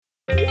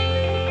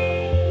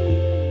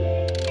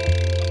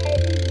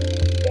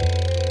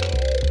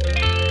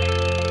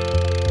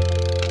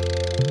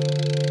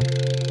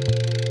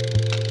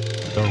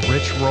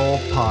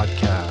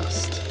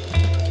podcast.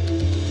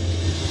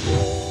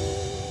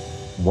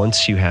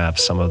 Once you have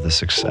some of the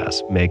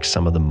success, make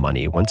some of the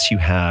money, once you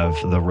have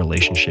the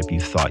relationship you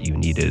thought you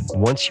needed,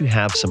 once you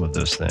have some of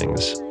those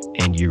things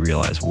and you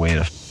realize, wait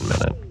a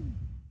minute,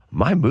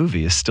 my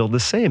movie is still the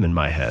same in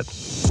my head.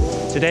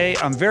 Today,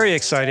 I'm very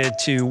excited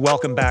to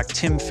welcome back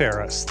Tim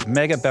Ferriss, the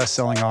mega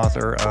best-selling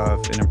author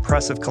of an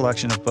impressive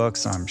collection of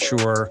books I'm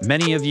sure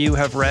many of you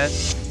have read.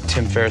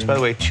 Tim Ferriss, by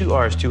the way, 2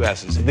 R's, 2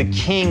 S's. The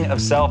king of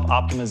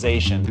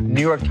self-optimization.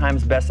 New York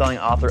Times best-selling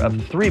author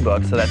of 3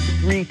 books, so that's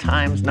 3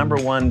 times,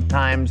 #1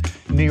 times,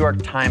 New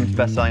York Times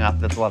best-selling author,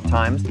 that's a lot of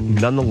times.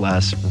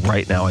 Nonetheless,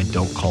 right now, I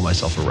don't call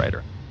myself a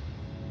writer.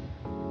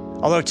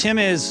 Although Tim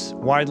is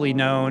widely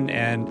known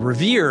and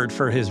revered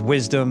for his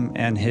wisdom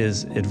and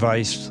his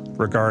advice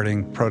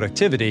regarding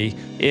productivity,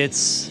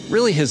 it's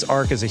really his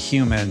arc as a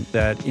human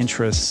that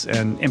interests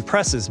and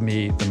impresses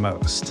me the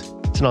most.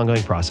 It's an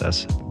ongoing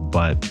process,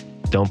 but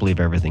don't believe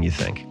everything you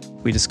think.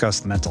 We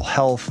discuss mental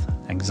health,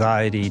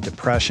 anxiety,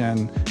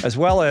 depression, as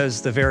well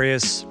as the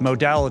various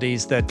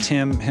modalities that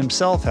Tim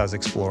himself has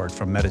explored,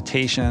 from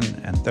meditation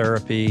and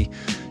therapy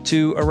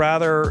to a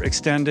rather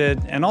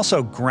extended and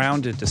also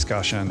grounded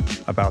discussion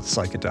about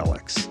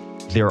psychedelics.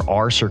 There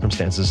are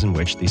circumstances in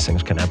which these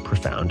things can have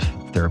profound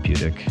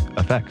therapeutic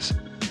effects.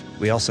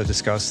 We also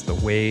discuss the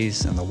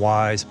ways and the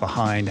whys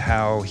behind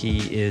how he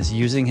is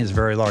using his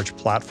very large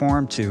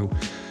platform to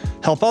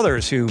help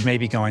others who may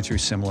be going through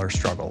similar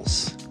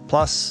struggles.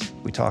 Plus,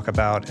 we talk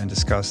about and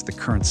discuss the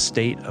current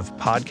state of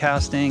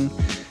podcasting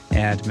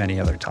and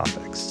many other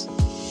topics.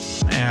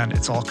 And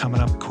it's all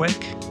coming up quick,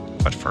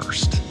 but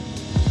first.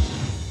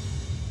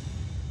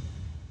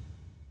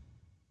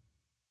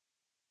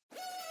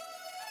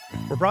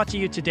 We're brought to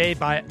you today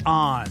by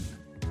On.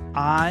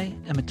 I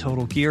am a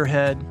total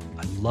gearhead.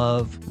 I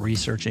love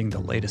researching the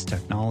latest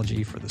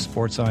technology for the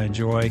sports I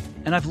enjoy.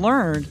 And I've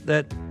learned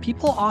that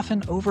people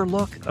often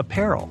overlook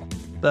apparel.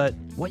 But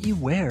what you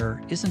wear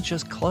isn't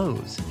just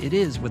clothes. It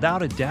is,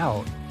 without a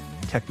doubt,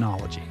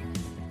 technology.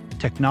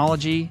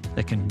 Technology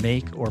that can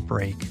make or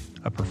break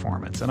a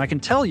performance. And I can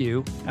tell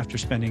you, after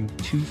spending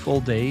 2 full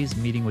days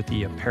meeting with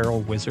the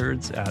apparel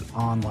wizards at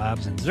On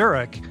Labs in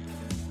Zurich,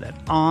 that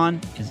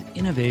On is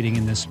innovating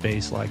in this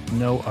space like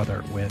no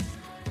other, with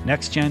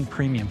next-gen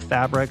premium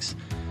fabrics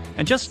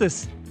and just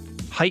this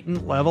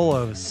heightened level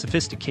of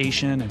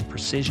sophistication and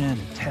precision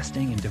and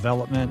testing and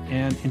development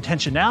and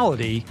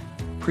intentionality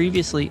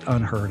previously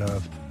unheard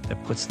of,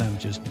 that puts them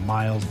just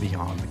miles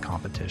beyond the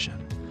competition.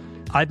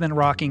 I've been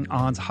rocking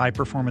On's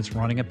high-performance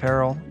running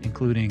apparel,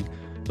 including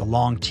the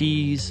long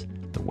tees,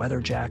 the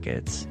weather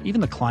jackets, even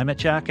the climate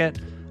jacket,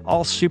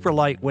 all super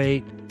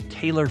lightweight,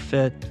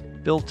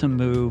 tailor-fit, built to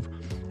move,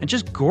 and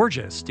just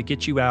gorgeous to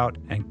get you out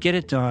and get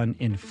it done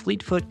in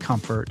fleet-foot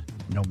comfort,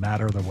 no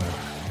matter the weather.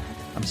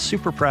 I'm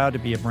super proud to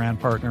be a brand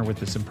partner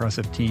with this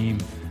impressive team.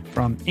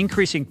 From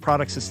increasing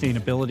product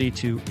sustainability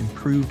to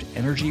improved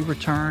energy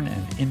return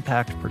and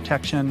impact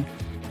protection,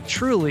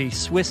 truly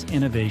Swiss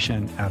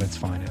innovation at its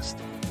finest.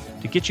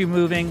 To get you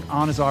moving,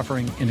 On is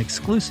offering an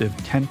exclusive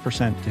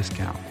 10%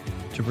 discount.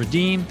 To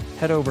redeem,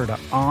 head over to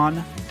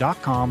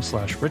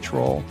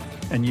on.com/richroll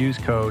and use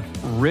code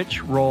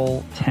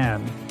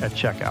RICHROLL10 at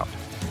checkout.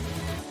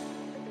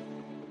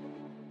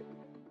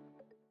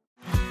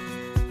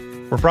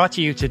 We're brought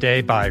to you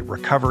today by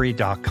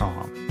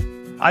Recovery.com.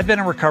 I've been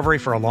in recovery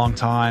for a long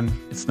time.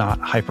 It's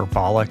not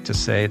hyperbolic to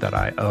say that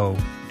I owe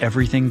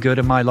everything good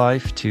in my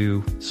life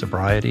to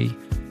sobriety.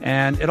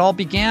 And it all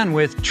began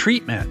with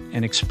treatment,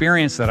 an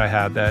experience that I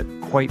had that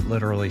quite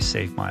literally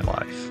saved my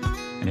life.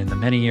 And in the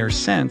many years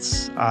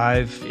since,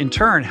 I've in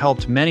turn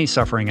helped many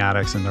suffering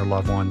addicts and their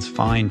loved ones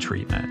find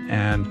treatment.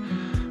 And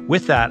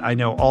with that, I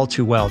know all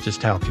too well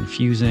just how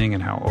confusing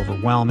and how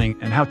overwhelming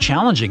and how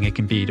challenging it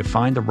can be to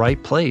find the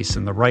right place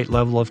and the right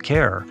level of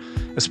care,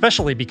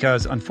 especially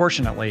because,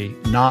 unfortunately,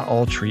 not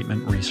all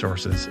treatment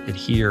resources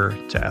adhere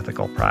to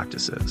ethical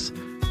practices.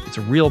 It's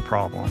a real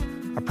problem,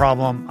 a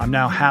problem I'm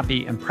now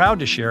happy and proud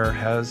to share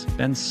has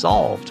been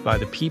solved by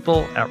the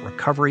people at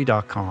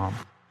Recovery.com,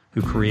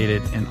 who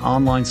created an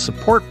online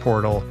support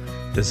portal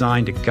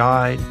designed to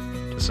guide,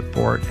 to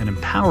support, and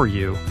empower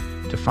you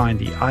to find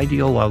the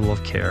ideal level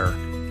of care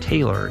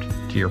tailored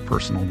to your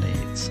personal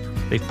needs.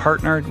 They've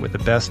partnered with the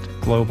best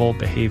global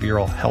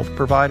behavioral health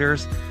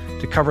providers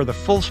to cover the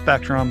full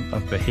spectrum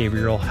of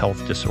behavioral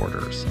health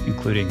disorders,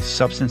 including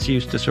substance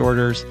use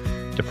disorders,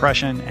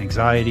 depression,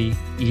 anxiety,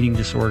 eating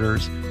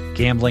disorders,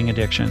 gambling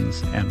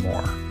addictions, and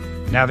more.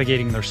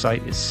 Navigating their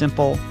site is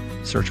simple.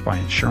 Search by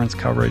insurance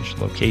coverage,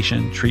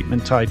 location,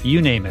 treatment type,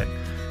 you name it.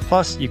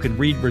 Plus, you can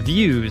read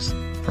reviews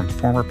from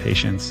former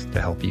patients to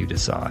help you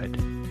decide.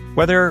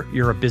 Whether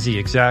you're a busy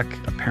exec,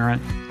 a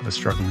parent of a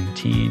struggling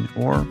teen,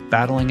 or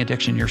battling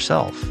addiction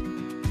yourself,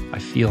 I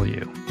feel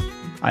you.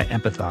 I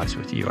empathize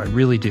with you. I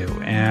really do.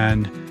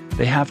 And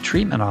they have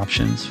treatment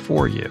options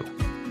for you.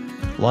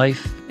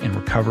 Life in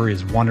recovery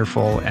is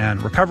wonderful,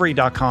 and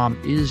Recovery.com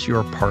is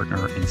your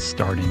partner in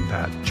starting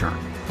that journey.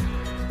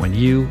 When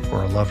you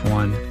or a loved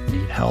one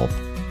need help,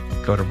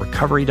 go to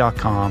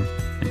Recovery.com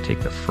and take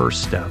the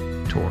first step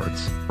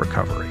towards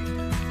recovery.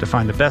 To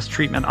find the best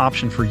treatment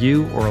option for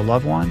you or a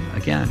loved one,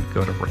 again,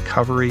 go to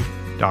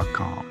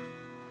recovery.com.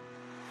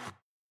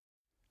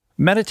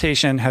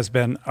 Meditation has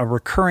been a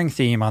recurring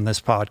theme on this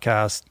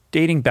podcast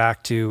dating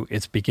back to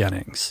its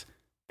beginnings.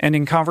 And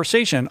in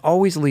conversation,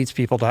 always leads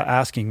people to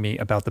asking me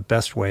about the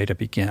best way to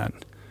begin.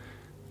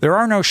 There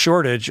are no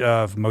shortage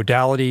of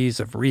modalities,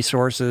 of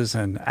resources,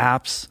 and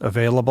apps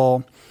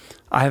available.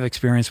 I have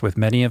experience with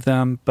many of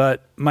them,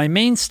 but my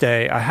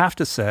mainstay, I have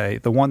to say,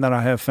 the one that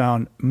I have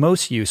found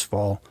most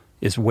useful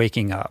is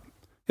Waking Up.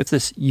 It's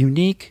this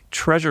unique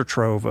treasure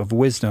trove of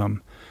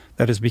wisdom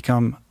that has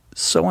become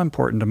so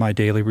important to my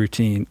daily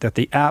routine that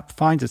the app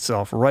finds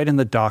itself right in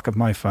the dock of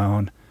my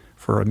phone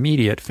for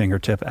immediate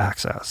fingertip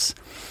access.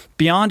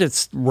 Beyond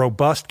its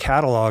robust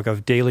catalog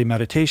of daily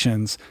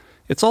meditations,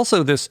 it's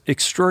also this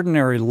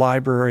extraordinary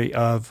library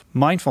of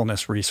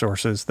mindfulness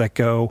resources that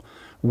go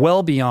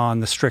well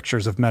beyond the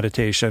strictures of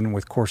meditation,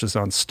 with courses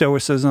on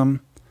stoicism,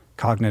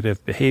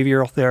 cognitive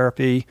behavioral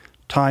therapy,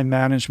 time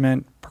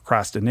management,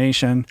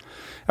 procrastination,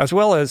 as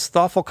well as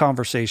thoughtful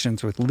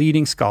conversations with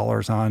leading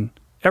scholars on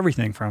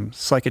everything from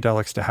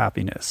psychedelics to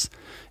happiness.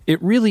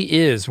 It really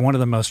is one of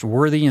the most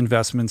worthy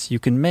investments you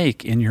can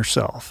make in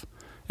yourself.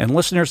 And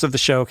listeners of the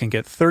show can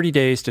get 30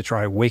 days to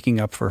try Waking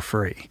Up for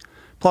free.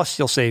 Plus,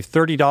 you'll save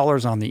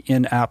 $30 on the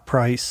in-app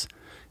price.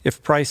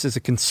 If price is a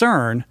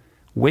concern,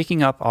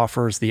 Waking Up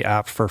offers the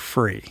app for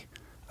free,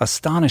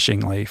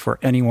 astonishingly for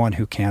anyone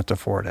who can't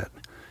afford it.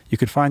 You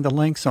can find the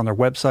links on their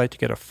website to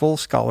get a full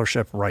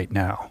scholarship right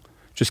now.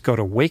 Just go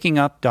to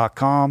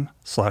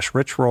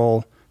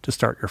wakingup.com/richroll to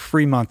start your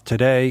free month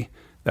today.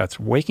 That's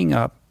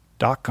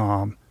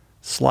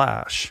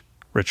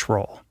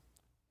wakingup.com/richroll.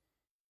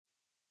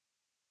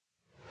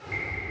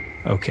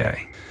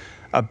 Okay.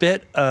 A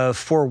bit of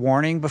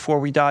forewarning before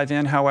we dive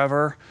in,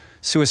 however.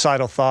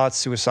 Suicidal thoughts,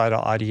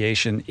 suicidal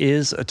ideation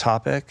is a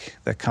topic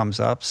that comes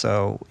up.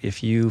 So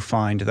if you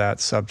find that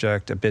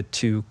subject a bit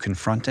too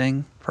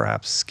confronting,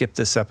 perhaps skip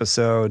this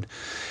episode.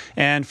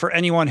 And for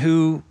anyone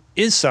who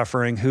is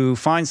suffering, who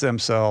finds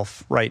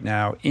themselves right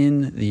now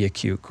in the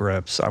acute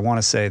grips, I want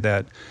to say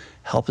that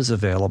help is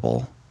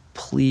available.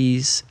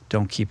 Please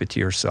don't keep it to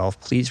yourself.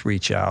 Please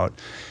reach out.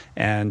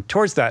 And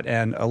towards that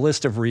end, a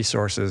list of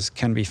resources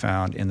can be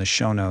found in the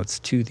show notes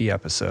to the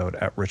episode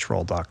at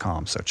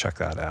richroll.com. So check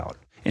that out.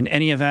 In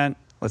any event,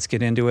 let's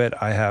get into it.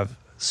 I have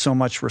so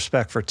much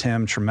respect for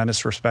Tim,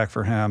 tremendous respect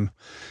for him.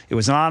 It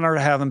was an honor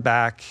to have him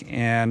back.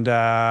 And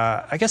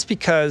I guess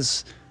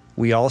because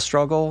we all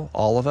struggle,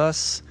 all of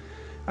us,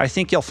 I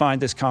think you'll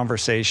find this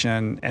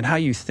conversation and how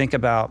you think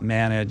about,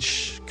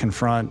 manage,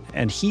 confront,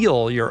 and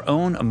heal your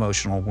own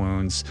emotional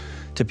wounds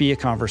to be a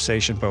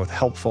conversation both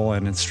helpful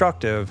and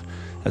instructive,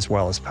 as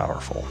well as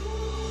powerful.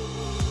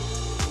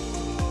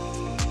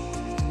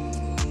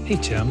 Hey,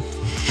 Tim.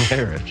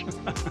 Hey, Rich.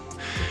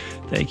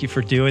 Thank you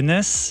for doing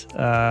this.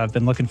 I've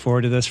been looking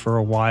forward to this for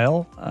a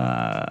while.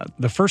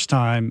 The first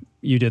time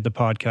you did the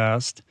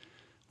podcast,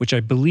 which I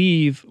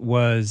believe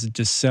was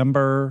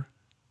December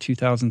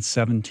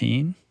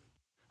 2017.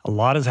 A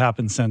lot has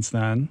happened since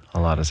then. A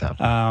lot has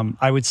happened.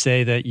 I would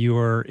say that you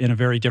are in a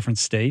very different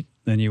state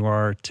than you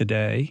are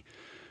today.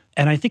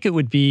 And I think it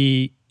would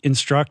be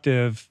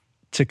instructive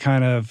to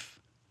kind of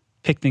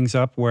pick things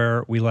up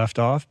where we left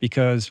off,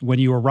 because when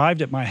you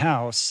arrived at my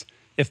house,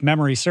 if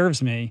memory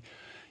serves me,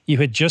 you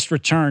had just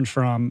returned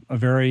from a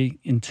very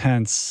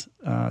intense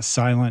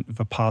silent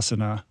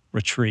Vipassana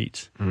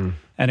retreat.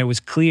 And it was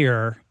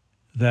clear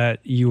that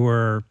you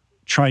were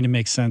trying to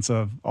make sense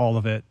of all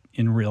of it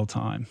in real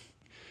time.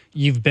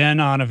 You've been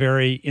on a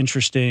very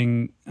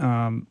interesting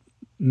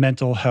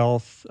mental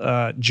health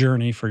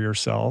journey for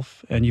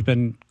yourself, and you've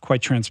been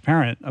quite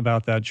transparent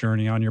about that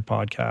journey on your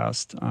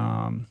podcast,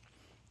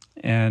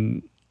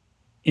 and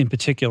in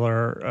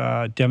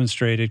particular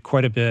demonstrated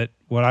quite a bit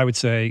what I would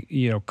say,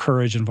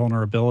 courage and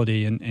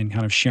vulnerability and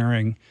kind of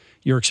sharing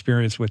your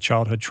experience with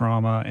childhood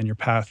trauma and your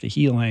path to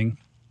healing.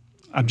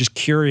 I'm just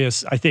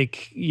curious, I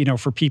think,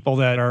 for people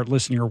that are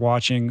listening or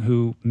watching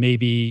who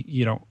maybe,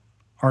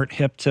 aren't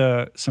hip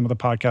to some of the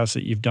podcasts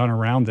that you've done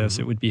around this,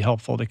 it would be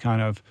helpful to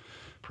kind of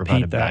Provide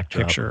paint a that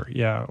backdrop. picture.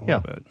 Yeah, a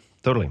little bit.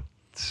 Totally.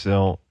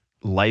 So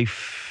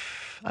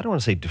life, I don't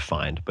want to say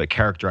defined, but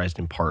characterized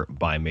in part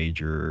by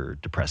major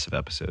depressive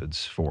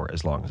episodes for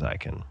as long as I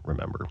can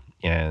remember.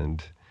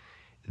 And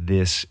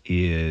this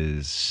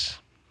is,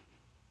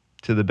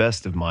 to the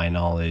best of my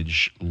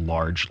knowledge,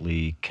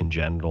 largely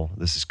congenital.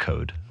 This is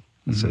code.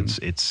 So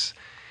it's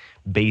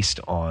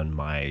based on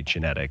my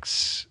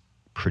genetics,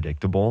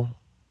 predictable,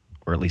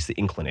 or at least the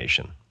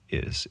inclination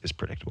is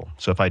predictable.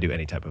 So if I do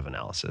any type of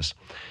analysis,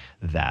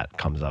 that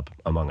comes up,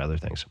 among other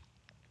things.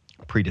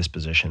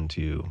 Predisposition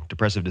to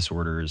depressive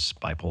disorders,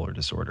 bipolar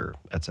disorder,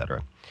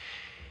 etc.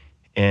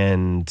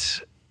 And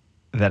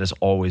that has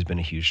always been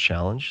a huge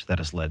challenge. That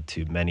has led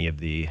to many of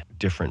the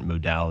different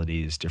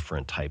modalities,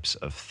 different types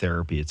of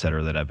therapy,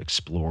 etc., that I've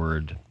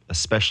explored,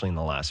 especially in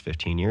the last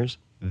 15 years.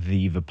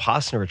 The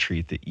Vipassana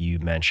retreat that you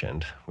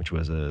mentioned, which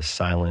was a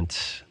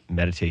silent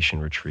meditation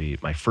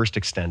retreat, my first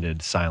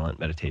extended silent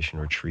meditation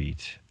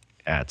retreat,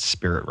 at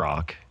Spirit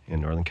Rock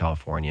in Northern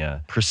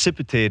California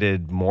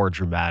precipitated more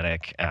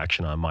dramatic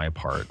action on my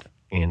part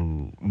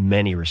in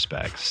many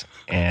respects.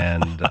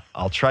 And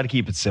I'll try to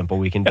keep it simple.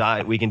 We can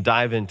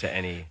dive into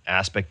any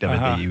aspect of it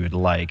that you would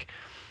like.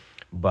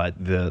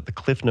 But the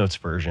Cliff Notes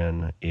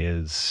version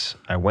is,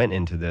 I went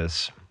into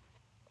this,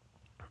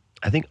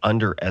 I think,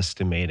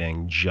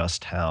 underestimating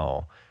just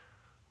how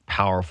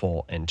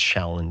powerful and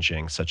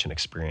challenging such an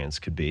experience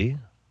could be.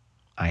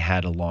 I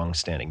had a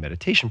long-standing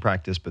meditation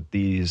practice, but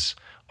these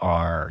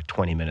are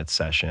 20-minute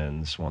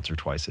sessions once or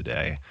twice a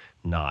day,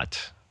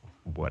 not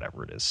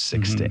whatever it is,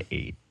 6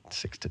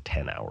 to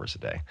 10 hours a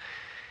day.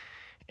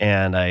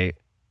 And I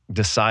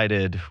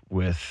decided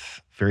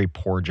with very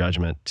poor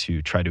judgment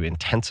to try to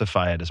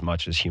intensify it as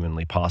much as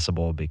humanly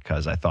possible,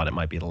 because I thought it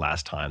might be the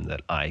last time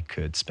that I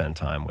could spend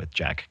time with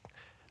Jack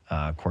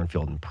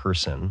Kornfield in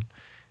person,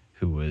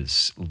 who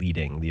was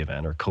leading the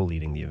event or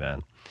co-leading the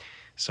event.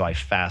 So I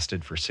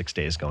fasted for 6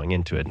 days going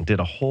into it and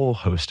did a whole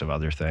host of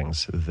other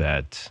things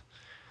that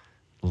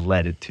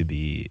led it to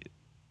be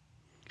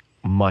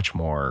much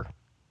more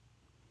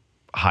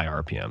high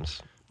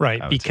RPMs.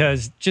 Right,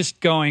 because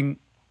just going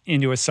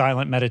into a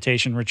silent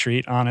meditation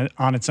retreat on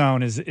its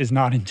own is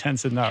not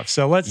intense enough.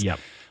 So let's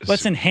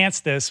enhance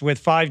this with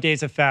 5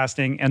 days of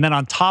fasting, and then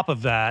on top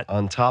of that,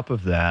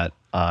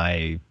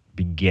 I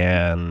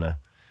began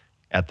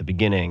at the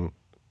beginning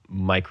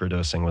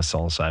microdosing with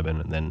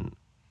psilocybin, and then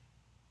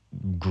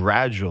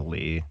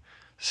gradually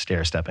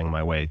stair-stepping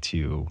my way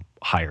to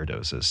higher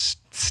doses.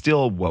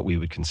 Still what we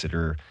would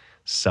consider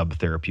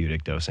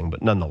sub-therapeutic dosing,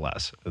 but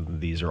nonetheless,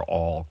 these are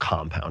all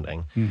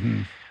compounding.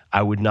 Mm-hmm.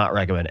 I would not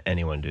recommend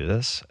anyone do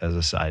this. As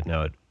a side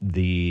note,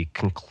 the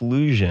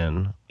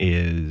conclusion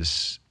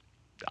is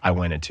I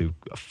went into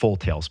a full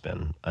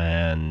tailspin,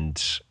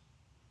 and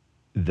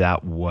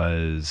that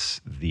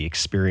was the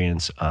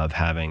experience of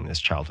having this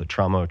childhood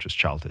trauma, which was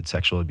childhood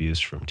sexual abuse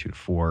from 2 to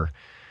 4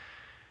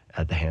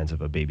 at the hands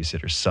of a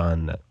babysitter's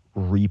son,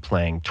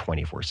 replaying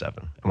 24/7.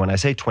 And when I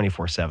say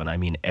 24/7, I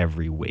mean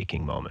every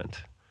waking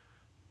moment.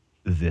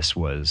 This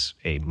was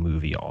a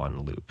movie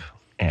on loop.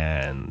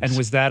 And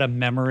was that a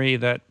memory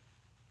that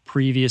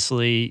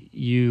previously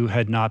you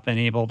had not been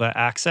able to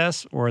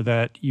access, or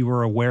that you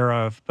were aware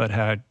of but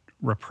had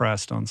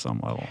repressed on some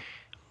level?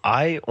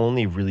 I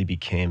only really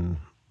became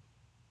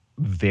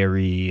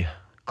very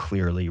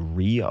clearly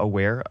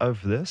re-aware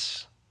of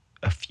this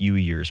a few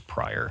years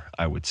prior,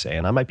 I would say.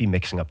 And I might be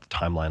mixing up the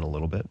timeline a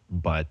little bit,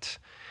 but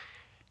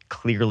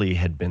clearly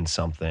had been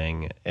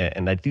something.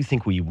 And I do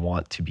think we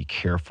want to be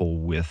careful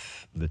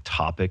with the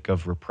topic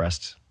of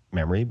repressed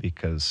memory,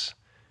 because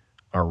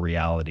our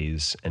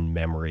realities and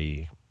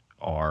memory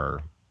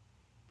are,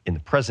 in the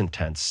present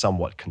tense,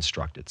 somewhat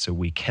constructed. So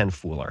we can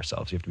fool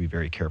ourselves. You have to be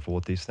very careful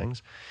with these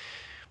things.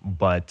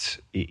 But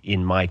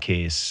in my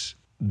case,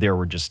 there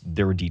were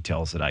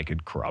details that I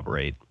could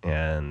corroborate,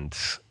 and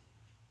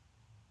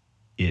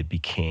it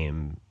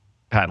became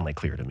patently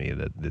clear to me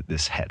that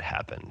this had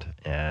happened,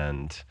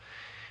 and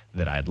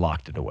that I had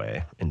locked it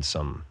away in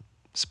some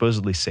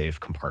supposedly safe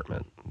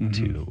compartment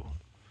to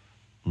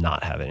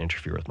not have it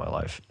interfere with my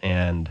life.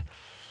 And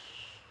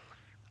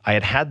I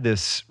had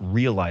this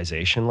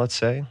realization, let's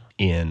say,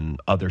 in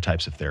other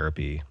types of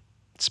therapy,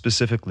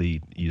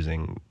 specifically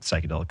using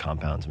psychedelic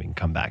compounds. We can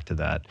come back to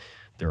that.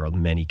 There are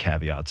many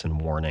caveats and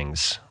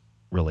warnings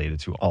related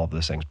to all of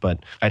those things.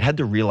 But I'd had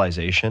the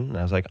realization, and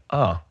I was like,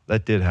 oh,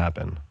 that did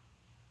happen.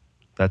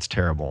 That's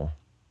terrible.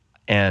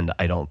 And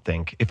I don't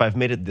think, if I've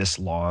made it this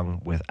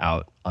long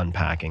without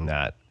unpacking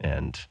that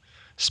and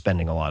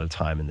spending a lot of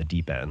time in the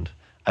deep end,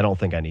 I don't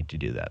think I need to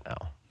do that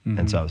now. Mm-hmm.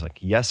 And so I was like,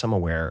 yes, I'm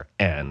aware,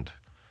 and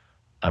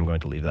I'm going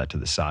to leave that to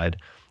the side.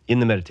 In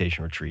the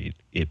meditation retreat,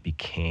 it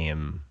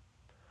became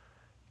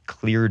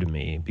clear to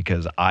me,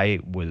 because I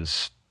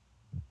was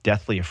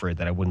deathly afraid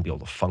that I wouldn't be able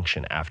to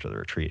function after the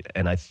retreat.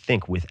 And I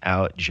think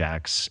without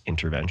Jack's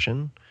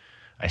intervention,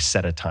 I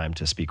set a time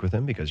to speak with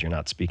him, because you're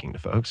not speaking to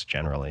folks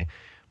generally,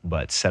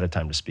 but set a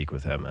time to speak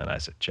with him. And I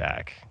said,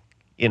 Jack,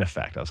 in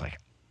effect, I was like,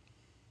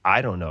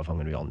 I don't know if I'm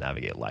going to be able to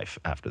navigate life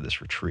after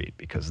this retreat,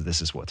 because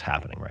this is what's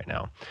happening right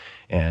now.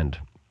 And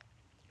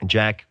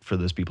Jack, for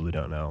those people who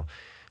don't know,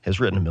 has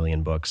written 1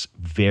 million books,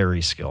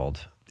 very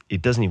skilled.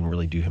 It doesn't even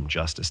really do him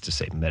justice to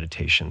say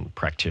meditation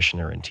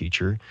practitioner and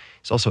teacher.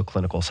 He's also a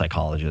clinical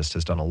psychologist,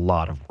 has done a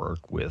lot of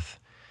work with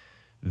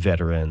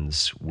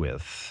veterans,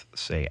 with,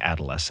 say,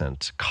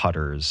 adolescent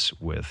cutters,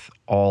 with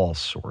all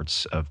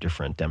sorts of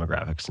different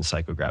demographics and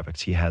psychographics.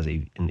 He has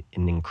an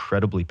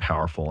incredibly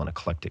powerful and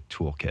eclectic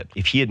toolkit.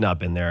 If he had not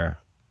been there,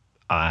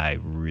 I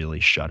really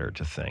shudder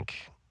to think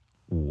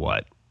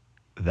what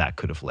that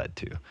could have led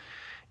to.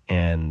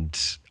 And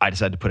I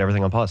decided to put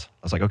everything on pause. I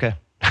was like, okay.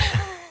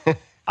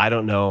 I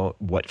don't know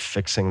what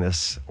fixing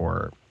this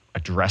or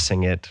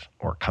addressing it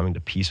or coming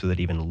to peace with it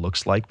even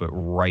looks like, but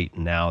right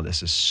now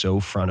this is so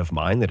front of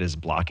mind that it is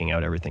blocking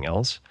out everything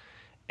else.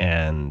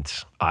 And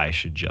I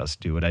should just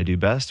do what I do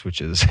best,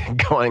 which is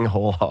going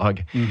whole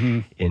hog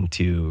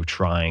into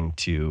trying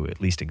to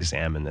at least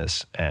examine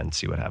this and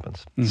see what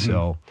happens.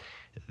 So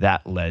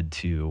that led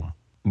to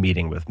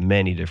meeting with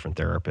many different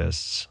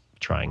therapists,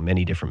 trying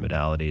many different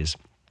modalities,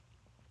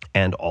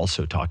 and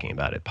also talking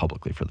about it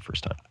publicly for the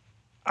first time.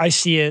 I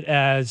see it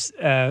as,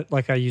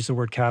 like I used the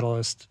word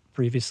catalyst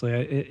previously.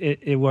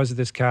 It was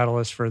this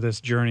catalyst for this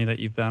journey that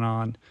you've been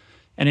on.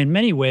 And in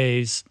many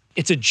ways,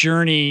 it's a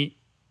journey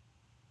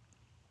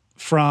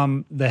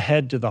from the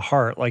head to the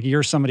heart. Like,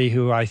 you're somebody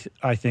who I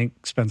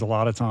think spends a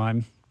lot of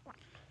time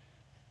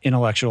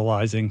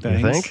intellectualizing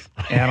things, You think?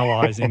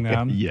 analyzing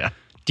them, Yeah.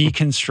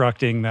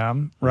 deconstructing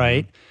them,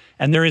 right?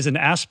 And there is an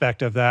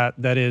aspect of that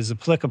that is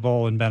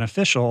applicable and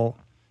beneficial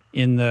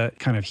in the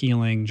kind of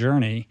healing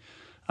journey.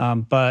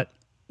 But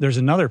there's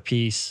another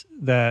piece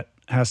that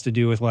has to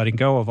do with letting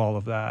go of all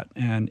of that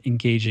and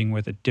engaging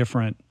with a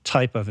different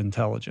type of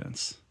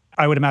intelligence.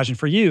 I would imagine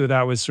for you,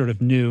 that was sort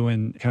of new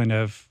and kind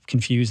of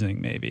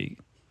confusing, maybe.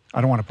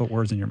 I don't want to put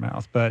words in your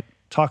mouth, but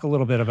talk a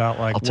little bit about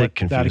like I'll take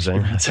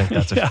confusing. I think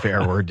that's a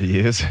fair word to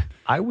use.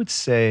 I would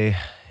say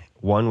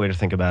one way to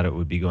think about it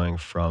would be going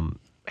from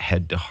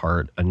head to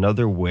heart.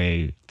 Another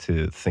way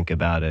to think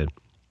about it,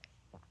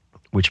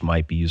 which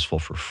might be useful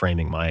for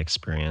framing my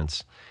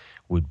experience,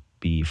 would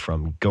be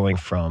from going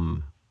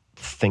from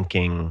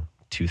thinking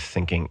to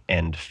thinking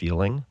and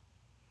feeling,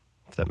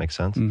 if that makes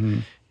sense. Mm-hmm.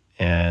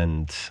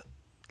 And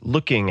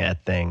looking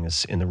at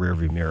things in the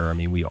rearview mirror. I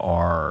mean, we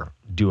are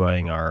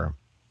doing our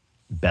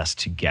best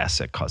to guess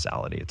at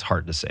causality. It's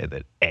hard to say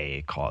that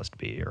A caused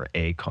B or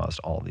A caused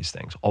all these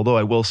things. Although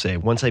I will say,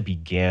 once I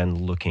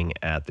began looking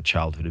at the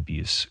childhood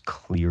abuse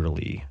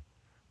clearly,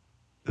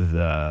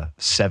 the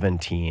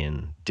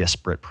 17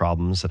 disparate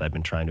problems that I've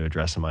been trying to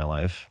address in my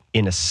life,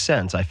 in a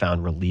sense, I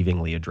found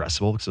relievingly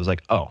addressable, because it was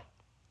like, oh,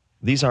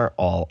 these aren't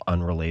all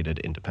unrelated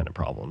independent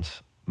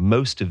problems.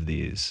 Most of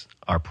these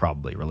are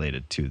probably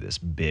related to this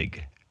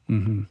big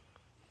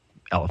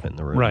elephant in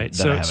the room. Right.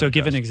 So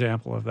give an addressed.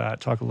 example of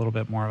that. Talk a little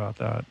bit more about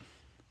that.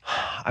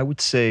 I would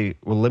say,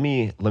 well,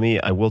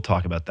 I will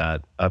talk about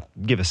that.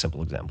 Give a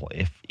simple example.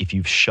 If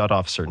you've shut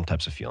off certain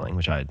types of feeling,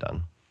 which I had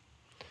done,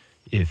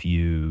 if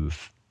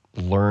you've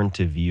learned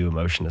to view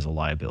emotion as a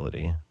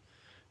liability,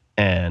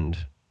 and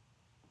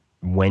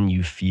when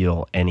you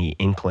feel any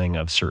inkling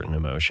of certain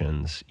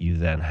emotions, you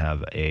then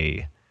have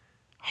a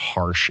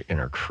harsh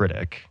inner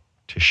critic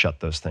to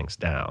shut those things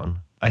down.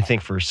 I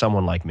think for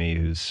someone like me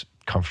who's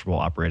comfortable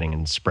operating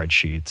in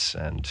spreadsheets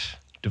and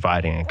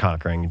dividing and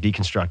conquering and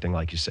deconstructing,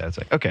 like you said, it's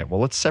like, okay, well,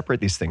 let's separate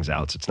these things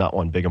out. So it's not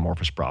one big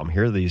amorphous problem.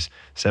 Here are these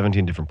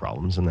 17 different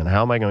problems. And then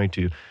how am I going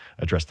to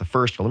address the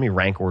first? Well, let me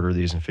rank order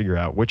these and figure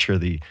out which are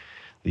the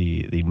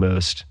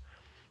most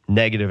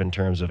negative in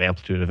terms of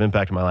amplitude of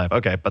impact in my life.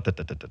 Okay,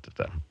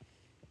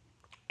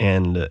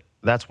 and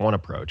that's one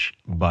approach.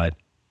 But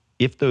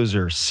if those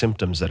are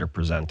symptoms that are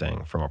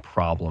presenting from a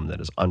problem that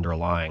is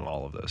underlying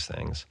all of those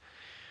things,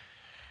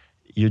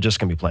 you're just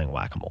going to be playing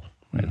whack-a-mole.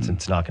 Right?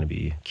 It's not going to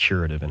be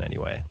curative in any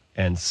way.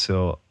 And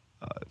so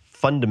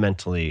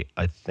fundamentally,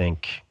 I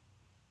think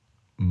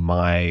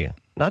my,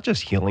 not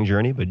just healing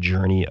journey, but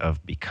journey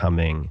of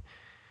becoming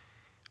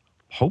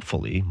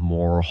hopefully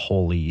more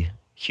wholly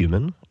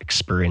human,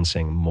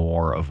 experiencing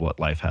more of what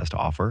life has to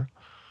offer,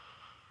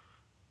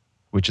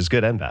 which is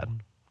good and bad,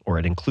 or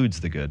it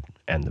includes the good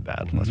and the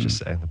bad, let's just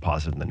say, the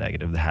positive and the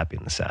negative, the happy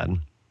and the sad,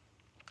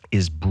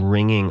 is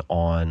bringing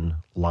online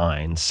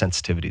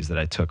sensitivities that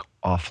I took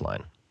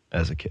offline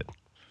as a kid.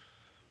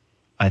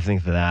 I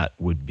think that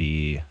would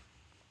be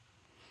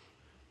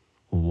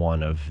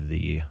one of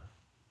the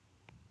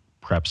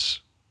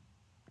perhaps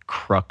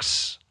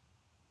crux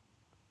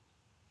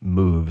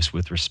moves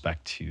with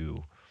respect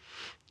to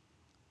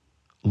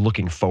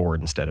looking forward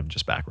instead of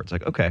just backwards.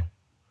 Like, okay,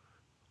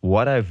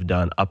 what I've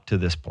done up to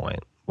this point,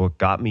 what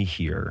got me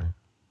here,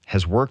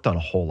 has worked on a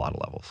whole lot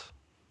of levels.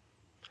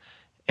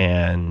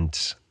 And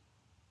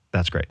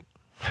that's great.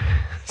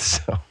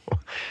 So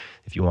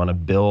if you want to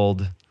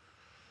build a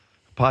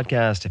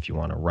podcast, if you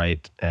want to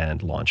write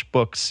and launch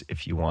books,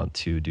 if you want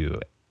to do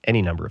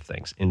any number of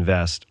things,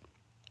 invest,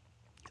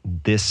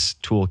 this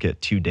toolkit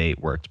to date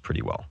worked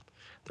pretty well.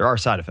 There are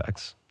side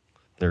effects.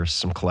 There's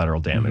some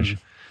collateral damage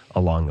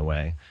along the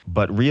way.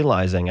 But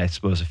realizing, I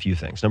suppose, a few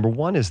things. Number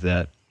one is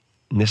that,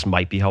 and this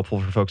might be helpful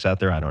for folks out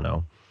there, I don't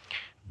know,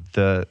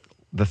 the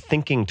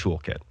thinking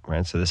toolkit,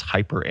 right? So this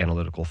hyper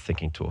analytical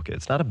thinking toolkit,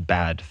 it's not a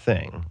bad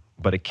thing,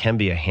 but it can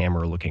be a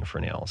hammer looking for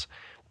nails.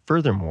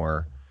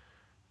 Furthermore,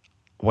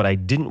 what I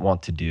didn't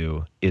want to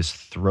do is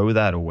throw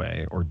that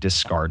away or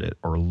discard it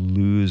or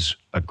lose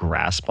a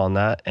grasp on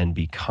that and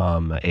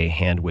become a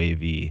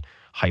hand-wavy,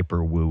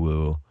 hyper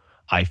woo-woo,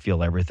 I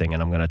feel everything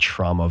and I'm going to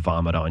trauma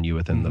vomit on you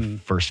within the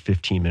first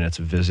 15 minutes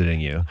of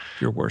visiting you.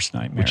 Your worst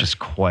nightmare. Which is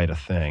quite a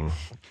thing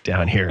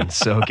down here in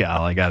SoCal,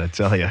 I got to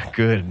tell you.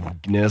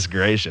 Goodness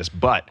gracious.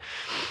 But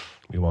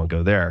we won't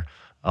go there.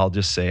 I'll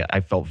just say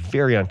I felt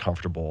very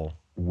uncomfortable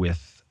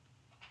with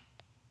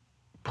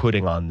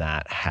putting on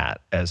that hat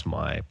as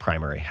my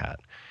primary hat.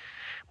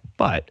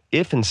 But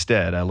if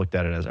instead I looked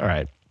at it as, all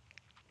right,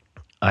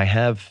 I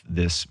have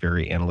this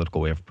very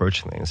analytical way of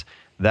approaching things,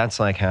 that's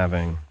like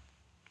having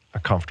a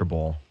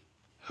comfortable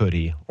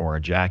hoodie or a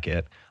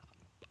jacket.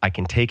 I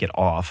can take it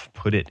off,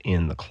 put it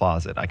in the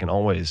closet. I can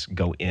always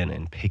go in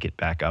and pick it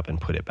back up and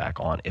put it back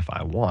on if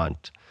I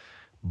want.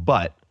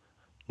 But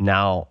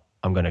now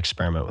I'm going to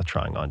experiment with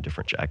trying on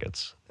different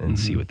jackets and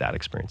see what that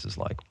experience is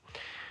like.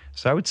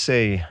 So I would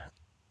say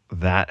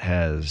that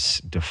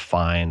has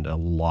defined a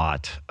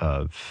lot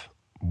of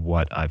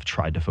what I've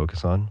tried to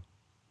focus on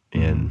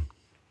in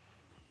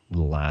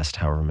the last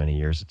however many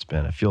years it's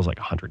been. It feels like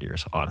 100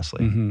 years,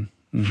 honestly,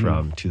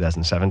 from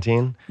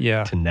 2017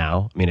 to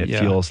now. I mean, it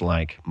feels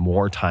like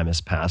more time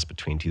has passed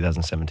between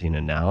 2017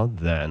 and now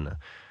than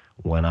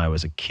when I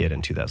was a kid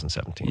in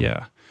 2017.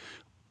 Yeah.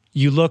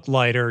 You look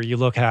lighter, you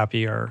look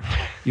happier,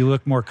 you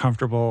look more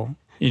comfortable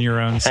in your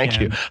own skin.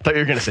 Thank you. I thought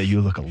you were going to say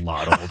you look a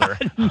lot older.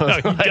 No,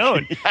 you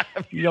don't.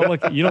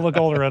 You don't look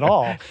older at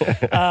all.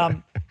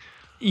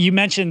 You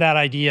mentioned that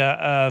idea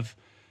of,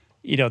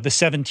 the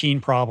 17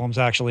 problems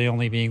actually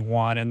only being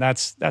one, and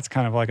that's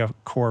kind of like a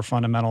core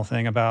fundamental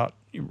thing about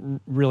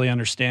really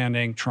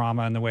understanding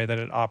trauma and the way that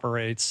it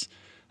operates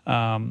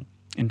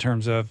in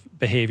terms of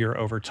behavior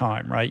over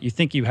time, right? You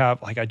think you have,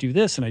 like, I do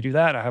this and I do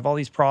that, I have all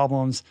these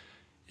problems.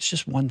 It's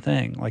just one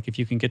thing. Like, if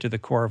you can get to the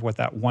core of what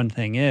that one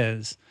thing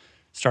is,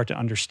 start to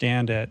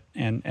understand it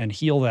and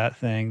heal that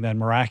thing, then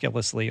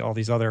miraculously all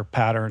these other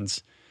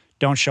patterns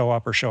don't show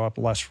up or show up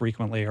less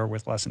frequently or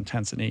with less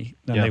intensity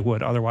than they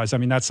would otherwise. I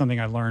mean, that's something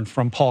I learned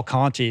from Paul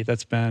Conti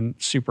that's been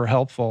super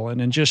helpful.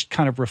 And in just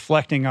kind of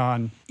reflecting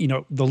on,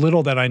 the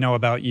little that I know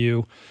about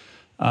you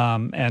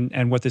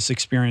and what this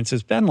experience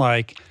has been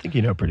like. I think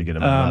you know pretty good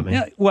about me.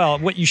 Yeah, well,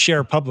 what you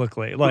share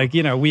publicly. Like,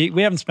 we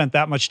haven't spent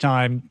that much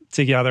time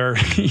together,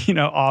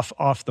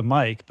 off the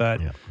mic,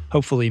 but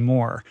hopefully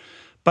more.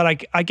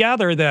 But I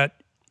gather that,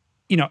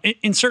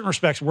 in certain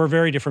respects, we're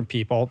very different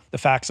people. The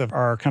facts of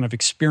our kind of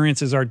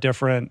experiences are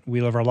different. We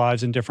live our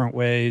lives in different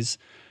ways.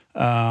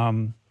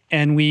 And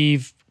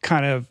we've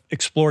kind of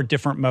explored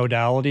different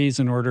modalities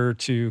in order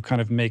to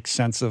kind of make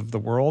sense of the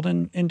world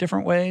in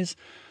different ways.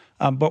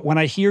 But when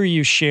I hear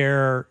you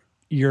share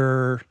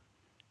your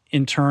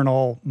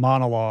internal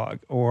monologue,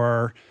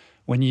 or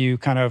when you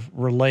kind of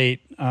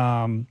relate,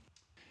 the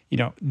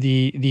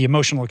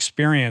emotional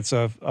experience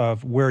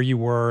of where you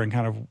were and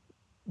kind of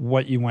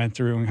what you went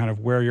through and kind of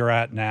where you're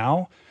at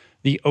now,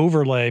 the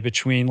overlay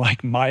between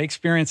like my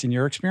experience and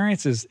your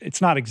experience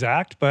it's not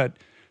exact, but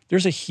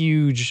there's a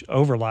huge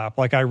overlap.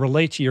 Like, I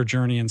relate to your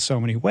journey in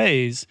so many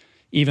ways,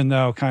 even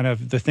though kind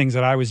of the things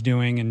that I was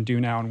doing and do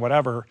now and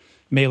whatever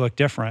may look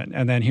different.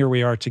 And then here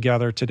we are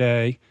together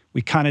today.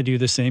 We kind of do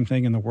the same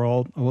thing in the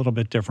world a little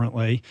bit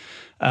differently.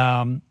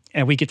 And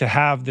we get to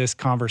have this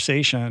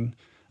conversation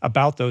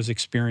about those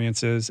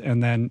experiences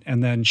and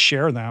then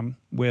share them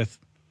with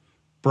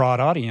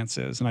broad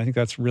audiences. And I think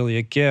that's really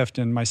a gift.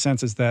 And my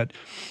sense is that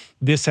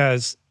this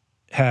has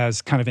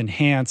kind of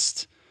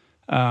enhanced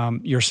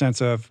your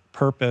sense of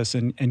purpose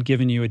and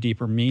given you a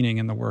deeper meaning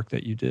in the work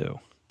that you do.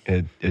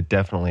 It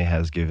definitely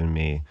has given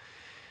me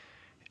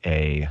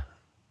a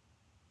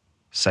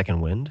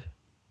second wind,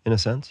 in a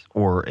sense,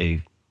 or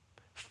a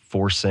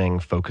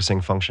focusing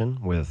function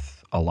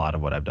with a lot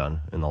of what I've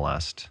done in the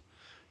last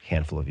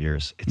handful of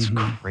years. It's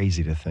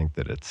crazy to think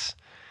that it's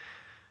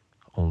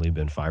only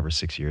been 5 or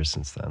 6 years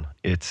since then.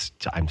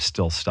 I'm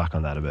still stuck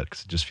on that a bit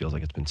because it just feels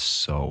like it's been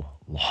so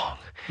long.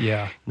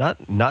 Yeah. Not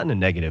in a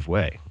negative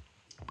way.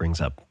 It brings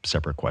up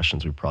separate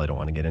questions we probably don't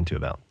want to get into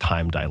about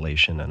time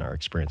dilation and our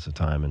experience of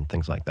time and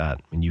things like that.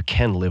 I mean, you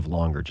can live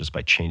longer just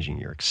by changing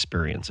your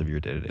experience of your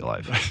day-to-day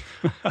life,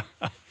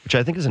 which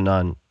I think is a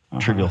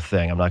non-trivial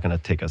thing. I'm not going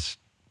to take us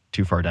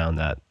too far down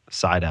that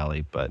side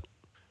alley, but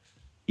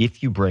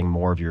if you bring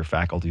more of your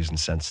faculties and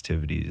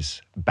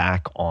sensitivities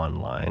back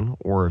online,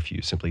 or if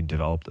you simply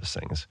develop those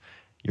things,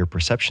 your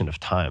perception of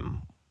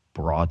time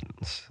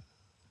broadens,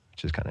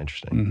 which is kind of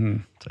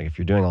interesting. It's like if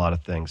you're doing a lot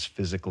of things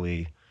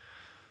physically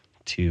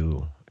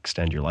to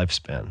extend your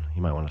lifespan,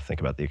 you might want to think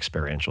about the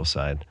experiential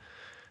side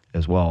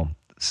as well.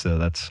 So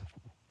that's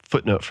a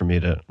footnote for me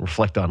to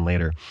reflect on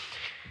later.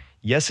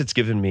 Yes, it's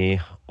given me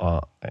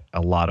a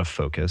lot of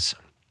focus,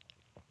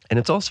 and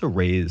it's also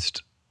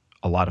raised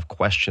a lot of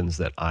questions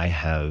that I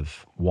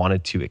have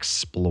wanted to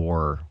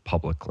explore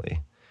publicly,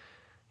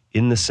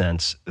 in the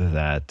sense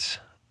that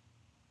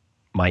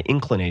my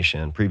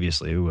inclination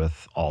previously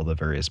with all the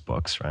various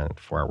books, right,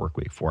 4-Hour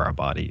Workweek, 4-Hour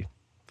Body,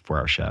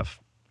 4-Hour Chef,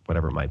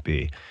 whatever it might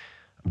be,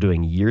 I'm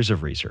doing years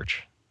of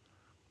research,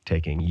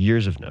 taking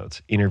years of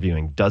notes,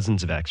 interviewing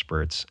dozens of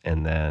experts,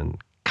 and then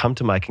come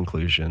to my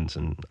conclusions,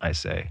 and I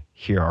say,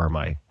 here are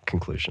my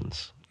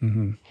conclusions.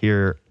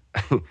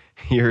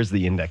 Here's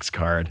the index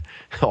card,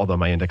 although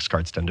my index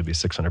cards tend to be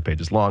 600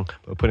 pages long,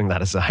 but putting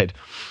that aside,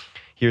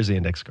 here's the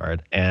index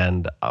card.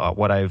 And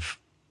what I've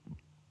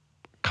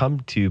come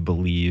to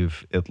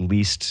believe, at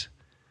least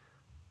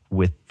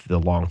with the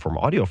long-form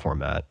audio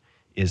format,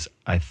 is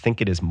I think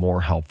it is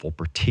more helpful,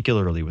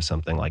 particularly with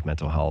something like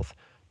mental health,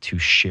 to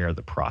share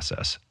the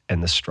process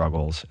and the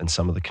struggles and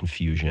some of the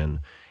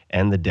confusion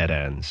and the dead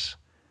ends,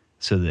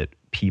 so that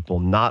people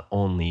not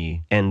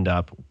only end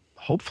up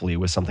hopefully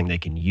with something they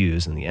can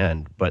use in the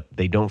end, but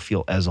they don't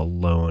feel as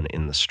alone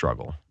in the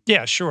struggle.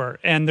 Yeah, sure.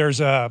 And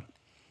there's a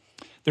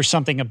there's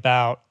something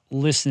about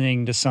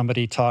listening to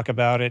somebody talk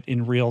about it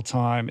in real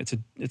time.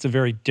 It's a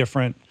very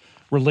different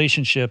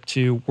relationship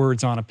to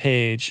words on a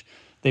page.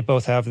 They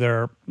both have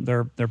their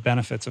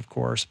benefits, of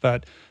course,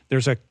 but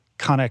there's a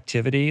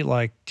connectivity,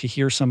 like to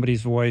hear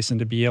somebody's voice and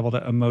to be able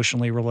to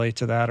emotionally relate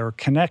to that or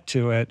connect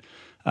to it,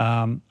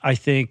 I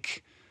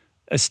think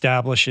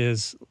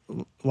establishes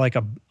like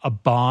a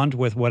bond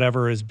with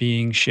whatever is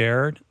being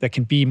shared that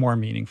can be more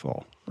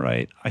meaningful,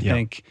 right? I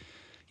think,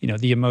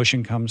 the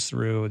emotion comes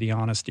through, the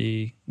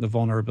honesty, the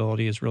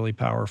vulnerability is really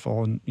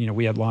powerful. And,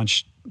 we had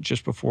lunch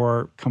just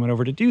before coming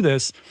over to do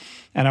this,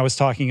 and I was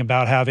talking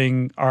about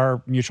having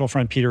our mutual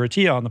friend Peter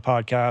Attia on the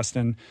podcast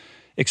and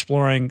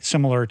exploring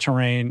similar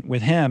terrain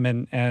with him,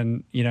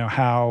 and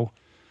how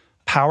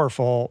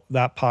powerful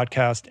that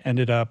podcast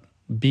ended up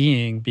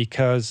being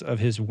because of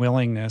his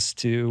willingness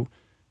to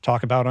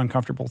talk about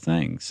uncomfortable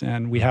things.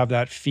 And we have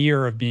that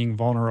fear of being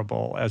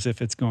vulnerable as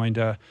if it's going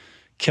to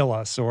kill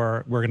us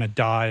or we're going to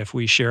die if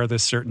we share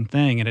this certain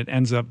thing. And it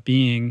ends up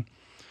being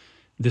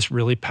this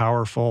really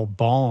powerful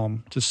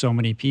balm to so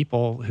many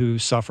people who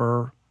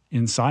suffer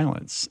in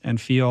silence and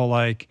feel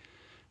like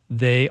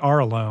they are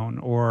alone,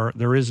 or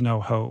there is no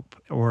hope,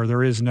 or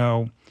there is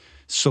no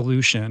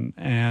solution,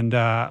 and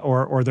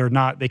or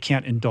they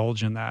can't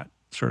indulge in that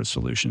sort of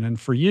solution. And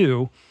for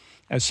you,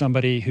 as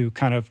somebody who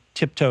kind of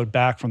tiptoed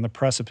back from the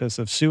precipice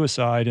of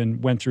suicide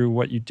and went through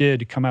what you did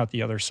to come out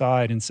the other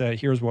side and say,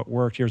 here's what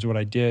worked, here's what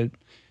I did,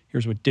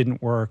 here's what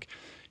didn't work,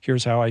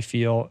 here's how I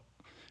feel,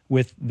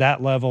 with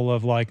that level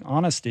of like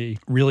honesty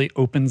really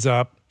opens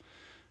up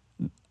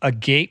a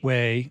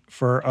gateway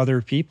for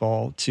other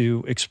people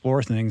to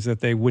explore things that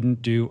they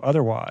wouldn't do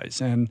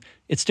otherwise. And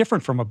it's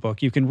different from a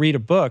book. You can read a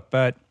book,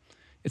 but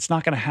it's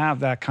not going to have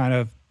that kind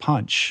of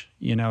punch,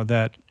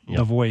 that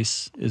the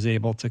voice is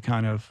able to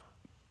kind of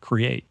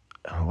create.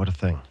 Oh, what a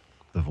thing,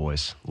 the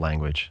voice,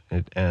 language.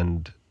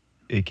 And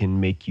it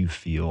can make you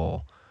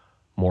feel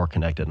more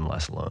connected and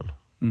less alone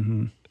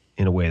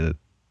in a way that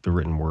the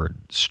written word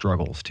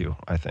struggles to,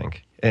 I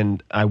think.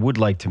 And I would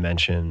like to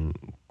mention,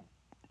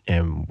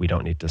 and we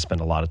don't need to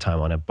spend a lot of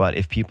time on it, but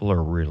if people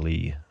are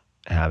really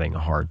having a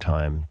hard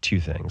time, two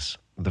things.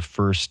 The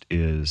first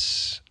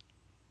is,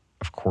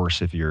 of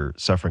course, if you're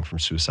suffering from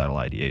suicidal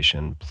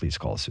ideation, please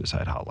call a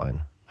suicide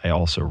hotline. I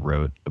also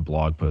wrote a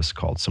blog post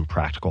called Some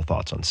Practical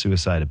Thoughts on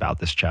Suicide about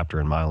this chapter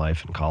in my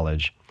life in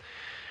college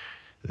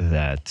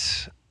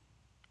that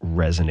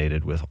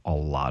resonated with a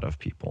lot of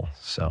people.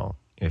 So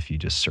if you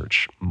just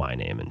search my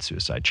name and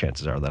suicide,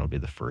 chances are that'll be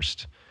the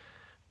first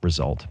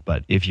result.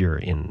 But if you're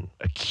in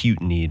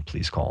acute need,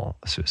 please call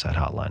a suicide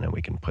hotline, and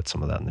we can put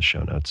some of that in the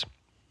show notes.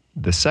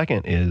 The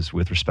second is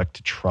with respect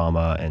to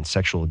trauma and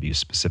sexual abuse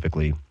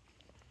specifically.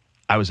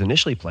 I was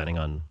initially planning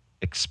on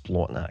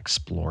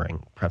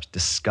perhaps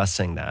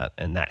discussing that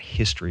and that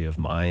history of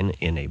mine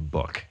in a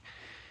book.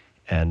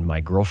 And my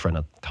girlfriend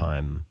at the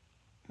time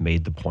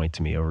made the point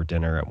to me over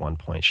dinner at one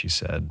point. She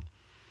said,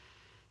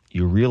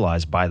 you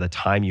realize by the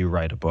time you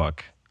write a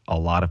book, a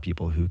lot of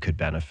people who could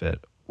benefit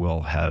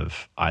will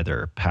have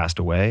either passed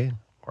away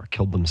or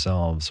killed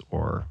themselves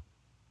or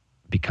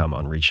become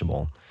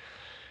unreachable.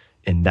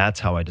 And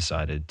that's how I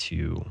decided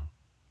to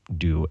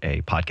do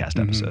a podcast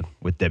episode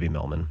with Debbie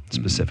Millman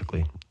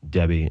specifically.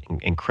 Debbie,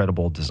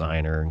 incredible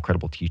designer,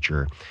 incredible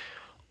teacher,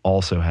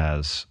 also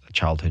has a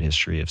childhood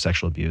history of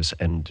sexual abuse.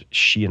 And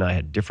she and I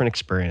had different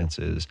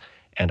experiences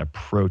and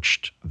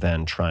approached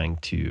then trying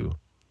to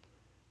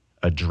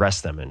address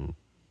them in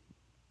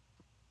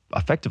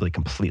effectively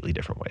completely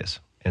different ways.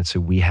 And so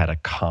we had a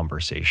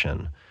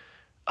conversation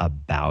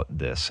about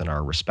this and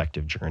our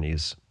respective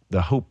journeys,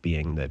 the hope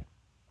being that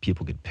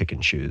people could pick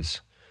and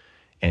choose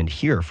and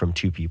hear from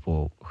two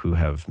people who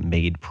have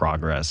made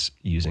progress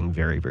using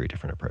very, very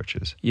different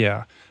approaches.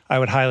 Yeah, I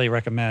would highly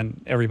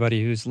recommend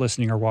everybody who's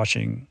listening or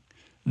watching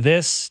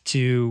this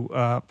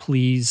to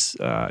please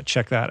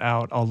check that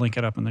out. I'll link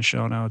it up in the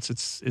show notes.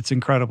 It's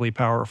incredibly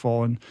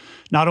powerful, and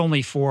not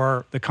only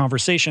for the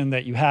conversation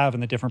that you have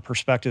and the different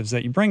perspectives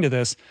that you bring to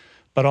this,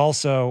 but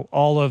also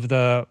all of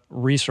the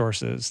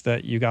resources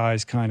that you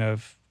guys kind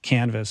of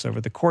canvas over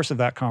the course of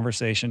that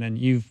conversation. And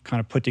you've kind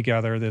of put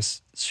together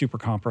this super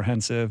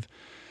comprehensive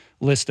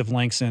list of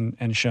links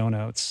and show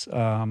notes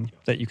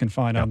that you can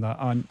find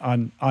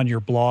on your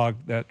blog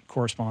that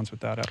corresponds with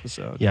that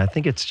episode. Yeah, I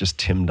think it's just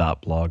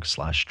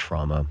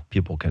tim.blog/trauma.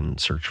 People can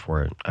search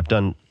for it. I've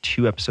done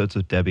 2 episodes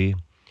with Debbie.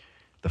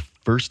 The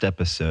first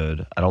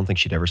episode, I don't think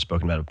she'd ever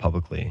spoken about it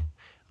publicly.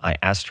 I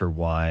asked her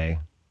why,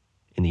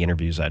 in the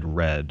interviews I'd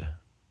read,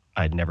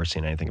 I'd never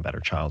seen anything about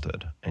her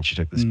childhood. And she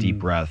took this deep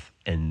breath,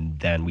 and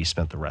then we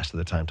spent the rest of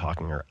the time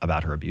talking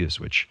about her abuse,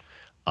 which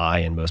I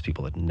and most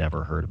people had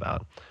never heard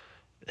about.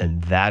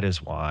 And that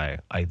is why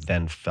I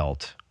then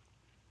felt,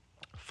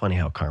 funny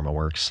how karma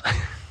works,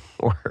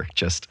 or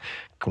just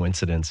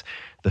coincidence,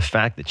 the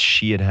fact that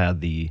she had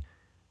the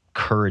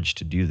courage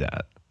to do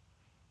that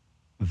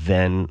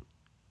then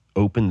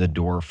opened the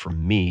door for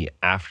me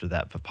after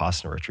that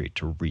Vipassana retreat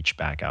to reach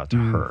back out to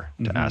her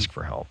to ask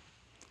for help.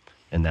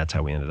 And that's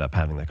how we ended up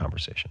having the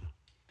conversation.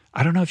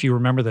 I don't know if you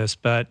remember this,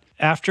 but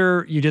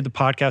after you did the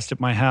podcast at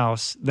my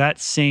house, that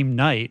same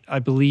night, I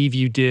believe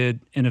you did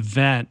an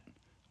event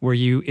where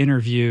you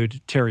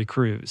interviewed Terry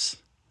Crews.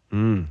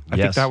 I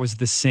think that was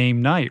the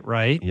same night,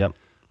 right? Yep.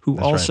 Who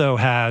That's also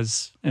right.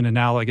 has an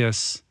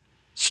analogous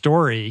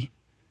story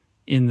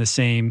in the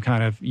same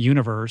kind of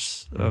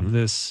universe of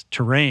this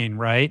terrain,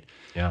 right?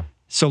 Yeah.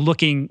 So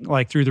looking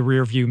like through the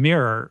rear view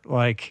mirror,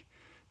 like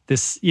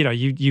this, you know,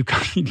 you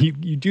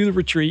do the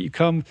retreat, you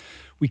come,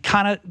 we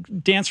kind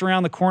of dance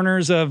around the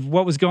corners of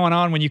what was going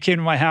on when you came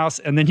to my house,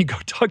 and then you go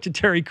talk to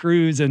Terry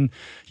Crews, and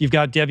you've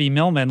got Debbie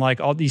Millman. Like,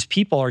 all these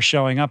people are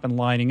showing up and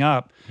lining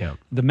up. Yeah.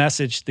 The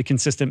message, the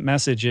consistent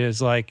message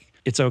is like,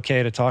 it's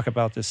okay to talk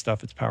about this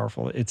stuff. It's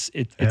powerful. It's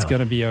going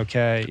to be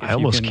okay. I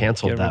almost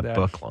canceled that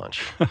book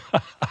launch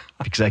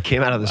because I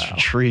came out of this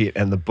retreat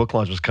and the book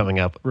launch was coming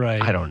up,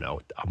 I don't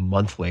know, a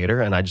month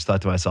later. And I just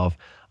thought to myself,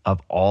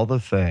 of all the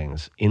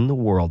things in the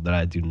world that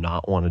I do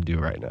not want to do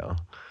right now,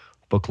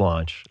 book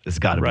launch has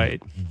got to be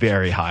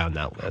very high on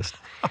that list.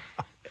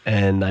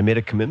 And I made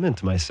a commitment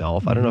to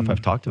myself. I don't know if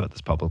I've talked about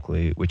this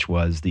publicly, which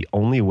was the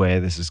only way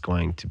this is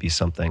going to be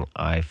something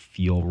I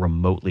feel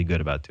remotely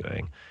good about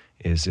doing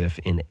is if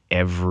in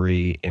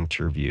every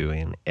interview,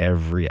 in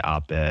every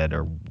op-ed,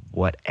 or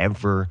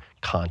whatever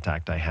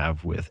contact I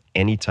have with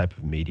any type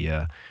of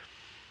media,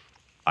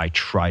 I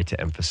try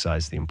to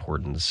emphasize the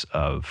importance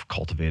of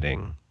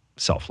cultivating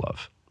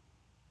self-love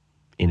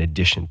in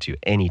addition to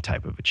any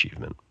type of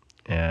achievement.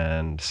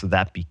 And so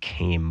that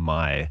became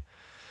my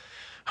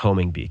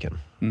homing beacon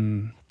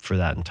for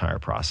that entire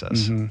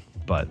process.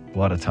 But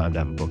what a time to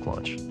have a book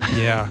launch.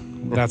 Yeah,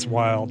 that's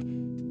wild.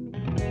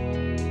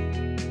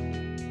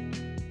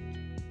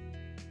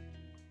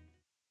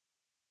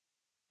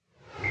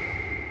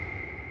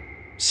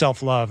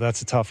 Self-love,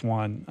 that's a tough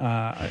one.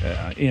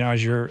 You know,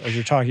 as you're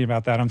talking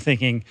about that, I'm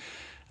thinking,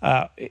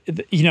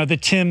 you know, the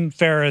Tim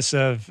Ferriss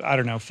of, I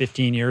don't know,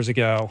 15 years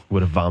ago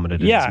would have vomited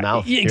in his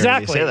mouth.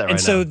 Exactly. Say that right and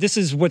so now. this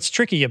is what's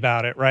tricky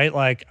about it, right?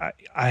 Like,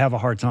 I have a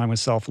hard time with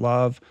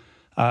self-love.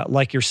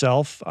 Like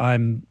yourself,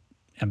 I'm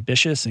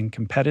ambitious and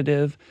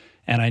competitive,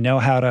 and I know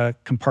how to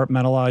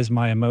compartmentalize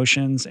my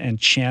emotions and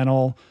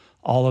channel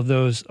all of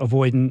those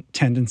avoidant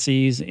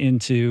tendencies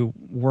into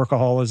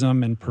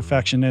workaholism and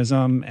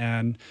perfectionism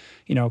and,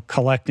 you know,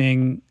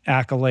 collecting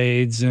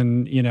accolades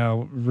and, you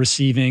know,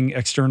 receiving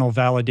external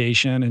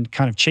validation and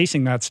kind of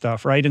chasing that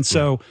stuff, right? And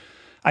so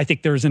I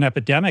think there's an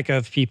epidemic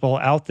of people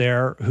out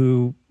there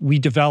who we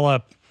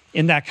develop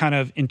in that kind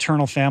of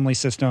internal family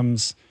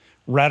systems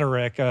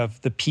rhetoric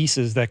of the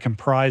pieces that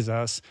comprise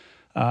us.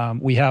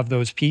 We have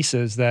those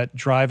pieces that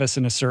drive us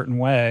in a certain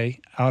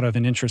way out of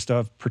an interest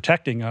of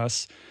protecting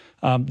us,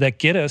 that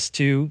get us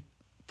to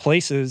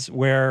places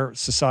where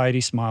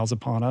society smiles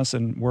upon us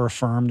and we're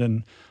affirmed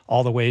in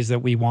all the ways that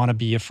we want to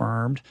be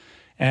affirmed.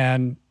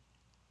 And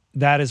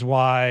that is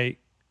why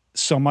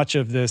so much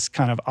of this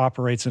kind of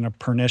operates in a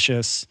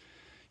pernicious,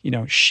 you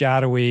know,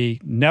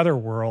 shadowy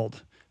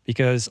netherworld,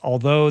 because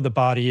although the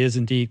body is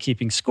indeed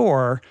keeping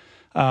score,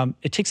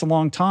 it takes a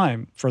long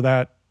time for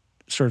that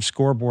sort of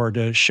scoreboard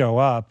to show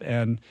up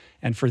and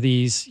for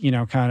these, you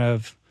know, kind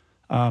of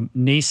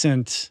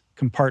nascent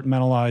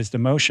compartmentalized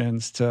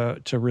emotions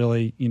to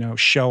really, you know,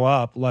 show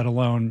up, let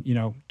alone, you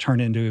know, turn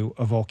into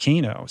a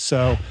volcano.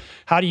 So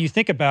how do you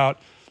think about,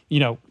 you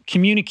know,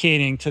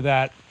 communicating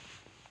to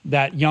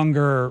that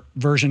younger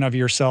version of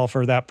yourself,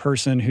 or that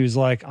person who's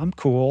like, I'm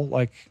cool,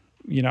 like,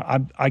 you know,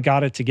 I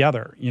got it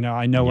together, you know,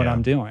 I know what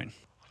I'm doing?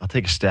 I'll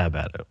take a stab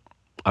at it.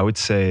 I would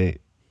say,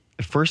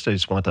 at first, I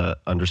just want to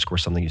underscore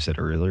something you said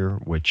earlier,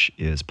 which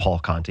is Paul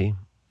Conti.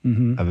 I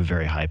have a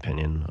very high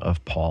opinion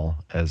of Paul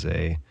as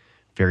a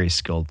very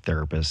skilled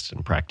therapist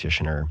and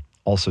practitioner,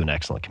 also an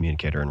excellent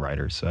communicator and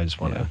writer. So I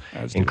just want to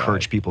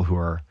encourage people who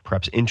are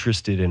perhaps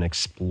interested in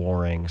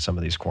exploring some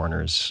of these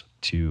corners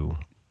to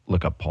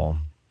look up Paul.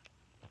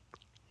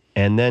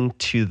 And then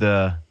to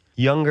the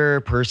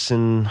younger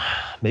person,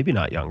 maybe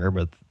not younger,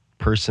 but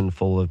person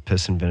full of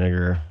piss and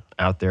vinegar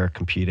out there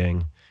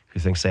competing, who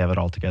thinks they have it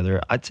all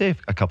together, I'd say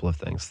a couple of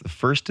things. The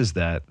first is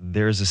that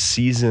there's a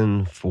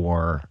season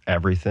for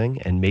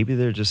everything, and maybe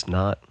they're just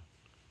not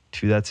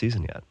to that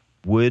season yet.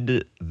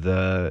 Would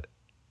the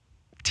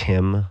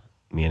Tim,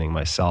 meaning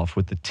myself,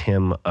 would the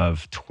Tim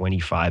of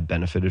 25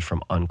 benefited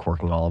from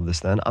uncorking all of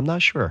this then? I'm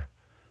not sure.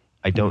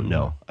 I don't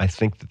know. I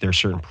think that there are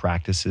certain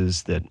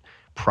practices that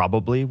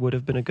probably would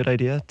have been a good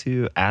idea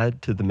to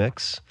add to the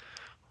mix.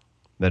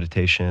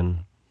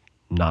 Meditation,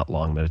 not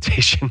long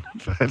meditation,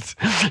 but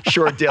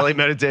short daily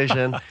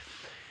meditation.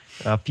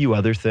 A few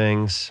other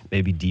things,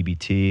 maybe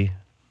DBT,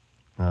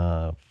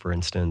 for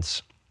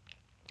instance.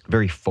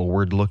 Very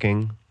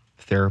forward-looking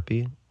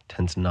therapy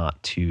tends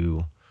not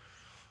to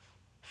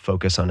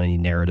focus on any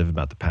narrative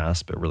about the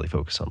past, but really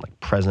focus on like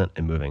present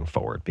and moving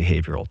forward,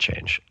 behavioral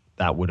change.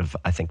 That would have,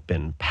 I think,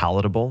 been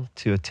palatable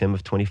to a Tim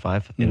of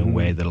 25 in a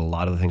way that a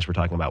lot of the things we're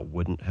talking about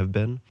wouldn't have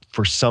been.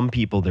 For some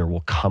people, there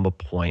will come a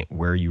point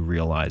where you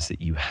realize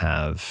that you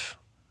have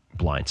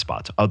blind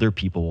spots. Other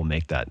people will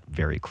make that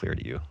very clear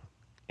to you.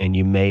 And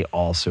you may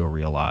also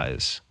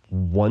realize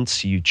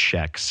once you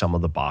check some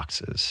of the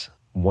boxes,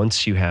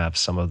 once you have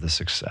some of the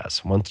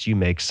success, once you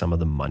make some of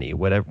the money,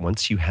 whatever,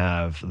 once you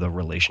have the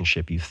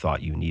relationship you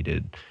thought you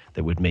needed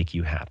that would make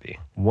you happy,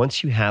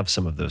 once you have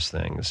some of those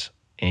things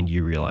and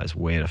you realize,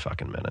 wait a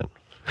fucking minute,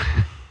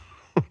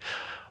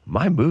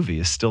 my movie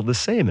is still the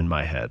same in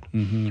my head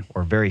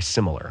or very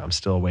similar. I'm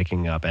still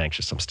waking up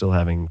anxious. I'm still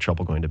having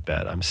trouble going to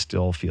bed. I'm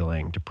still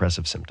feeling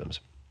depressive symptoms,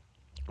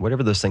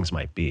 whatever those things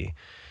might be.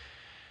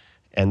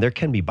 And there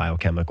can be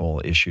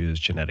biochemical issues,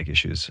 genetic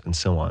issues, and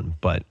so on.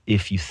 But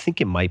if you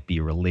think it might be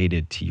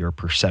related to your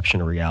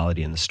perception of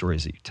reality and the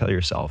stories that you tell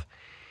yourself,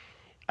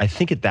 I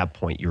think at that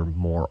point you're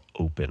more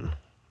open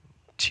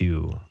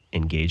to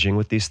engaging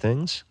with these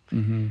things.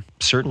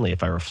 Certainly,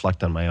 if I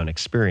reflect on my own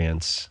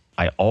experience,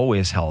 I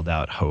always held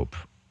out hope.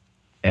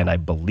 And I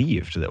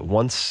believed that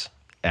once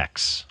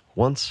X,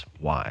 once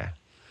Y,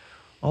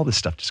 all this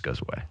stuff just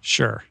goes away.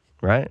 Sure.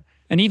 Right?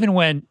 And even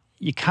when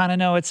you kind of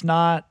know it's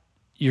not,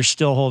 you're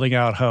still holding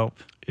out hope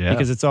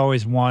because it's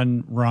always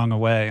one rung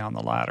away on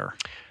the ladder.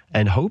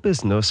 And hope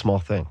is no small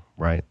thing,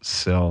 right?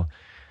 So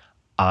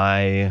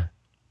I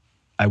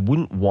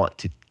wouldn't want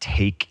to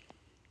take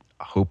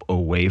hope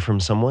away from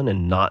someone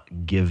and not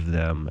give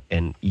them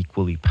an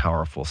equally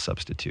powerful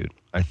substitute.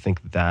 I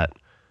think that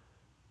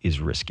is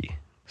risky.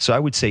 So I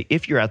would say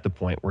if you're at the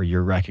point where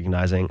you're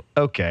recognizing,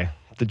 okay,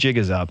 the jig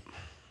is up,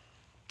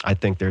 I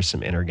think there's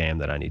some inner game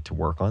that I need to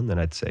work on, then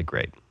I'd say,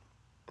 great.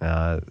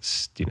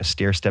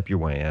 Stair step your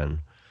way in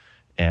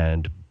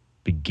and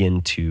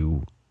begin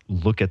to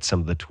look at some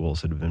of the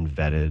tools that have been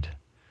vetted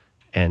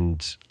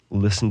and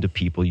listen to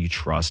people you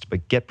trust,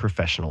 but get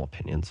professional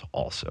opinions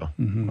also,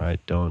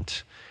 right?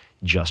 Don't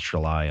just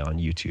rely on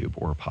YouTube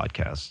or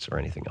podcasts or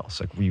anything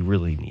else. Like, we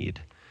really need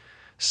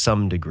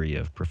some degree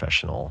of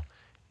professional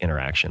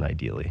interaction,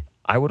 ideally.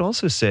 I would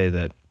also say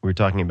that we're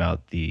talking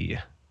about the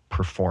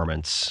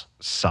performance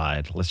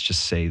side. Let's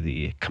just say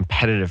the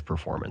competitive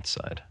performance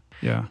side.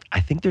 Yeah. I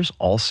think there's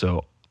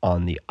also,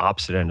 on the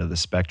opposite end of the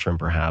spectrum,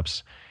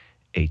 perhaps,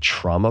 a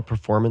trauma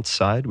performance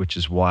side, which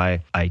is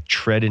why I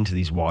tread into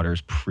these waters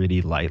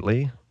pretty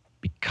lightly.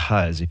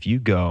 Because if you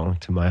go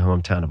to my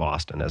hometown of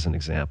Austin, as an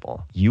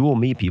example, you will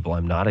meet people,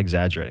 I'm not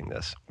exaggerating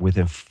this,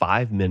 within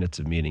 5 minutes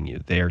of meeting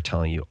you, they are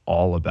telling you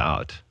all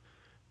about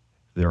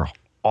their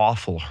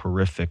awful,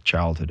 horrific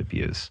childhood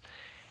abuse.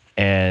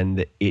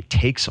 And it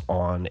takes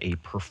on a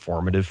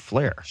performative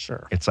flair.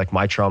 Sure. It's like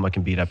my trauma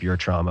can beat up your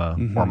trauma,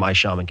 or my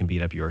shaman can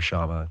beat up your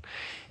shaman.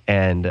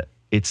 And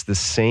it's the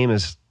same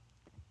as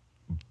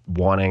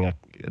wanting a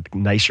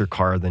nicer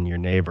car than your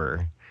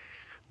neighbor,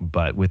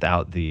 but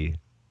without the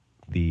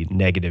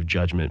negative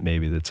judgment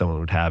maybe that someone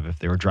would have if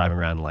they were driving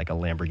around in like a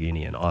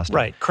Lamborghini in Austin.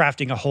 Right,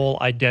 crafting a whole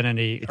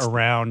identity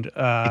around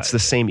it's the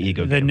same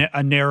ego game.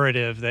 A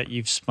narrative that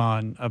you've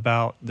spun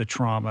about the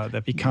trauma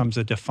that becomes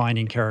a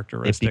defining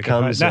characteristic.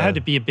 That had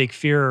to be a big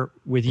fear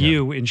with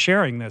you in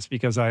sharing this,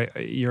 because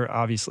you're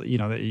obviously,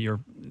 that you're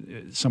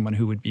someone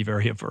who would be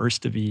very averse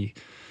to be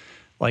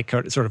like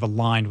sort of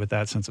aligned with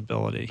that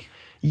sensibility.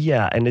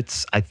 Yeah, and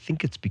I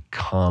think it's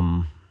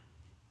become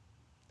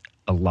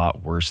a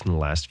lot worse in the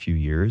last few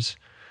years.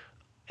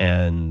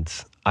 And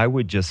I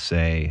would just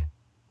say,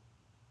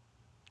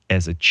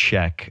 as a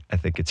check, I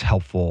think it's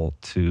helpful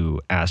to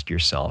ask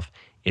yourself,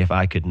 if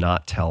I could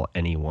not tell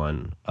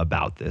anyone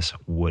about this,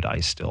 would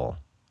I still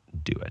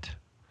do it?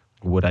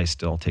 Would I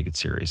still take it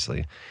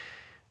seriously?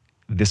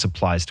 This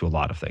applies to a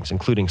lot of things,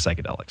 including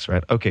psychedelics,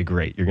 right? Okay,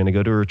 great. You're going to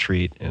go to a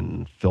retreat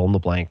in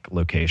fill-in-the-blank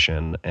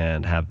location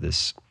and have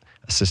this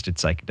assisted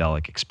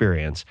psychedelic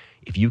experience.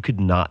 If you could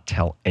not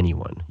tell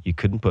anyone, you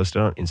couldn't post it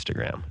on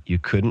Instagram, you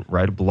couldn't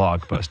write a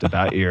blog post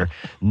about your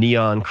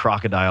neon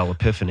crocodile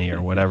epiphany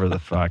or whatever the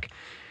fuck,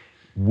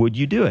 would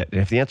you do it?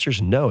 And if the answer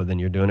is no, then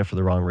you're doing it for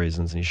the wrong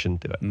reasons and you shouldn't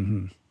do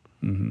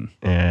it.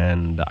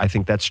 And I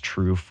think that's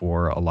true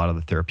for a lot of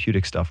the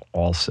therapeutic stuff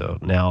also.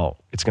 Now,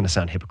 it's going to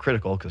sound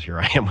hypocritical because here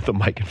I am with a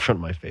mic in front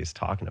of my face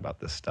talking about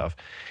this stuff.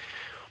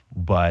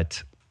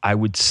 But I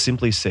would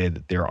simply say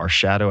that there are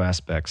shadow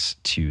aspects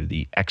to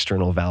the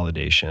external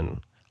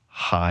validation,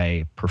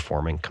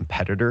 high-performing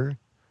competitor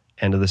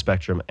end of the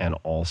spectrum, and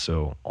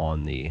also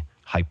on the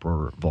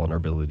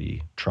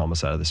hyper-vulnerability trauma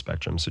side of the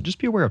spectrum. So just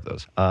be aware of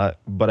those.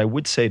 But I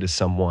would say to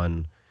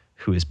someone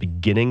who is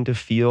beginning to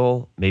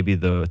feel maybe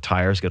the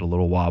tires get a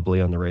little wobbly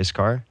on the race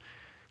car,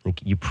 like,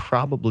 you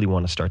probably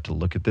want to start to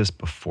look at this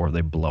before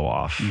they blow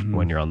off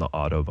when you're on the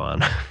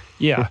Autobahn.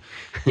 Yeah.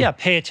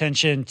 Pay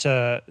attention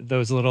to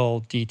those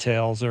little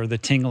details or the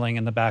tingling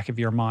in the back of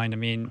your mind. I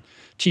mean,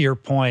 to your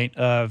point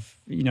of,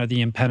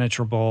 the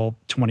impenetrable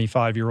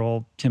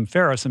 25-year-old Tim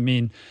Ferriss, I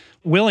mean,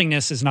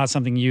 willingness is not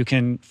something you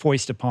can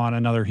foist upon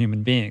another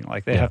human being.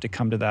 Like, they have to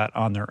come to that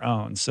on their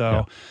own.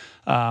 So,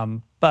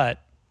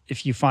 but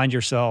if you find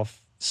yourself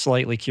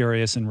slightly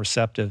curious and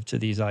receptive to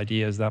these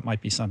ideas, that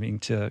might be something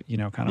to,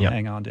 kind of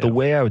hang on to. The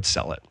way I would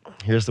sell it,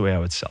 here's the way I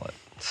would sell it.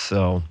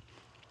 So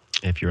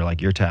if you're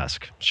like, your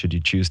task, should you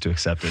choose to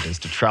accept it, is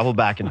to travel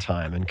back in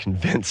time and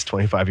convince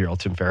 25-year-old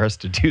Tim Ferriss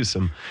to do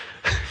some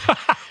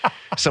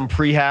some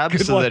prehab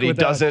Good so luck that he with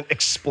that. doesn't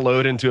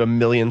explode into a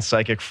million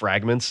psychic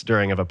fragments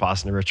during a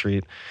Vipassana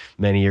retreat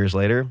many years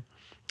later,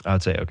 I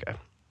would say, okay,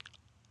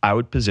 I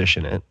would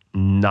position it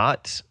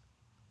not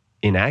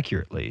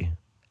inaccurately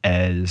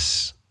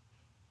as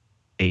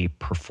a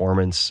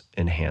performance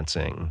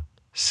enhancing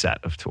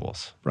set of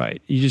tools.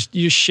 Right. You just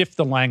shift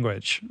the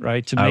language,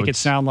 right, to make it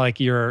sound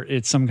like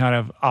it's some kind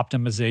of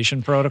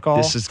optimization protocol.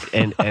 This is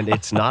and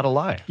it's not a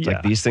lie. It's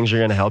like these things are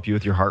going to help you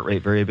with your heart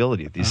rate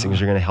variability. These things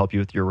are going to help you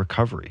with your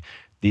recovery.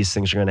 These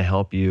things are going to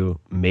help you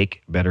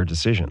make better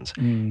decisions.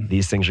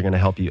 These things are going to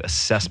help you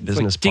assess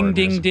business ding,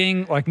 partners. ding,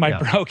 ding. Like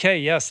okay,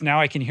 yes,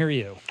 now I can hear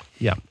you.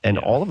 Yeah, and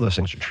all of those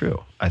things are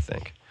true, I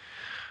think.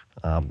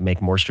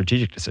 Make more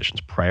strategic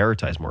decisions,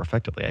 prioritize more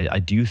effectively. I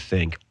do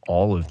think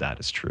all of that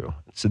is true.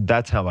 So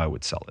that's how I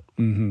would sell it.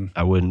 Mm-hmm.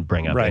 I wouldn't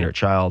bring up inner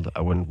child.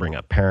 I wouldn't bring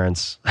up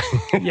parents.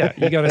 Yeah,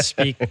 you got to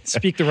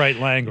speak the right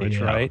language,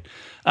 right?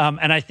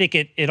 And I think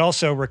it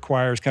also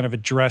requires kind of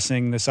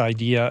addressing this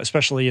idea,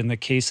 especially in the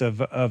case of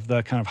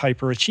the kind of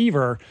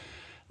hyperachiever.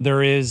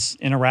 There is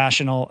an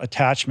irrational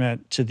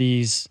attachment to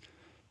these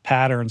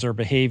patterns or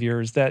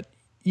behaviors that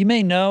you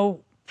may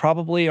know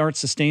probably aren't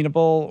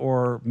sustainable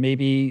or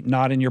maybe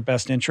not in your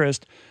best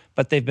interest,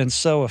 but they've been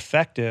so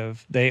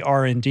effective, they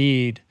are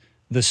indeed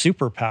the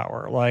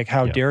superpower. Like,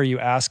 how dare you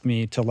ask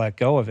me to let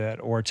go of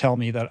it or tell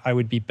me that I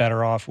would be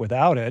better off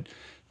without it?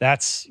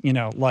 That's,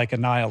 like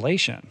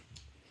annihilation.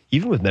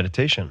 Even with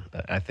meditation,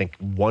 I think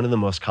one of the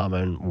most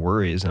common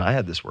worries, and I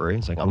had this worry,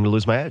 it's like, I'm going to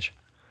lose my edge.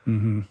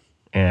 Mm-hmm.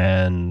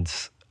 And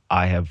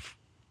I have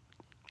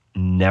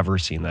never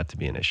seen that to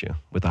be an issue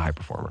with a high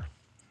performer,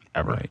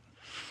 ever. Right.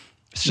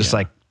 It's just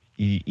like,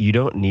 you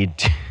don't need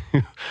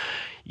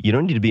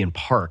to be in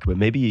park, but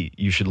maybe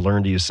you should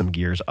learn to use some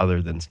gears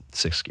other than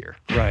sixth gear.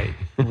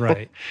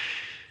 Right.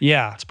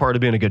 Yeah. It's part of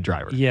being a good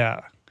driver.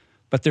 Yeah.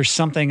 But there's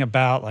something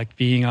about like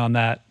being on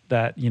that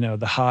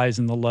the highs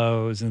and the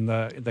lows and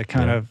the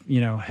kind of,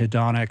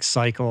 hedonic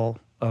cycle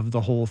of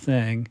the whole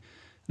thing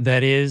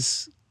that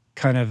is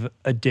kind of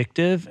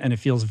addictive, and it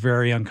feels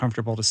very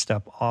uncomfortable to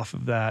step off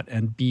of that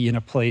and be in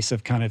a place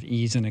of kind of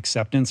ease and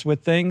acceptance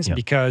with things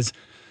because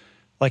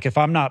like if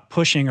I'm not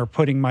pushing or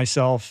putting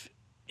myself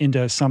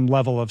into some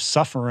level of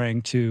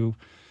suffering to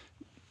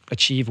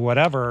achieve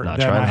whatever,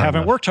 then I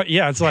haven't worked hard.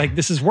 Yeah, it's like,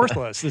 this is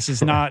worthless. This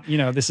is not,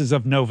 this is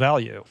of no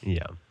value.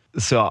 Yeah.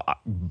 So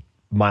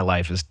my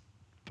life is,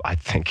 I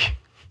think,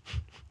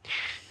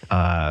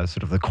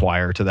 sort of the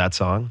choir to that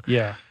song.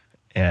 Yeah.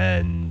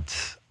 And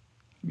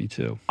me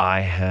too. I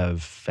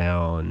have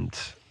found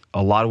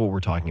a lot of what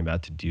we're talking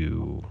about to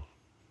do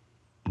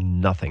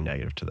nothing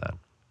negative to that.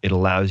 It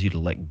allows you to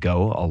let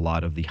go a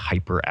lot of the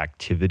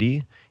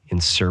hyperactivity in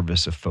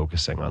service of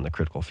focusing on the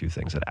critical few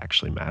things that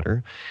actually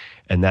matter.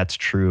 And that's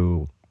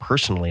true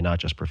personally, not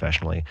just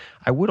professionally.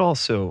 I would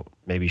also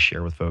maybe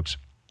share with folks,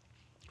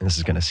 and this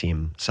is going to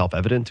seem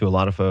self-evident to a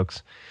lot of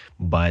folks,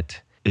 but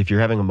if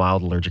you're having a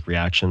mild allergic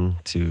reaction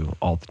to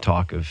all the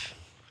talk of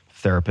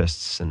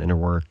therapists and inner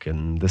work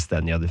and this, that,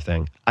 and the other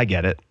thing, I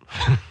get it.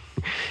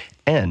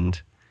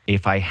 And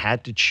if I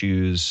had to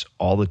choose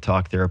all the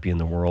talk therapy in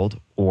the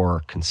world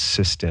or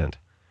consistent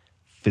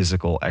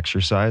physical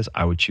exercise,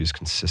 I would choose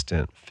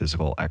consistent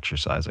physical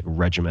exercise, like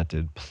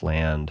regimented,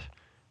 planned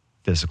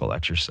physical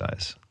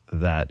exercise.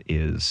 That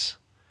is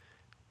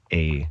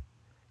a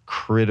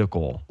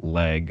critical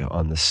leg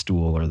on the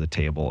stool or the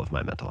table of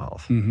my mental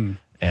health. Mm-hmm.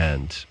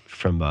 And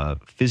from a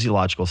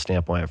physiological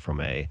standpoint,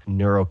 from a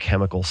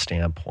neurochemical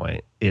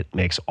standpoint, it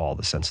makes all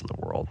the sense in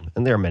the world.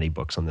 And there are many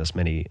books on this,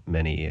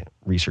 many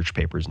research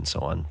papers and so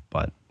on.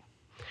 But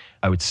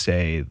I would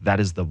say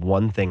that is the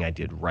one thing I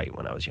did right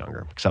when I was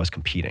younger, because I was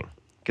competing.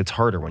 It gets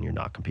harder when you're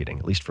not competing,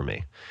 at least for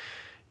me.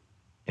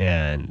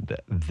 And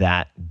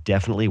that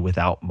definitely,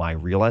 without my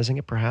realizing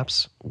it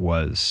perhaps,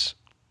 was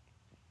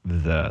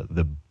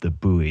the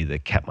buoy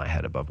that kept my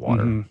head above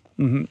water.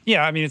 Mm-hmm. Mm-hmm.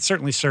 Yeah, I mean, it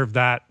certainly served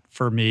that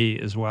for me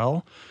as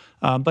well.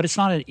 But it's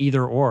not an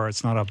either or.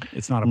 It's not a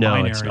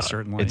binary, it's not.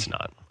 Certainly. It's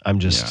not. I'm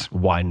just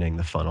widening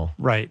the funnel.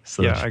 Right.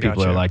 So that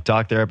people are like,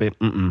 talk therapy,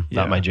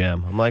 not my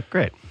jam. I'm like,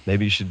 great.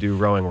 Maybe you should do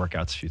rowing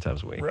workouts a few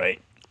times a week.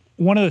 Right.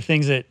 One of the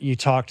things that you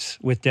talked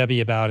with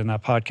Debbie about in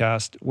that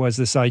podcast was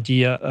this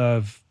idea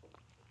of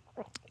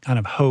kind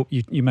of hope.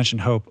 You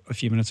mentioned hope a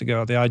few minutes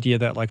ago. The idea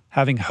that like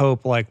having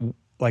hope, like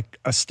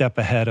a step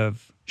ahead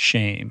of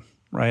shame,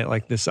 right?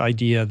 Like this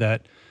idea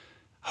that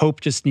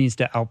hope just needs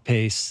to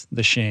outpace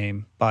the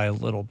shame by a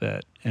little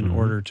bit in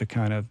order to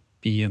kind of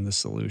be in the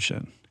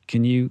solution.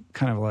 Can you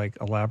kind of like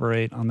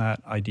elaborate on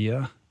that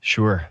idea?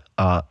 Sure.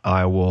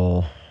 I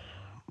will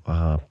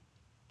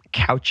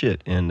couch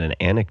it in an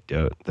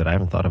anecdote that I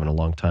haven't thought of in a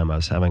long time. I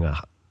was having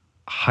a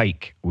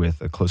hike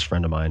with a close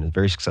friend of mine, a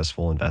very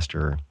successful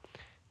investor,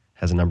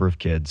 has a number of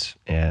kids,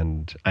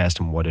 and I asked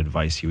him what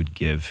advice he would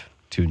give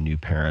to a new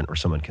parent or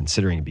someone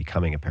considering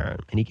becoming a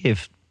parent. And he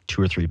gave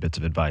 2 or 3 bits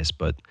of advice,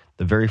 but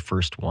the very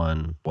first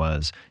one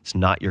was, it's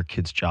not your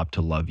kid's job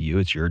to love you,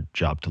 it's your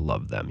job to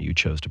love them. You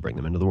chose to bring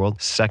them into the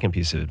world. Second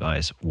piece of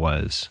advice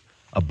was,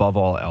 above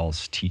all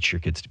else, teach your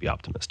kids to be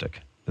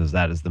optimistic. because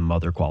that is the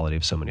mother quality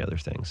of so many other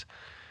things.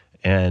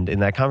 And in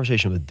that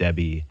conversation with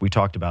Debbie, we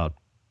talked about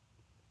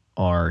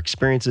our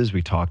experiences,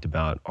 we talked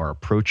about our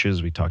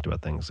approaches, we talked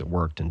about things that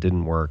worked and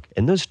didn't work.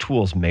 And those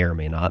tools may or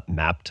may not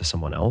map to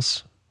someone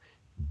else.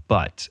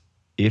 But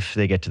if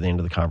they get to the end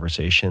of the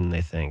conversation,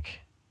 they think,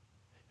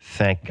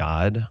 thank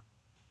God,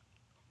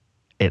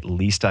 at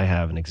least I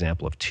have an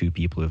example of two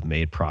people who've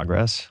made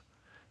progress.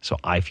 So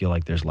I feel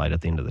like there's light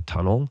at the end of the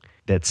tunnel.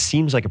 That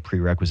seems like a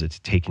prerequisite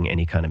to taking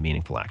any kind of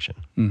meaningful action.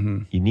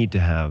 Mm-hmm. You need to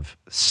have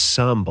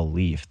some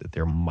belief that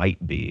there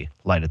might be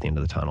light at the end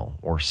of the tunnel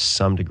or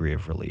some degree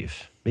of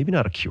relief. Maybe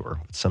not a cure,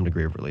 but some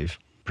degree of relief.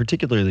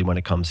 Particularly when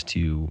it comes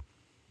to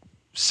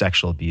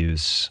sexual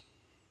abuse,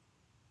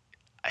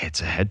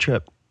 it's a head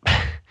trip.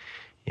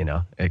 You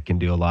know, it can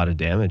do a lot of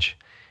damage.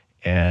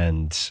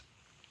 And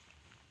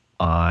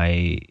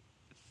I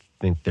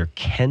think there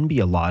can be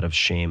a lot of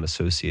shame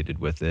associated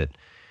with it.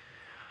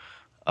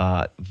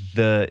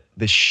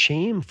 The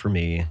shame for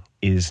me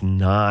is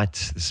not,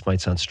 this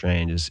might sound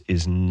strange,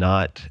 is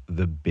not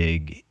the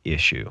big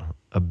issue.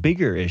 A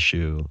bigger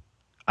issue,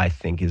 I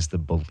think, is the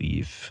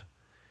belief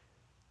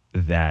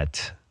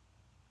that,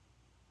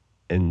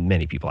 and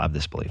many people have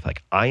this belief,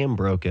 like, I am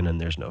broken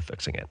and there's no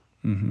fixing it,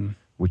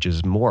 which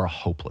is more a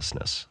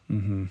hopelessness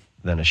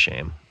than a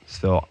shame.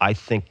 So I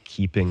think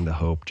keeping the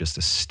hope just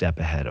a step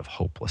ahead of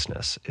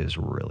hopelessness is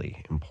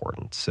really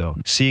important. So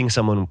seeing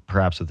someone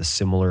perhaps with a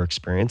similar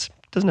experience,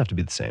 doesn't have to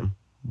be the same,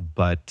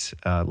 but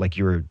like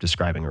you were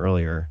describing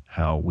earlier,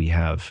 how we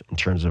have, in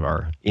terms of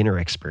our inner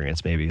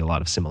experience, maybe a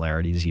lot of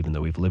similarities, even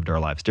though we've lived our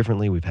lives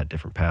differently, we've had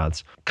different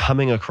paths.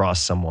 Coming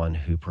across someone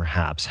who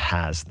perhaps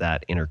has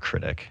that inner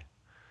critic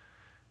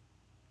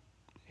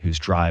who's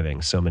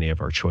driving so many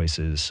of our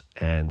choices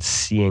and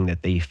seeing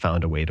that they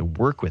found a way to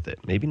work with it,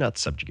 maybe not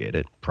subjugate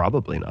it,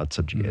 probably not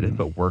subjugate it,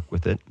 but work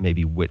with it,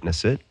 maybe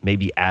witness it,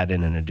 maybe add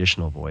in an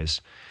additional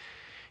voice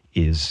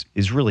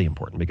is really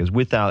important, because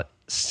without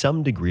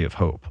some degree of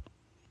hope,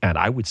 and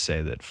I would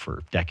say that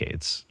for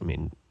decades, I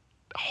mean,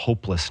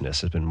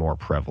 hopelessness has been more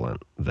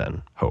prevalent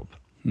than hope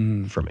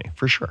for me,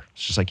 for sure.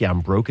 It's just like, yeah,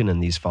 I'm broken in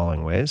these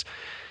following ways.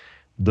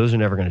 Those are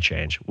never going to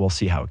change. We'll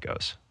see how it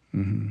goes.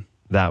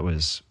 That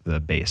was the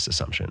base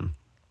assumption.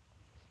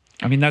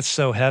 I mean, that's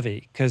so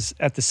heavy, because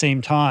at the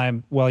same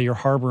time, while you're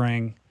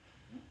harboring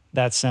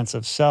that sense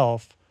of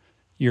self,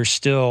 you're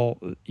still,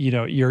 you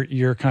know,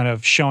 you're kind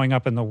of showing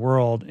up in the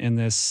world in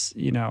this,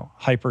 you know,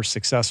 hyper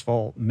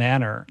successful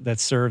manner that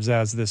serves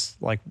as this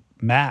like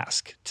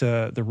mask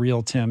to the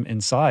real Tim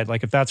inside.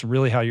 Like, if that's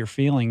really how you're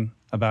feeling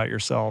about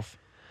yourself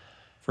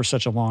for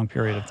such a long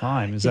period of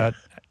time, is that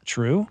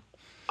true?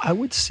 I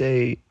would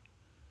say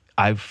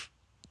I've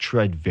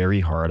tried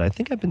very hard. I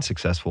think I've been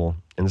successful,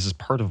 and this is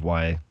part of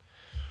why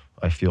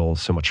I feel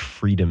so much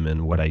freedom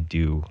in what I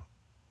do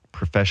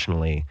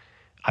professionally.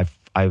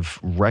 I've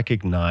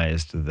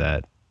recognized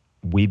that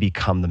we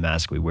become the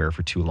mask we wear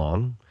for too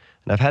long.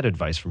 And I've had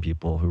advice from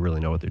people who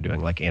really know what they're doing,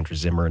 like Andrew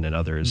Zimmern and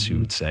others who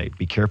would say,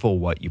 be careful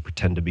what you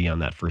pretend to be on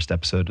that first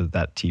episode of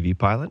that TV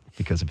pilot,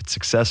 because if it's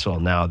successful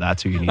now,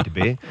 that's who you need to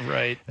be.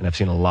 Right. And I've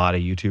seen a lot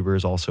of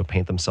YouTubers also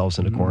paint themselves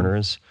into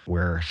corners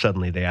where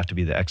suddenly they have to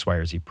be the X, Y,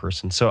 or Z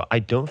person. So I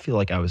don't feel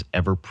like I was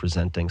ever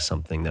presenting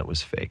something that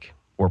was fake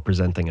or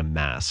presenting a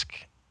mask.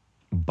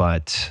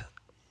 But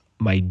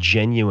my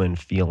genuine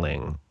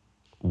feeling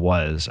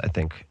was, I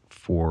think,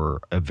 for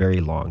a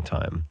very long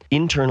time,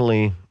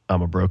 internally,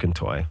 I'm a broken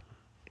toy.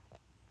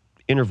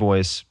 Inner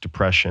voice,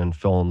 depression,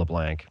 fill in the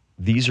blank.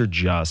 These are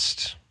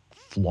just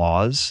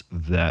flaws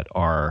that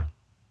are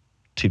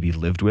to be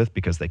lived with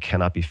because they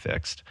cannot be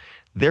fixed.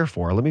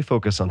 Therefore, let me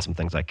focus on some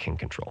things I can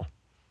control.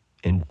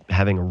 And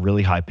having a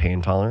really high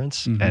pain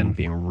tolerance and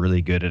being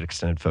really good at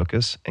extended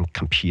focus and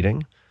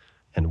competing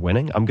and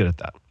winning, I'm good at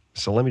that.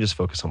 So let me just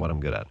focus on what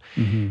I'm good at.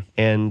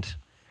 And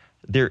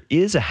there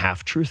is a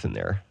half-truth in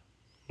there,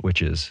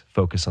 which is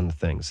focus on the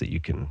things that you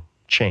can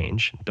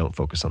change. Don't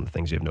focus on the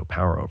things you have no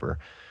power over.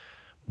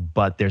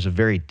 But there's a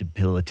very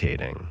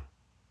debilitating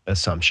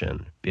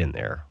assumption in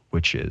there,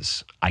 which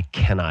is I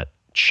cannot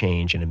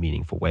change in a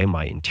meaningful way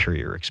my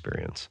interior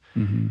experience.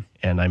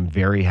 And I'm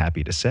very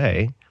happy to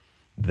say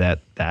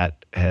that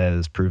that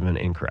has proven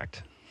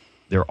incorrect.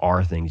 There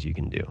are things you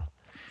can do.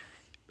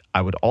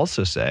 I would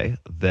also say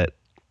that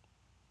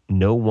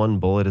no one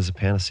bullet is a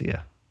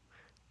panacea.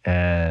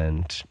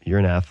 And you're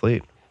an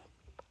athlete.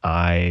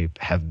 I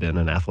have been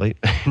an athlete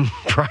in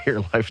prior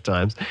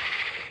lifetimes.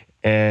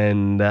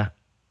 And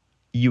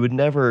you would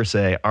never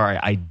say, all right,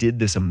 I did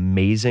this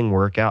amazing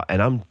workout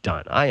and I'm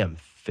done. I am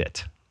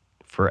fit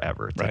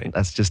forever. Right.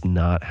 That's just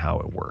not how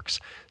it works.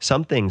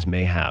 Some things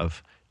may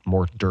have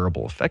more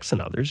durable effects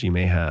than others. You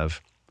may have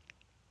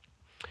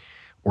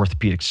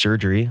orthopedic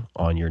surgery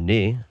on your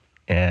knee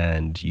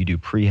and you do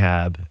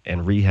prehab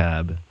and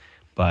rehab.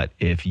 But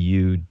if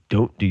you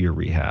don't do your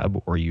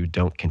rehab or you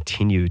don't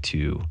continue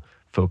to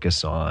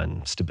focus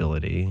on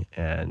stability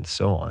and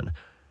so on,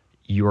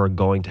 you are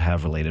going to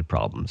have related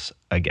problems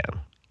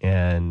again.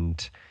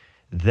 And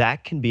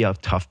that can be a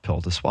tough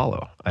pill to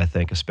swallow, I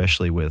think,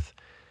 especially with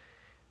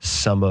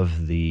some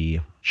of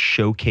the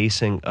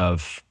showcasing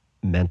of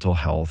mental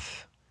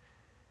health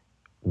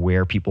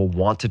where people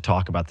want to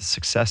talk about the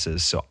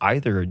successes. So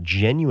either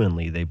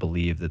genuinely they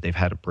believe that they've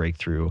had a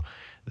breakthrough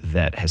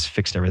that has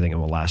fixed everything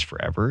and will last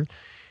forever,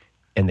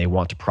 and they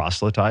want to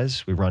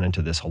proselytize. We run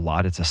into this a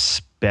lot. It's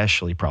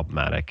especially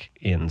problematic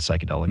in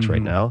psychedelics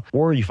right now.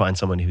 Or you find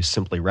someone who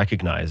simply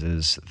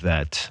recognizes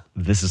that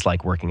this is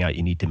like working out.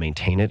 You need to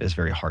maintain it. It's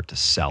very hard to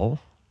sell.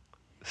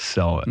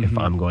 So if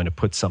I'm going to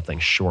put something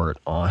short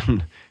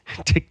on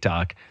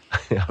TikTok,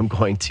 I'm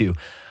going to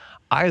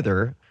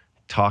either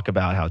talk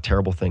about how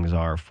terrible things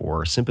are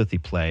for sympathy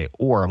play,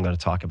 or I'm going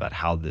to talk about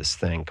how this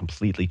thing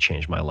completely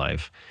changed my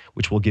life,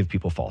 which will give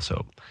people false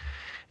hope.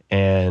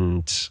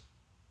 And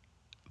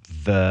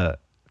the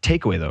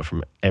takeaway, though,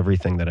 from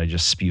everything that I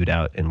just spewed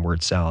out in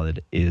word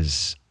salad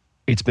is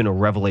it's been a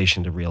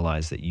revelation to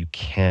realize that you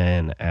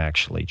can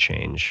actually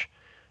change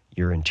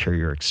your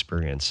interior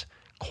experience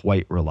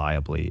quite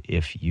reliably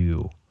if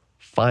you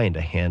find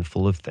a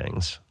handful of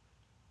things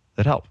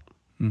that help.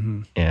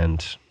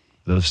 And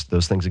those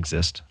things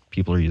exist.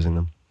 People are using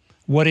them.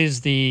 What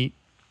is the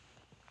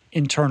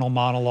internal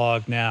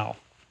monologue now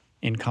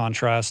in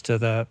contrast to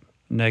the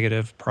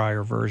negative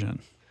prior version?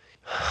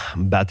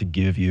 I'm about to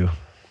give you,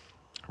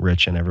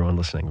 Rich, and everyone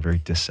listening, a very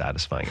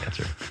dissatisfying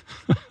answer.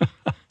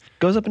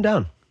 Goes up and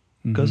down.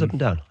 Goes up and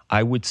down.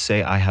 I would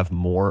say I have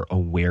more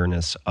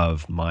awareness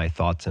of my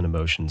thoughts and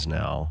emotions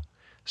now,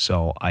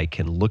 so I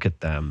can look at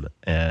them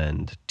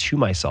and to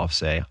myself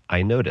say,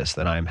 I notice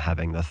that I'm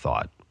having the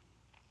thought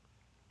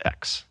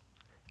X,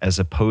 as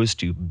opposed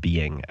to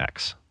being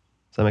X.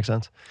 Does that make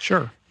sense?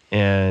 Sure.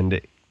 And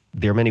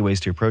there are many ways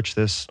to approach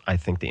this. I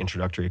think the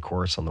introductory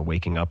course on the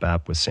Waking Up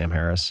app with Sam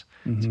Harris,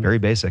 it's very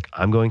basic.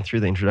 I'm going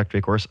through the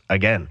introductory course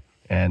again.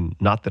 And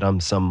not that I'm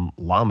some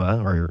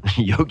lama or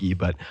yogi,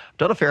 but I've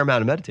done a fair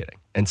amount of meditating.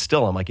 And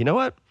still, I'm like, you know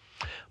what?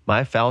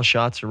 My foul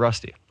shots are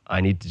rusty.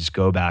 I need to just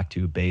go back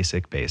to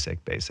basic.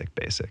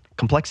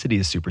 Complexity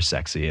is super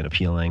sexy and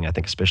appealing, I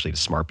think, especially to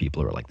smart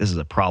people who are like, this is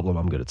a problem.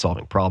 I'm good at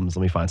solving problems.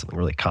 Let me find something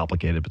really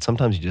complicated. But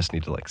sometimes you just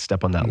need to like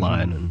step on that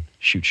line and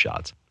shoot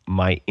shots.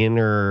 My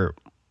inner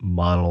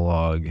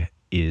monologue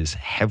is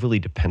heavily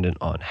dependent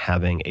on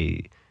having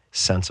a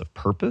sense of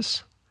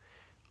purpose,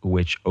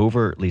 which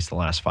over at least the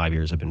last 5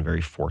 years I've been very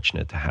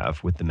fortunate to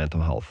have with the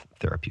mental health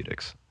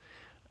therapeutics.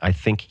 I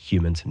think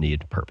humans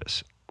need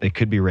purpose. It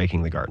could be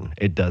raking the garden.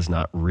 It does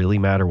not really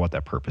matter what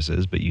that purpose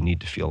is, but you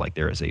need to feel like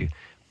there is a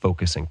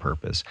focusing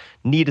purpose.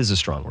 Need is a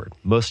strong word.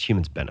 Most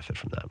humans benefit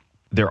from that.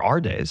 There are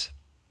days,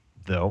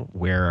 though,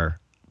 where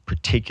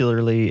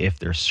particularly if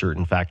there's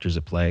certain factors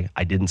at play,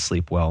 I didn't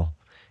sleep well,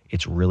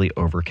 it's really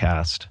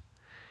overcast.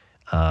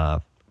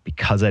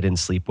 Because I didn't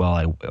sleep well,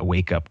 I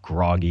wake up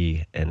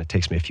groggy and it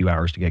takes me a few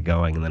hours to get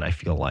going, and then I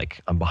feel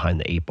like I'm behind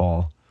the 8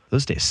 ball.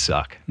 Those days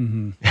suck.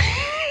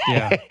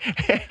 Yeah.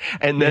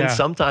 And then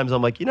sometimes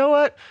I'm like, you know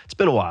what? It's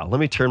been a while. Let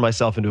me turn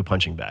myself into a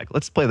punching bag.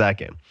 Let's play that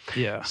game.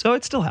 Yeah. So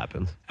it still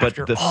happens. But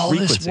After the all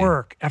frequency, this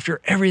work,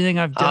 after everything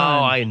I've done.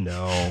 Oh, I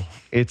know.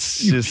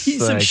 It's You just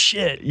piece like, of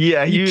shit.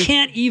 Yeah. You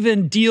can't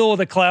even deal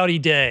with a cloudy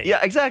day. Yeah,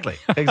 exactly.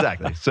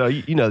 So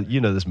you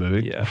know this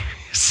movie. Yeah.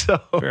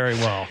 So Very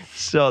well.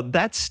 So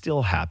that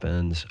still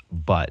happens,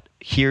 but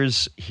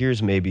here's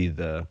maybe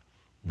the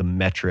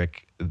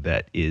metric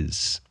that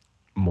is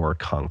more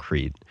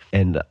concrete.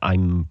 And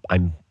I'm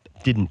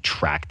didn't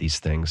track these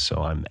things, so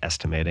I'm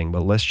estimating,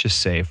 but let's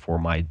just say for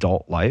my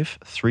adult life,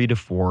 3 to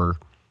 4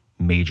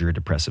 major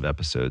depressive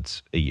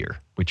episodes a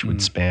year, which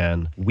would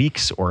span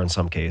weeks or in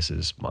some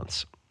cases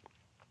months.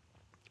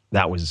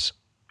 That was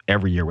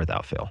every year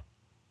without fail.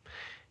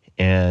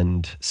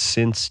 And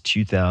since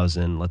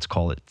 2000, let's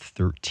call it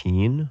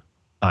 13,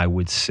 I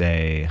would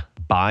say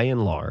by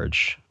and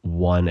large,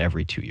 1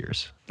 every 2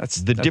 years.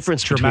 That's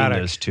difference dramatic.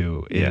 Between those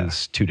two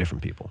is 2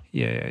 different people.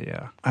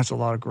 Yeah. That's a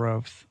lot of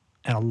growth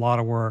and a lot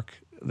of work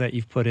that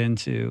you've put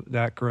into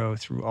that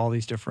growth through all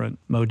these different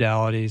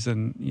modalities.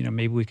 And,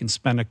 maybe we can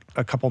spend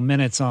a couple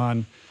minutes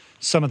on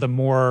some of the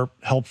more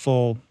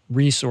helpful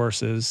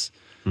resources.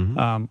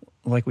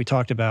 Like we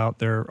talked about,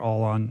 they're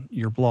all on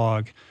your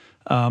blog.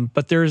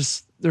 But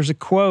there's a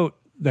quote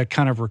that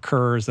kind of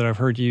recurs that I've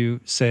heard you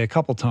say a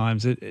couple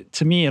times.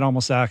 To me, it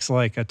almost acts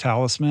like a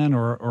talisman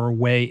or a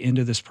way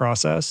into this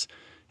process.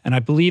 And I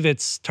believe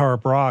it's Tara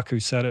Brach who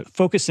said it,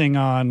 focusing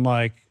on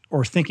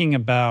or thinking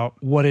about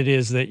what it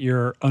is that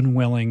you're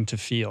unwilling to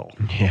feel.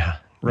 Yeah.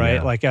 Right?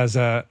 Yeah. Like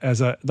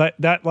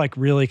that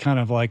really kind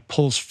of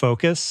pulls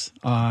focus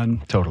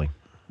on Totally.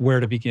 where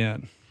to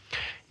begin.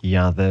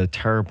 Yeah, the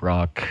Tara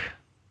Brach,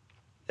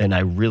 and I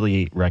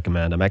really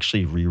recommend, I'm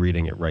actually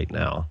rereading it right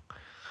now.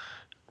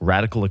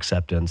 Radical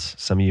Acceptance.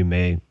 Some of you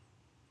may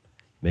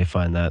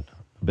find that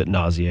a bit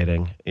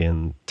nauseating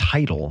in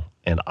title.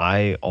 And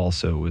I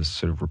also was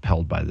sort of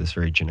repelled by this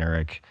very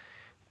generic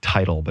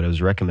title, but it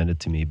was recommended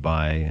to me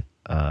by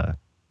a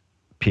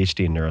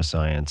PhD in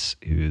neuroscience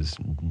who's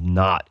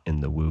not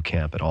in the woo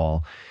camp at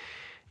all.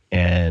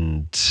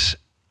 And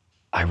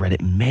I read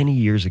it many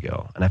years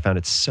ago, and I found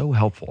it so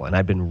helpful. And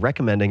I've been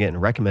recommending it. And I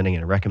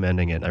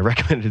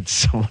recommended it to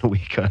someone a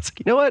week ago. I was like,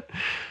 you know what?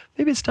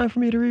 maybe it's time for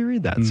me to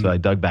reread that. So I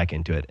dug back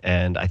into it,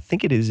 and I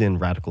think it is in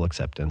Radical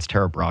Acceptance.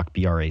 Tara Brach,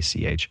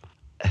 B-R-A-C-H.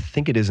 I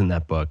think it is in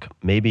that book,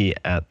 maybe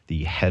at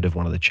the head of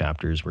one of the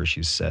chapters where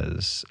she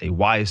says, a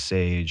wise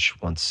sage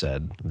once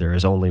said, there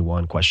is only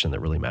one question that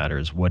really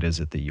matters. What is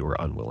it that you are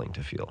unwilling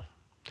to feel?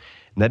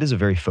 And that is a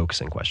very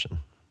focusing question.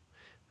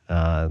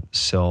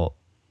 So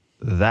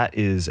that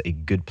is a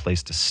good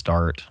place to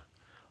start.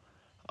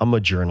 I'm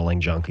a journaling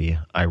junkie.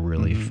 I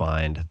really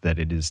find that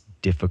it is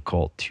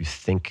difficult to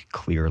think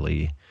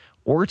clearly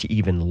or to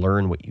even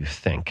learn what you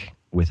think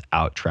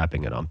without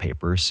trapping it on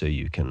paper so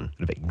you can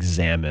sort of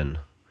examine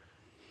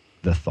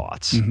the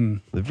thoughts.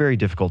 They're very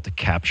difficult to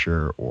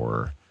capture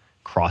or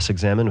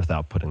cross-examine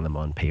without putting them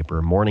on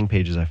paper. Morning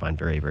pages I find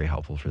very, very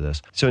helpful for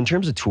this. So in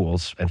terms of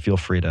tools, and feel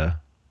free to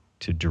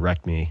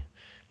direct me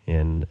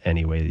in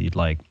any way that you'd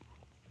like,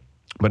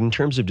 but in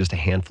terms of just a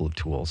handful of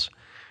tools,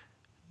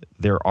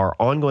 there are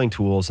ongoing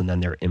tools and then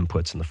there are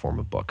inputs in the form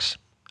of books.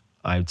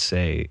 I would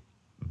say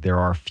there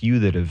are a few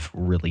that have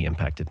really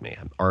impacted me.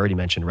 I already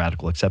mentioned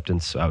Radical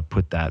Acceptance, so I would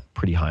put that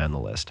pretty high on the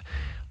list.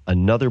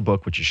 Another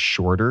book which is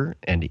shorter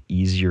and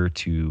easier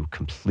to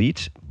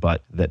complete,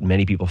 but that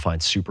many people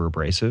find super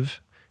abrasive,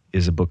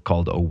 is a book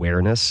called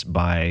Awareness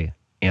by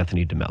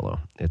Anthony DeMello.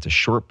 It's a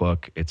short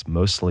book. It's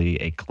mostly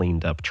a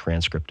cleaned up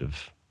transcript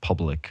of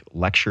public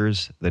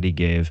lectures that he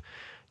gave,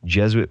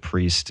 Jesuit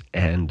priest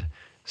and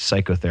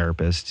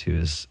psychotherapist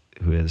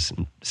who has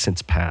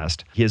since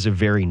passed. He has a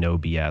very no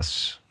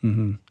BS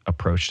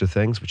approach to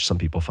things, which some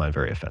people find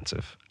very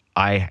offensive.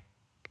 I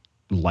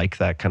like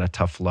that kind of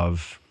tough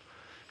love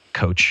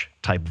coach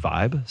type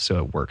vibe, so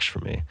it works for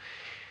me.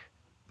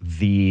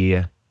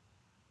 The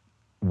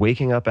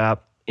Waking Up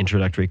app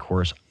introductory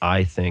course,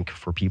 I think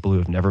for people who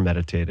have never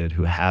meditated,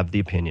 who have the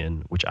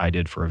opinion, which I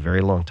did for a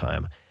very long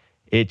time,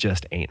 it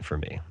just ain't for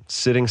me.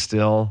 Sitting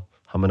still,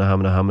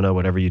 humana,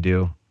 whatever you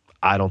do,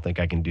 I don't think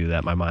I can do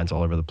that. My mind's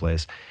all over the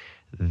place.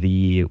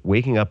 The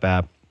Waking Up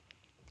app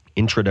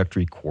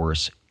introductory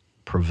course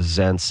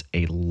presents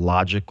a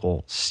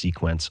logical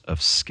sequence of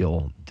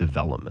skill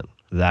development.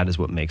 That is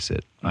what makes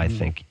it, I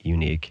think,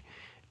 unique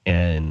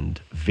and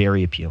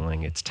very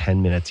appealing. It's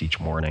 10 minutes each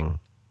morning,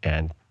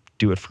 and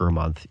do it for a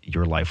month.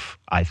 Your life,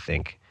 I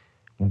think,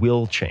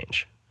 will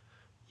change.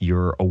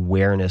 Your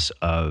awareness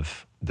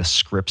of the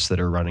scripts that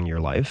are running your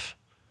life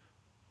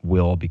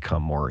will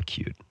become more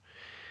acute.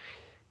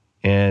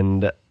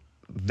 And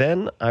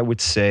then I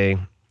would say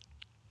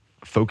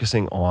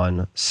focusing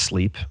on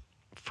sleep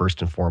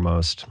first and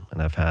foremost,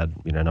 and I've had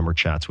a number of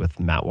chats with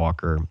Matt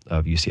Walker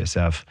of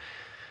UCSF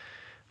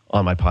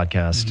on my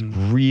podcast,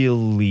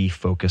 really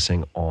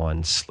focusing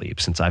on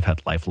sleep since I've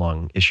had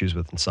lifelong issues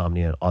with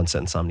insomnia,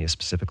 onset insomnia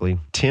specifically.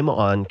 Tim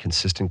on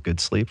consistent good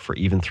sleep for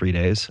even 3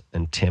 days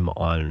and Tim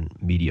on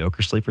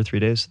mediocre sleep for 3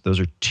 days. Those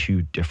are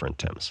two different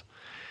Tims.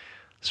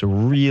 So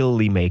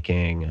really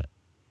making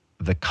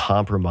the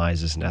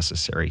compromises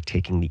necessary,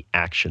 taking the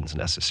actions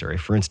necessary.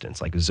 For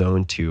instance, like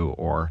zone 2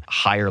 or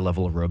higher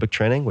level aerobic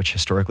training, which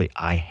historically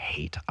I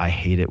hate. I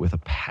hate it with a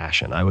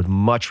passion. I would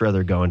much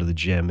rather go into the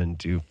gym and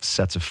do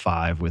sets of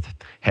 5 with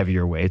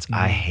heavier weights.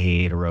 I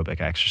hate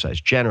aerobic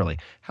exercise generally.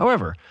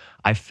 However,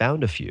 I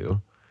found a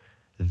few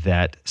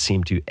that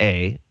seem to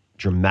A,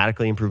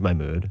 dramatically improve my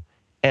mood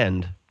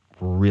and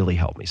really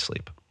help me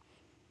sleep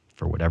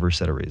for whatever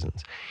set of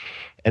reasons.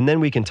 And then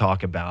we can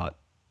talk about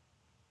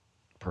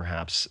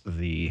perhaps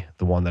the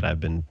one that I've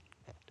been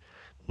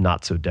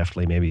not so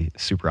deftly, maybe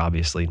super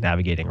obviously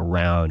navigating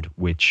around,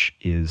 which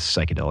is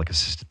psychedelic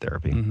assisted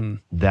therapy.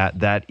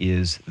 That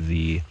is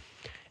the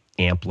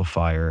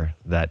amplifier,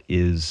 that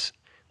is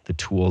the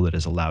tool that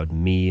has allowed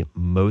me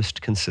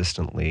most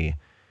consistently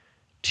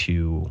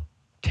to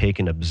take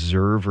an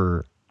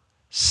observer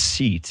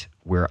seat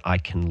where I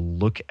can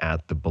look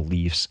at the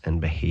beliefs and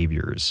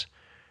behaviors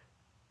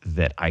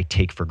that I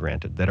take for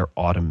granted, that are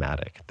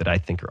automatic, that I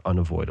think are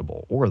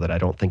unavoidable, or that I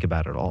don't think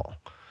about at all,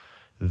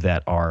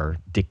 that are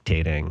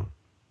dictating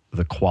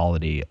the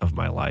quality of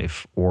my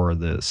life or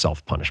the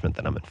self-punishment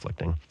that I'm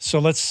inflicting. So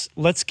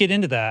let's get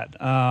into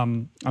that.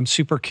 I'm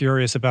super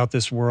curious about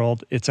this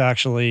world. It's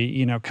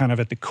actually, kind of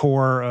at the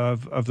core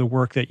of the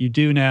work that you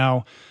do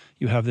now.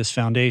 You have this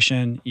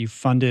foundation, you've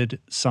funded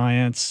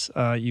science,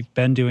 you've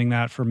been doing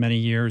that for many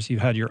years.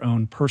 You've had your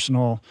own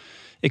personal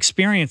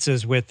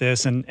experiences with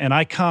this. And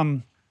I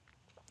come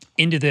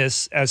into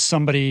this as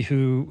somebody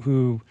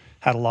who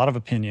had a lot of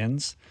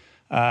opinions,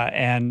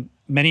 and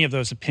many of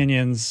those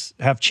opinions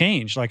have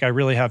changed. Like I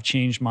really have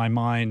changed my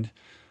mind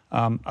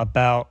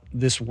about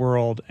this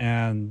world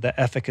and the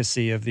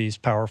efficacy of these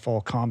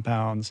powerful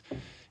compounds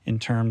in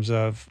terms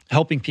of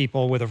helping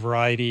people with a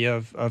variety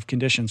of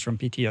conditions from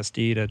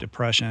PTSD to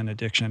depression,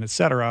 addiction, et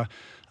cetera.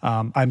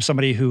 I'm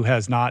somebody who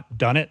has not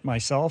done it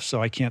myself,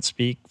 so I can't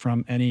speak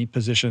from any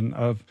position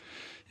of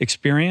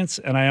experience.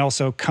 And I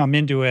also come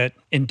into it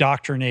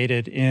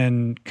indoctrinated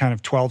in kind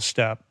of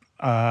 12-step.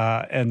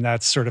 And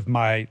that's sort of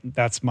my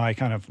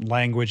kind of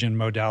language and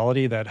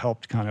modality that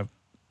helped kind of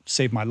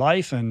save my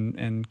life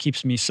and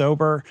keeps me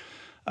sober.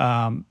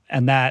 And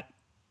that,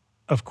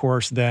 of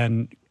course,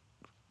 then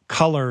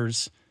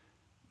colors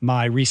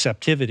my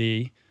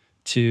receptivity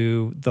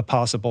to the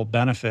possible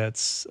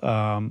benefits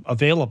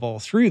available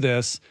through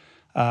this.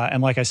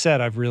 And like I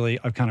said, I've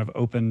kind of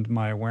opened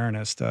my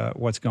awareness to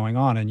what's going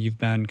on, and you've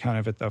been kind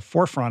of at the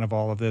forefront of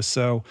all of this.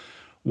 So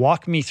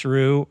walk me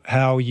through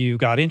how you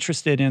got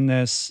interested in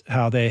this,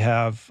 how they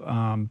have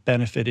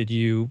benefited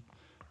you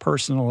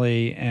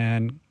personally,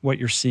 and what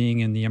you're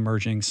seeing in the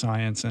emerging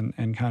science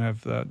and kind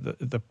of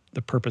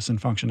the purpose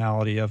and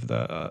functionality of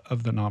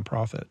the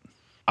nonprofit.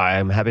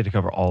 I'm happy to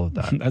cover all of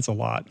that. That's a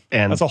lot.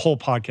 And that's a whole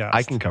podcast.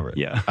 I can cover it.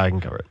 Yeah. I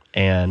can cover it.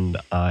 And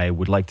I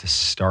would like to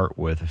start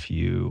with a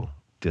few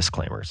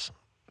disclaimers.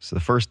 So the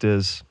first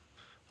is,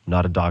 I'm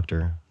not a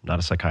doctor, not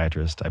a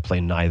psychiatrist. I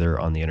play neither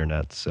on the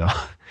internet. So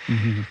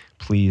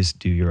please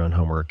do your own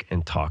homework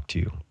and talk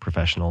to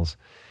professionals.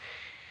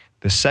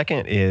 The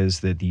second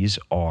is that these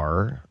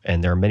are,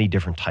 and there are many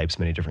different types,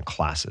 many different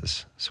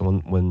classes. So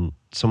when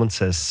someone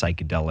says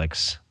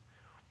psychedelics,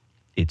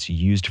 it's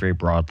used very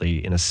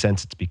broadly. In a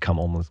sense, it's become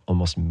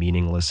almost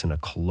meaningless in a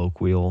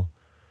colloquial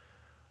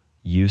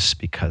use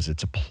because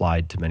it's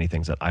applied to many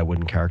things that I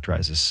wouldn't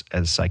characterize as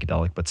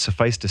psychedelic. But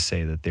suffice to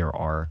say that there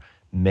are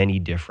many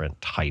different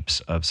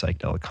types of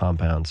psychedelic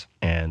compounds,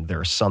 and there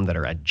are some that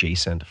are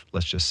adjacent.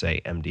 Let's just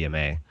say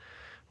MDMA,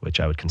 which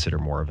I would consider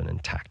more of an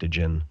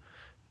entactogen,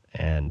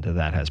 and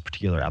that has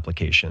particular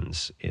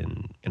applications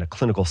in a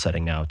clinical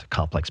setting now to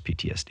complex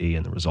PTSD,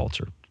 and the results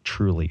are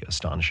truly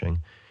astonishing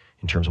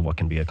in terms of what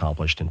can be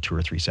accomplished in 2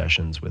 or 3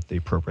 sessions with the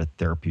appropriate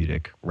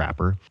therapeutic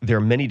wrapper. There are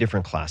many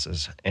different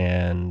classes,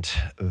 and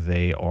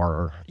they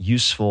are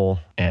useful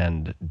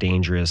and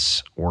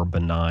dangerous or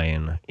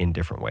benign in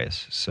different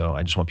ways. So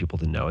I just want people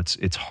to know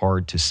it's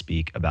hard to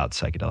speak about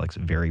psychedelics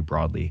very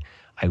broadly.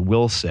 I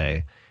will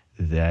say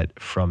that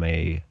from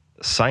a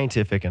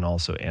scientific and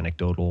also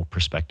anecdotal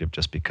perspective,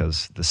 just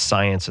because the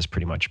science has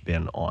pretty much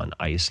been on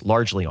ice,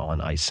 largely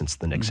on ice since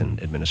the Nixon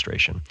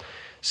administration,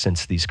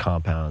 since these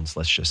compounds,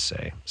 let's just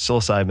say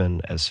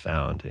psilocybin as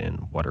found in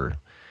what are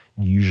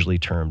usually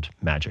termed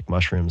magic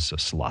mushrooms, so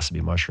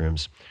psilocybe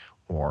mushrooms,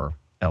 or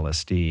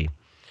LSD,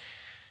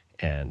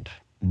 and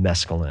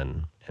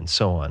mescaline, and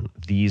so on.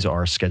 These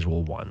are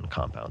Schedule I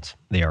compounds.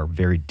 They are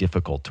very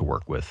difficult to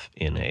work with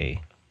in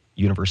a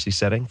university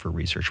setting for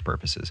research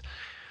purposes.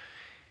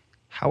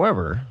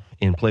 However,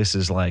 in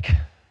places like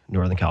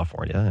Northern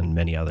California and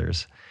many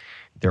others,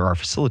 there are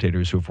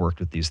facilitators who have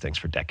worked with these things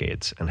for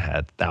decades and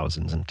had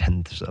thousands and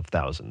tens of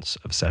thousands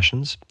of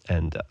sessions.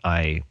 And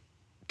I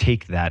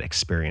take that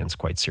experience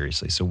quite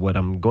seriously. So what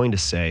I'm going to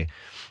say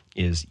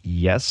is,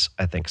 yes,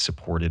 I think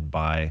supported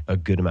by a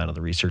good amount of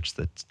the research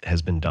that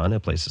has been done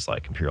at places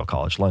like Imperial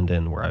College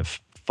London, where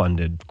I've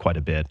funded quite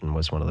a bit and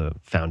was one of the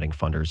founding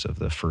funders of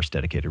the first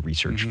dedicated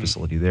research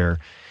facility there,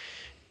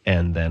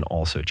 and then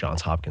also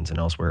Johns Hopkins and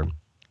elsewhere.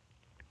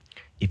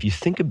 If you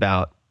think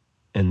about,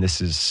 and this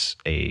is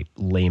a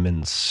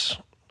layman's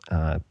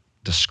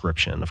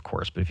description, of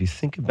course, but if you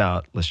think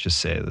about, let's just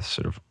say, the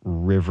sort of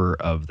river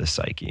of the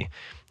psyche,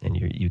 and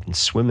you can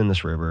swim in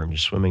this river, and you're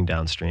swimming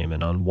downstream,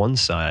 and on one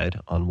side,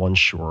 on one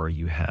shore,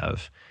 you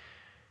have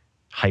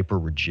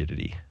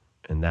hyperrigidity,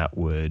 and that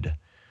would,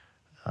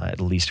 at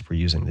least if we're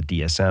using the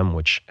DSM,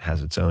 which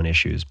has its own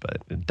issues, but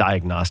a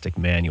diagnostic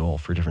manual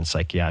for different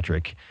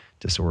psychiatric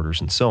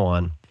disorders and so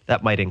on,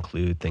 that might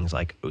include things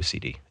like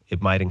OCD.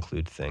 It might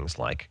include things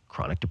like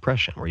chronic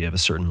depression, where you have a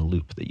certain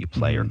loop that you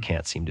play or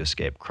can't seem to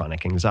escape.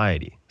 Chronic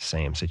anxiety,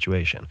 same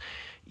situation.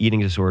 Eating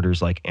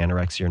disorders like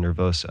anorexia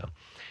nervosa,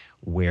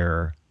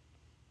 where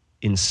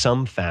in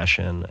some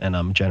fashion, and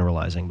I'm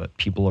generalizing, but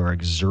people are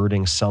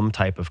exerting some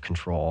type of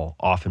control,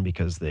 often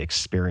because they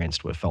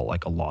experienced what felt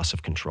like a loss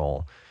of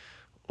control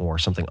or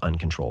something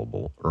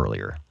uncontrollable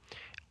earlier.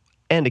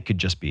 And it could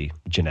just be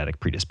genetic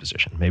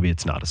predisposition. Maybe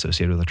it's not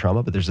associated with a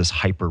trauma, but there's this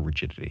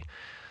hyper-rigidity.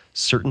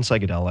 Certain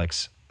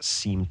psychedelics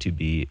seem to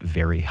be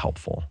very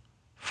helpful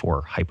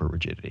for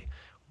hyper-rigidity.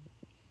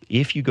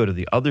 If you go to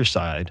the other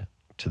side,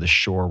 to the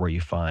shore where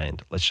you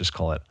find, let's just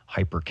call it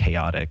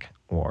hyper-chaotic,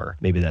 or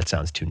maybe that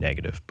sounds too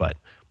negative, but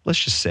let's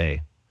just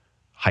say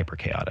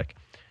hyper-chaotic.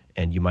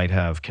 And you might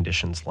have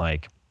conditions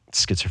like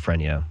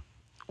schizophrenia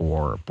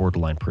or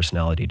borderline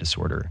personality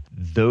disorder.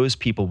 Those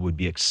people would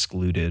be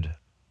excluded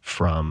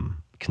from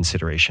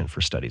consideration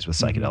for studies with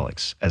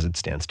psychedelics as it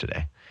stands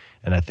today.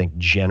 And I think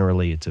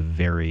generally it's a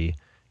very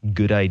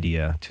good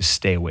idea to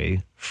stay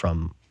away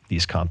from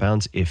these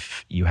compounds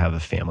if you have a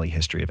family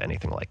history of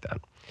anything like that.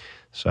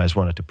 So I just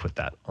wanted to put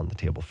that on the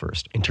table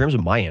first. In terms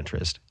of my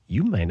interest,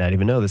 you might not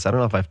even know this. I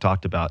don't know if I've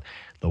talked about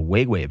the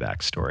way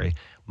back story.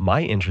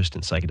 My interest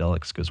in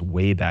psychedelics goes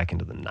way back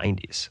into the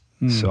 90s.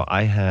 So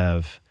I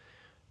have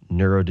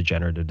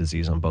neurodegenerative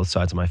disease on both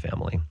sides of my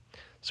family.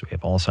 So we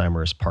have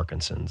Alzheimer's,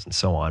 Parkinson's, and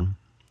so on,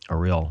 a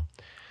real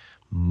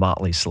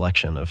motley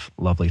selection of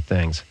lovely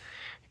things.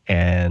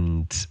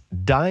 And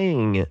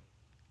dying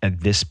at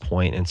this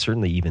point, and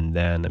certainly even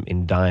then, I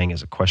mean, dying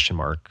is a question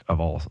mark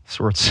of all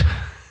sorts.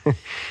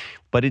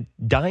 But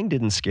dying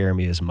didn't scare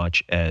me as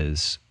much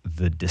as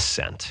the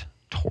descent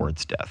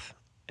towards death,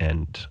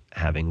 and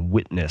having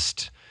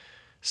witnessed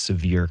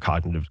severe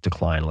cognitive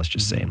decline, let's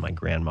just say, in my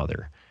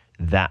grandmother.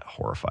 That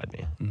horrified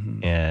me.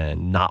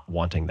 And not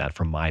wanting that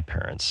from my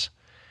parents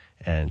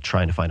and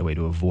trying to find a way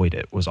to avoid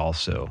it was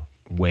also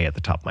way at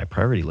the top of my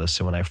priority list.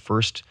 So when I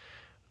first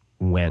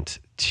went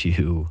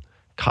to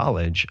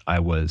college, I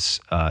was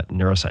a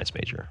neuroscience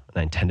major, and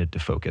I intended to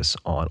focus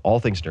on all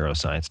things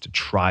neuroscience to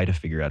try to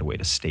figure out a way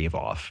to stave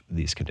off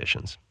these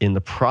conditions. In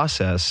the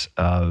process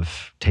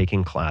of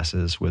taking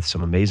classes with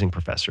some amazing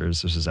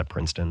professors, this is at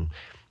Princeton,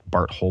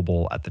 Bart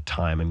Hobel at the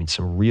time, I mean,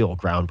 some real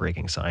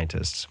groundbreaking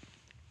scientists,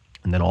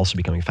 and then also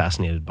becoming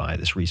fascinated by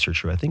this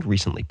researcher who I think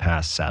recently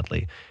passed,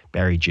 sadly,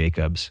 Barry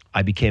Jacobs,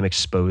 I became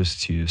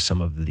exposed to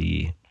some of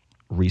the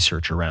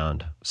research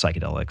around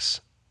psychedelics,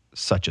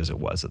 such as it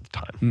was at the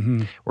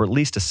time, or at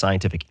least a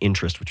scientific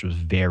interest, which was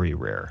very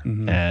rare.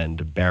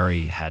 And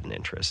Barry had an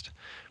interest,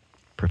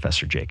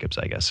 Professor Jacobs,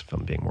 I guess, if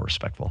I'm being more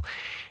respectful.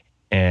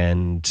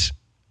 And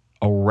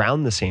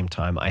around the same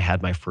time, I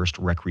had my first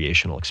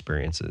recreational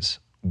experiences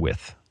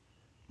with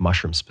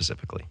mushrooms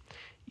specifically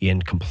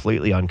in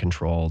completely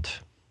uncontrolled,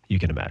 you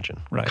can imagine,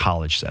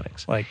 college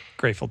settings. Like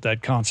Grateful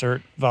Dead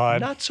concert vibe?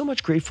 Not so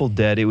much Grateful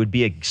Dead. It would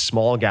be a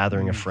small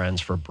gathering of friends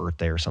for a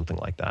birthday or something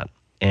like that.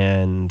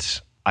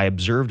 And I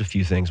observed a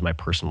few things in my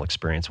personal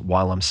experience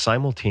while I'm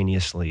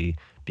simultaneously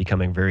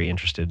becoming very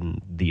interested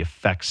in the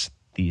effects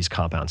these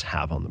compounds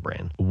have on the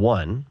brain.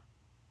 One,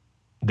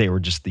 they were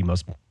just the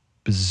most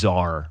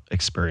bizarre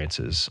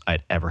experiences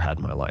I'd ever had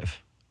in my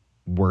life.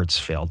 Words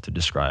failed to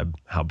describe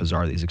how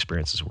bizarre these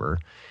experiences were.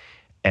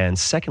 And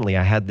secondly,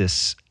 I had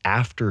this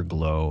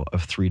afterglow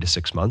of 3 to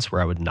 6 months where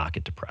I would not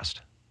get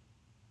depressed.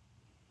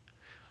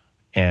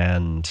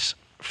 And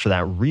for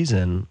that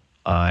reason,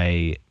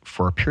 I,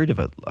 for a period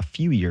of a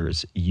few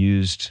years,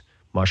 used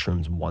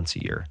mushrooms once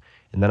a year.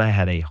 And then I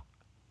had a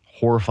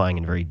horrifying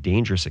and very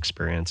dangerous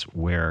experience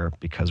where,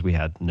 because we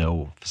had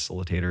no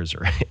facilitators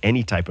or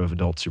any type of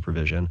adult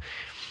supervision,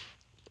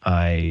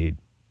 I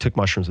took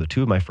mushrooms with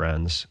 2 of my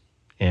friends,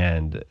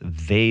 and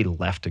they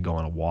left to go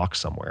on a walk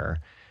somewhere.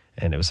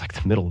 And it was like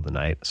the middle of the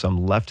night. So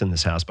I'm left in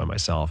this house by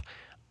myself.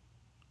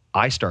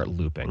 I start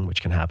looping,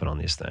 which can happen on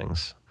these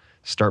things.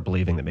 Start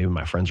believing that maybe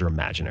my friends are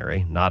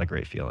imaginary, not a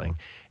great feeling.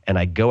 And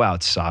I go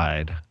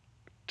outside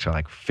to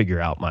like figure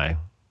out my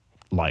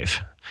life,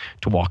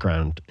 to walk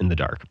around in the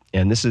dark.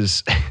 And this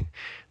is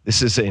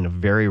in a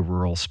very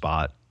rural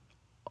spot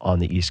on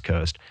the East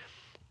Coast.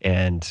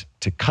 And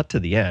to cut to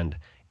the end,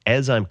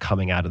 as I'm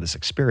coming out of this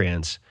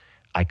experience,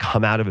 I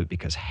come out of it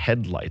because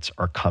headlights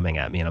are coming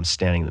at me, and I'm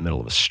standing in the middle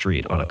of a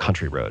street on a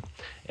country road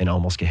and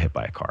almost get hit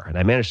by a car. And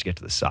I managed to get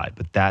to the side,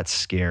 but that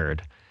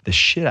scared the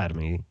shit out of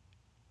me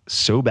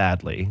so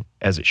badly,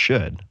 as it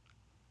should,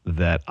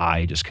 that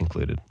I just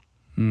concluded,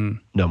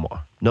 no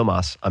more, no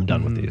mas, I'm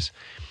done with these.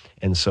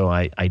 And so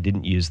I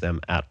didn't use them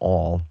at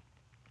all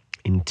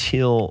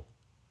until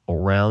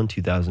around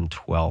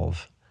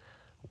 2012,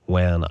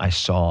 when I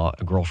saw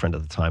a girlfriend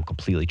at the time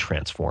completely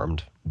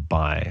transformed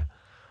by,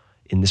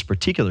 in this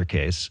particular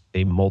case,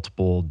 a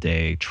multiple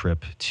day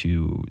trip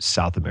to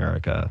South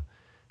America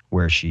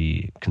where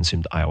she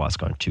consumed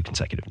ayahuasca on 2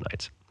 consecutive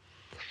nights,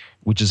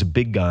 which is a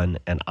big gun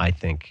and I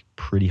think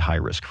pretty high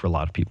risk for a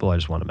lot of people. I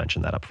just want to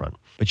mention that up front.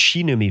 But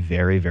she knew me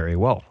very, very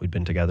well. We'd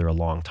been together a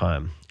long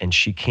time. And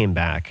she came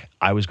back.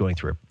 I was going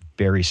through a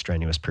very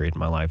strenuous period in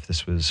my life.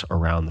 This was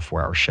around the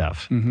 4-Hour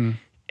Chef.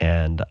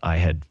 And I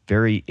had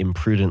very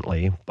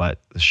imprudently,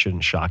 but this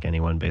shouldn't shock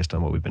anyone based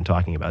on what we've been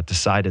talking about,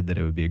 decided that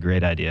it would be a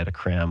great idea to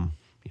cram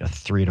a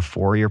 3 to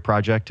 4 year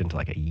project into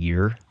like a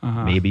year,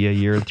 maybe a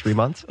year and 3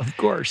 months. Of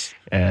course.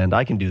 And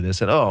I can do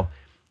this. And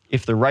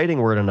if the writing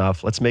weren't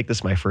enough, let's make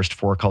this my first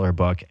 4-color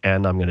book,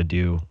 and I'm going to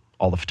do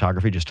all the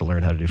photography just to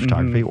learn how to do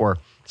photography, or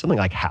something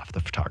like half the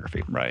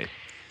photography. Right.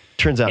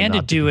 Turns out and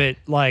not to do it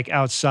like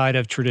outside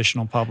of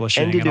traditional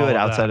publishing. And to do it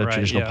outside that, of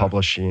traditional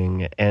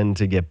publishing, and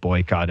to get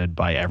boycotted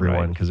by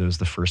everyone because it was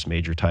the first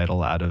major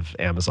title out of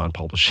Amazon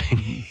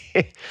Publishing.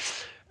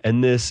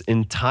 And this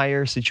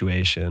entire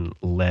situation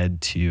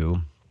led to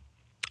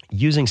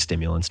using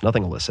stimulants,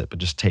 nothing illicit, but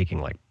just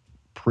taking like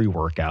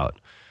pre-workout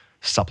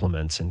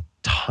supplements and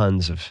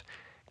tons of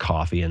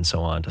coffee and so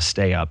on to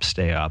stay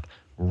up,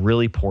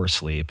 really poor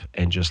sleep,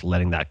 and just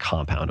letting that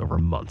compound over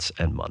months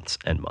and months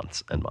and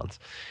months and months.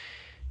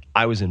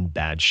 I was in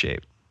bad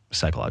shape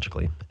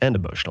psychologically and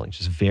emotionally,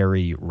 just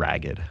very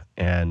ragged.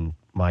 And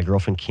my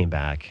girlfriend came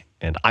back,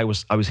 and I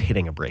was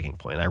hitting a breaking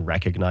point. I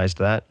recognized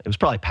that. It was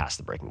probably past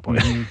the breaking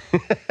point.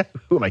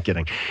 Who am I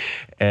kidding?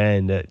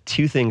 And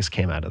 2 things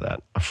came out of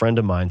that. A friend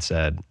of mine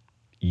said,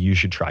 you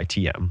should try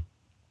TM.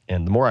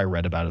 And the more I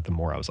read about it, the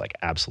more I was like,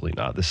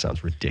 absolutely not. This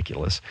sounds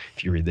ridiculous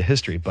if you read the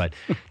history. But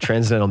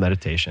Transcendental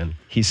Meditation,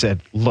 he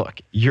said,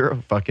 look, you're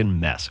a fucking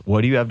mess.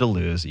 What do you have to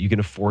lose? You can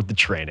afford the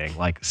training.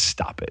 Like,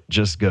 stop it.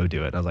 Just go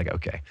do it. And I was like,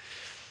 okay.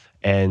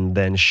 And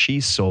then she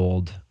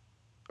sold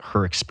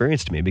her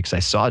experience to me because I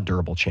saw a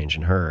durable change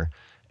in her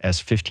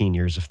as 15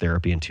 years of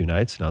therapy in 2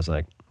 nights. And I was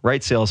like,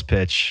 right sales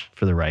pitch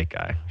for the right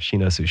guy. She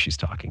knows who she's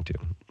talking to.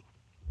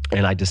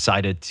 And I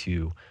decided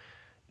to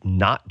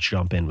not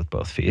jump in with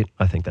both feet.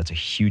 I think that's a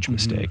huge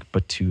mistake,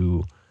 but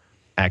to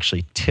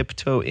actually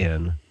tiptoe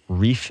in,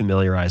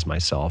 refamiliarize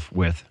myself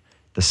with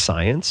the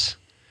science,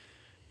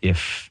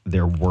 if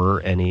there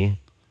were any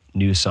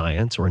new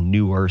science or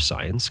newer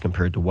science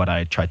compared to what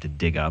I tried to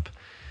dig up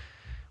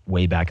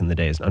way back in the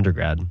day as an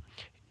undergrad,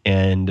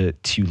 and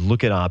to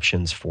look at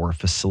options for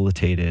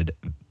facilitated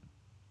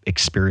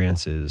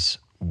experiences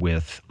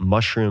with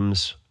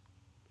mushrooms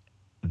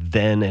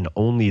then and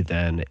only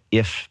then,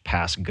 if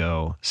pass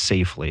go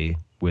safely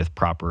with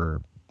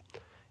proper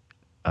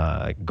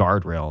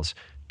guardrails,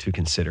 to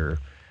consider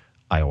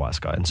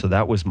ayahuasca. And so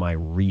that was my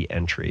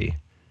re-entry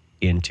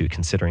into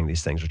considering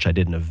these things, which I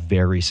did in a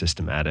very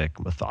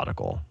systematic,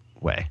 methodical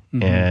way.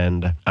 Mm-hmm.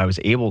 And I was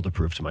able to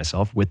prove to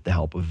myself, with the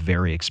help of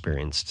very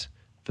experienced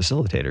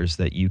facilitators,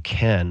 that you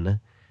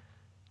can,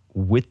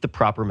 with the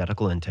proper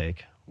medical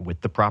intake, with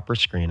the proper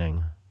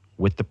screening,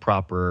 with the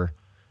proper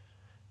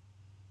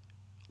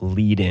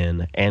lead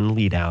in and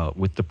lead out,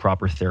 with the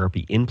proper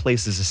therapy in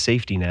place as a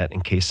safety net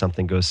in case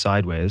something goes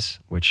sideways,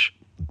 which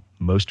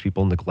most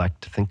people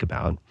neglect to think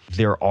about.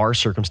 There are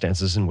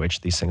circumstances in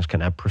which these things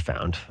can have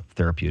profound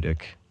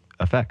therapeutic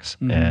effects.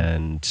 Mm-hmm.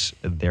 And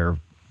they're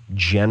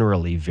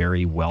generally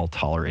very well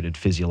tolerated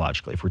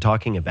physiologically. If we're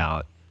talking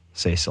about,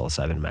 say,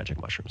 psilocybin and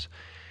magic mushrooms,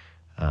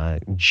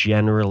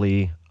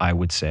 generally, I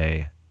would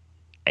say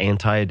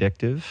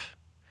anti-addictive,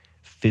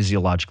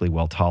 physiologically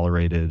well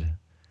tolerated,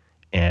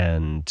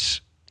 and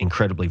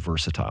incredibly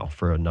versatile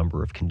for a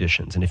number of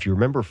conditions. And if you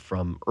remember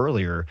from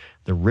earlier,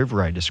 the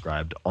river I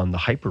described, on the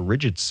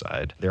hyper-rigid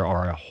side, there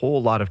are a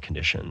whole lot of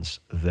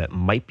conditions that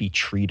might be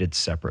treated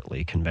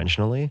separately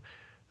conventionally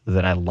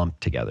that I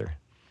lumped together.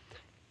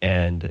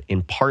 And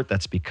in part,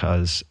 that's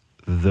because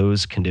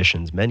those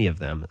conditions, many of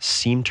them,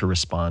 seem to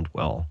respond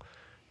well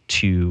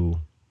to,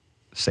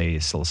 say,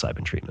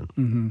 psilocybin treatment.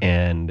 Mm-hmm.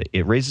 And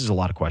it raises a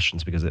lot of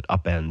questions because it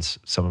upends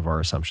some of our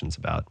assumptions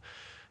about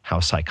how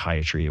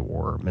psychiatry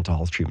or mental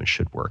health treatment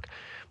should work.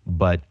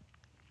 But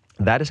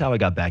that is how I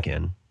got back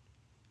in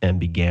and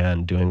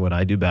began doing what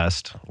I do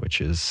best, which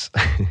is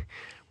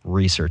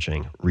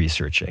researching,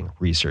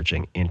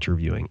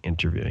 interviewing.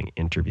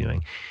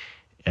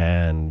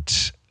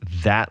 And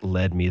that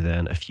led me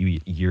then a few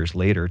years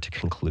later to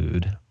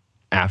conclude,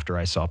 after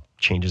I saw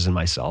changes in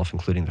myself,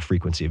 including the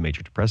frequency of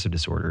major depressive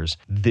disorders,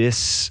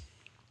 this,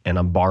 and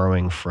I'm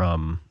borrowing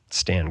from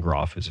Stan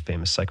Grof, who's a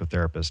famous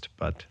psychotherapist,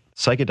 but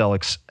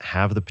psychedelics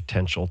have the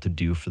potential to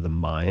do for the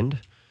mind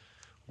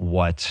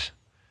what,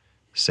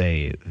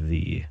 say,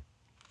 the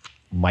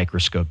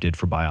microscope did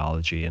for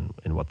biology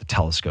and what the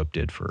telescope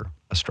did for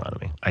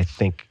astronomy. I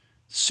think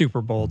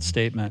super bold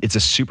statement. It's a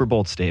super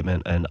bold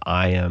statement, and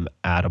I am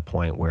at a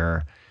point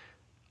where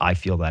I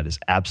feel that is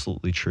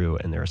absolutely true,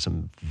 and there are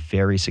some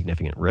very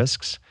significant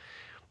risks.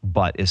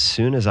 But as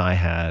soon as I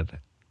had,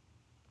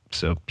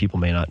 so people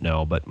may not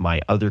know, but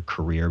my other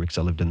career, because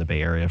I lived in the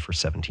Bay Area for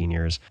 17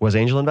 years, was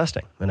angel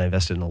investing. And I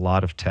invested in a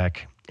lot of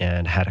tech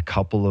and had a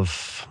couple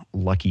of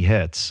lucky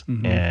hits.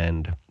 Mm-hmm.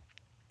 And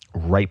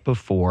right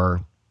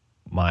before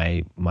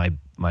my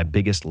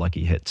biggest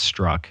lucky hit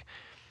struck,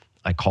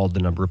 I called the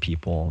number of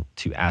people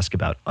to ask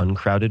about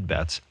uncrowded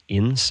bets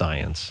in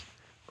science,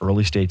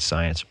 early stage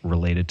science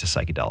related to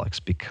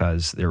psychedelics,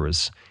 because there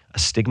was a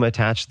stigma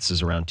attached. This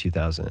is around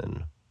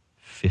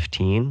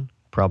 2015,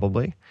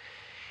 probably.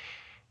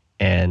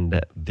 And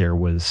there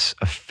was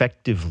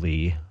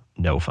effectively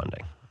no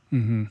funding.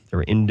 Mm-hmm. There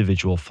were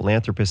individual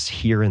philanthropists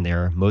here and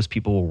there. Most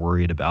people were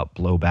worried about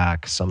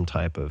blowback, some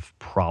type of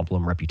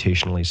problem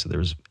reputationally, so there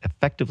was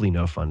effectively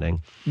no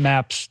funding.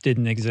 MAPS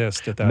didn't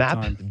exist at that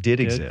time. MAP did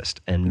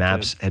exist, and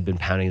MAPS had been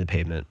pounding the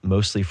pavement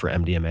mostly for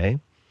MDMA,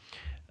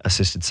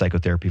 assisted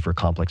psychotherapy for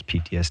complex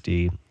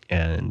PTSD,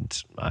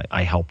 and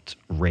I helped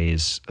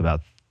raise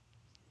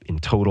in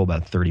total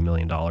about $30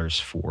 million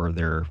for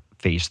their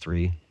phase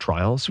 3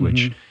 trials, which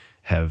mm-hmm.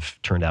 have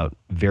turned out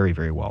very,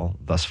 very well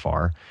thus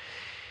far.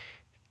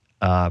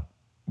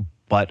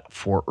 But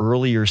for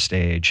earlier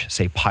stage,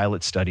 say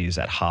pilot studies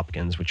at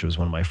Hopkins, which was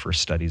one of my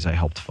first studies I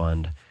helped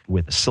fund,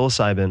 with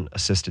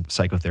psilocybin-assisted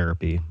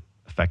psychotherapy,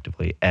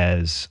 effectively,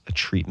 as a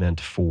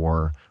treatment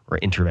for, or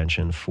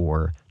intervention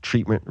for,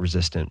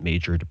 treatment-resistant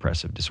major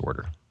depressive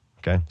disorder.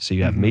 Okay? So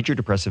you have mm-hmm. major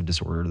depressive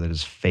disorder that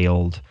has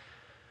failed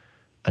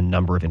a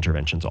number of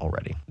interventions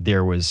already.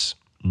 There was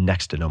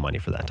next to no money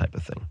for that type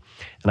of thing.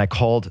 And I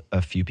called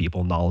a few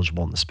people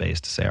knowledgeable in the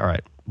space to say, all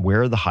right,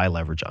 where are the high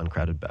leverage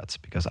uncrowded bets?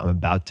 Because I'm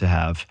about to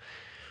have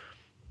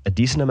a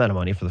decent amount of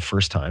money for the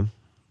first time,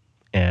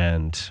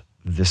 and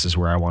this is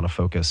where I want to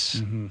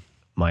focus mm-hmm.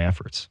 my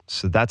efforts.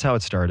 So that's how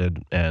it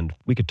started, and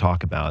we could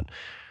talk about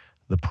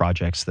the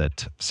projects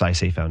that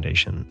PsySafe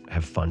Foundation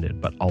have funded,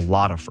 but a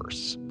lot of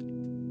firsts.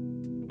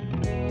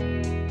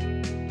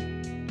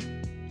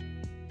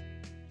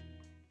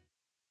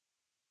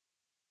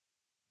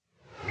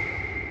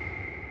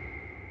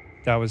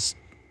 That was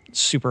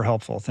super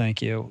helpful.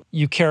 Thank you.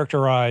 You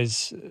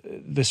characterize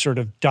this sort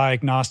of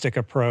diagnostic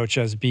approach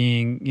as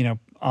being,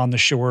 on the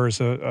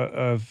shores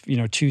of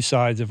two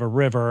sides of a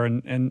river.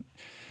 And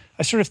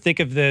I sort of think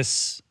of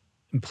this,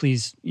 and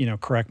please,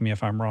 correct me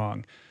if I'm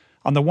wrong.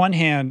 On the one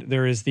hand,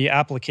 there is the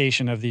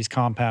application of these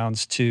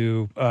compounds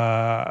to,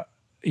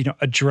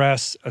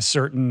 address a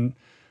certain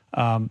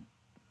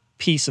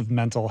piece of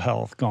mental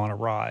health gone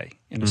awry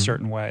in a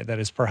certain way that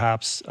is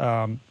perhaps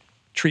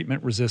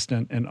treatment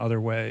resistant in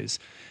other ways.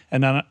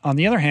 And then on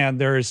the other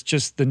hand, there is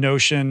just the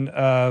notion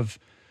of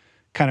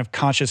kind of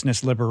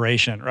consciousness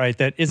liberation, right?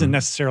 That isn't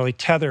necessarily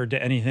tethered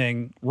to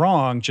anything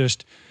wrong,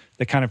 just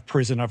the kind of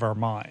prison of our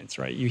minds,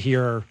 right? You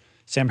hear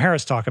Sam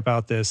Harris talk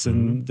about this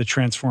and the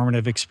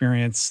transformative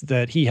experience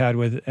that he had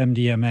with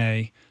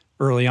MDMA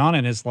early on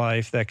in his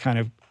life that kind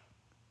of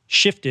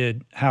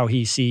shifted how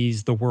he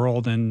sees the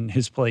world and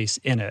his place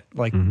in it.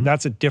 Like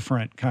that's a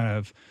different kind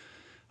of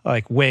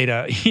like way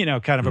to,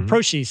 kind of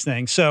approach these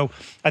things. So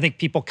I think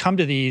people come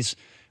to these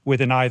with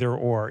an either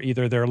or.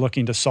 Either they're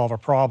looking to solve a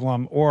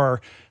problem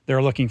or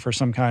they're looking for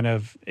some kind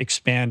of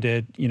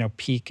expanded,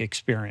 peak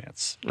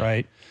experience,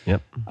 right?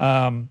 Yep.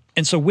 And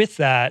so with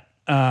that,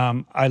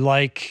 I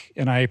like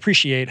and I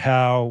appreciate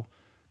how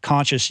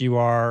conscious you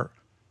are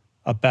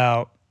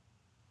about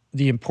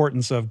the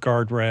importance of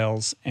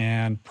guardrails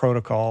and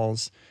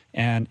protocols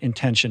and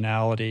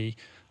intentionality,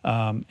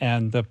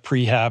 and the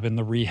prehab and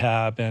the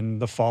rehab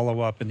and the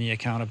follow-up and the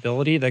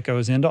accountability that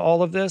goes into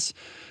all of this.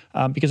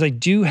 Because I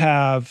do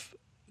have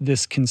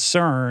this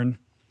concern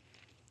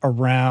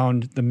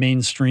around the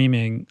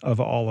mainstreaming of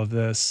all of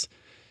this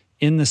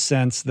in the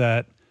sense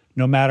that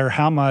no matter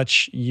how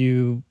much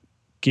you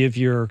give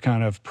your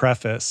kind of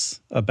preface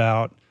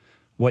about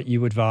what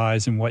you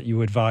advise and what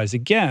you advise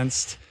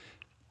against,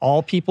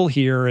 all people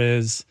hear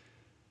is,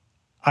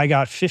 I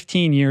got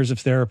 15 years of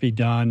therapy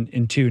done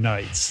in 2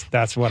 nights.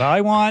 That's what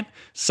I want.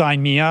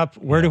 Sign me up.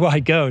 Where do I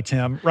go,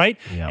 Tim? Right?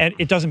 Yeah. And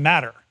it doesn't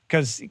matter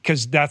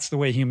because that's the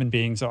way human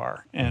beings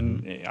are.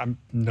 And I'm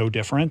no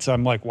different. So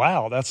I'm like,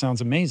 wow, that sounds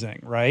amazing,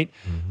 right?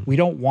 We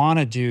don't want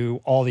to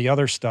do all the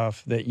other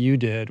stuff that you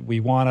did. We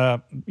want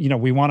to,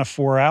 we want to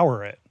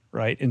 4-hour it,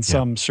 right? In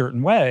some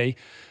certain way.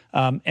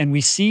 And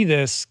we see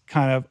this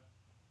kind of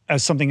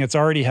as something that's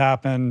already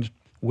happened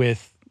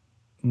with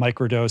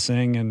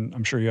microdosing, and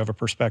I'm sure you have a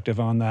perspective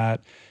on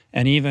that,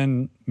 and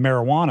even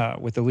marijuana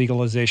with the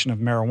legalization of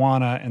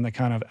marijuana and the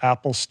kind of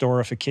Apple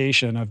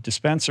storification of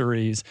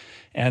dispensaries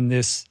and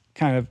this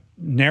kind of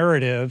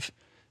narrative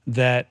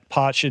that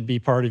pot should be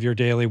part of your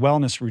daily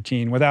wellness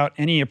routine without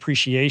any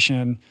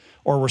appreciation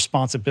or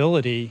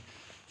responsibility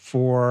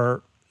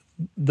for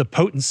the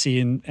potency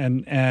and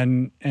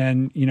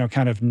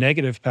kind of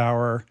negative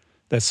power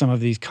that some of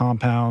these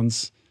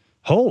compounds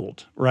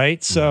hold,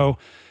 right? So,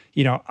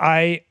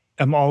 I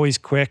am always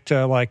quick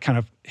to like kind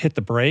of hit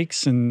the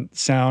brakes and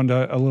sound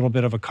a little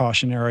bit of a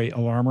cautionary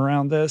alarm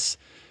around this,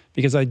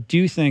 because I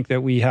do think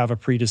that we have a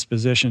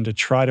predisposition to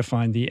try to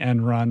find the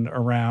end run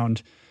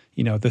around,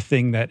 the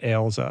thing that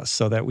ails us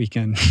so that we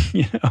can,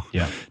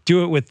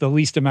 do it with the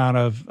least amount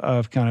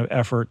of kind of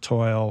effort,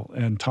 toil,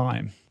 and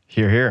time.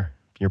 Hear, hear.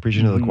 You're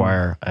preaching to the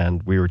choir.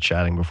 And we were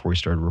chatting before we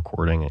started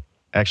recording.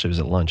 Actually, it was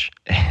at lunch.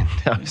 And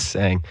I was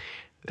saying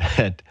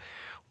that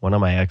one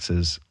of my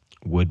exes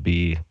would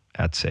be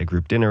at, say, a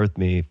group dinner with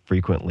me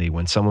frequently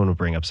when someone would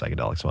bring up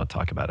psychedelics and want to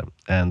talk about it.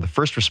 And the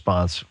first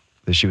response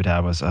that she would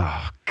have was,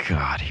 oh,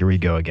 God, here we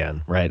go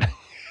again, right?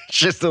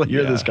 Just to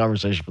hear this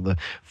conversation for the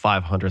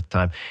 500th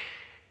time.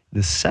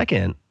 The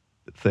second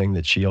thing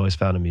that she always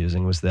found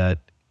amusing was that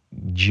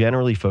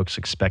generally folks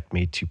expect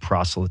me to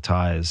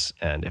proselytize,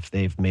 and if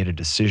they've made a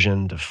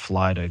decision to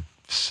fly to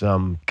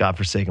some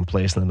godforsaken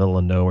place in the middle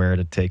of nowhere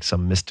to take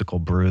some mystical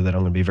brew, that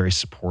I'm going to be very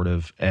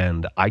supportive.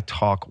 And I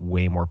talk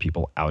way more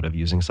people out of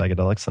using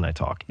psychedelics than I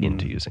talk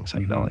into using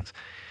psychedelics,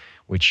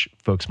 which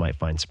folks might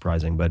find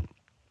surprising. But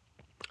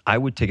I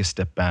would take a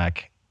step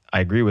back. I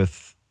agree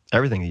with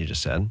everything that you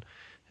just said.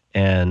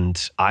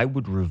 And I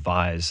would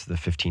revise the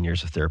 15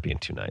 years of therapy in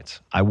 2 nights.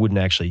 I wouldn't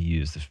actually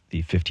use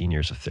the 15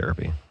 years of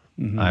therapy.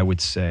 I would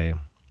say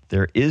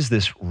there is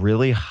this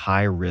really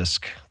high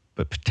risk,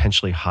 but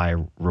potentially high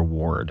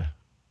reward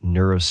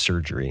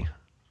neurosurgery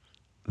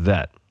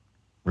that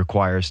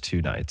requires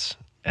 2 nights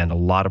and a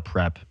lot of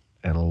prep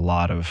and a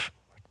lot of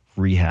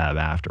rehab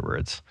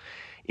afterwards.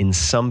 In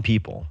some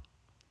people,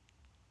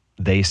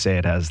 they say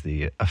it has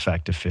the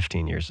effect of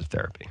 15 years of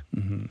therapy.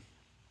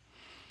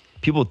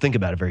 People would think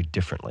about it very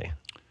differently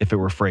if it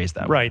were phrased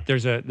that way. Right.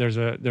 There's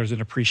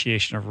an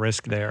appreciation of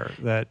risk there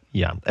that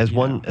as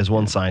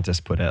one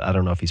scientist put it, I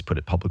don't know if he's put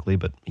it publicly,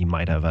 but he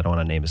might have. I don't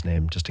want to name his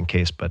name just in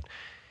case, but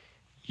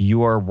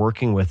you are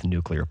working with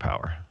nuclear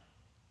power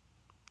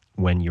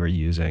when you're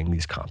using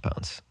these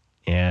compounds.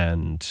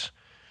 And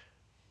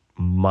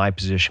my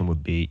position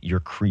would be you're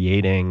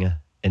creating,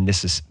 and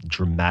this is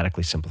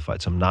dramatically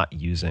simplified, so I'm not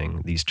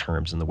using these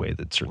terms in the way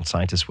that certain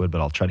scientists would,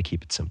 but I'll try to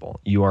keep it simple.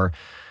 You're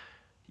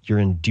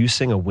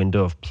inducing a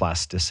window of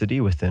plasticity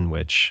within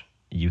which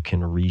you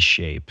can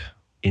reshape,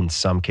 in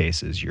some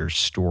cases, your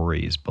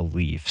stories,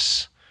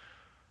 beliefs,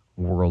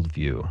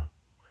 worldview.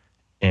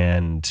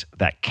 And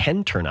that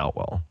can turn out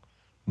well.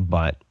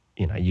 But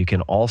you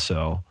can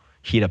also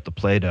heat up the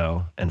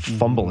Play-Doh and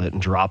fumble it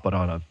and drop it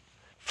on a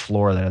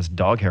floor that has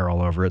dog hair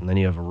all over it, and then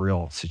you have a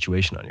real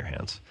situation on your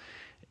hands.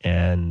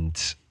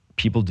 And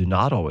people do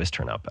not always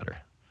turn out better.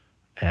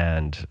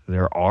 And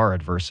there are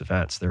adverse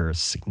events. There are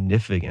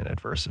significant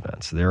adverse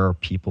events. There are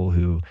people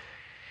who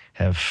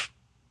have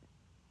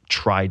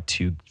tried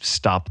to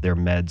stop their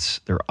meds,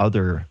 their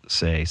other,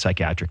 say,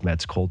 psychiatric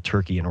meds cold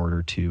turkey in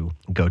order to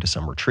go to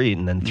some retreat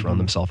and then thrown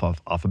themselves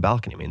off a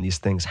balcony. I mean, these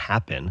things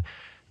happen.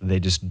 They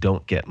just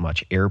don't get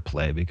much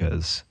airplay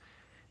because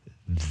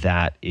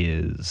that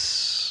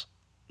is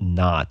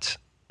not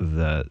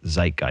the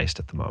zeitgeist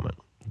at the moment.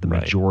 The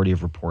majority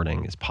of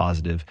reporting is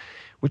positive,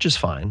 which is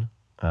fine.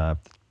 I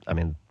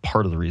mean,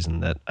 part of the reason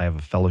that I have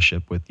a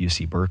fellowship with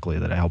UC Berkeley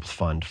that I help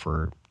fund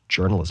for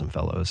journalism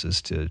fellows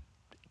is to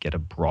get a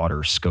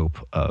broader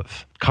scope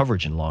of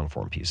coverage in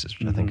long-form pieces,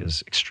 which I think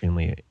is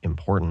extremely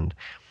important.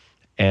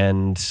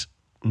 And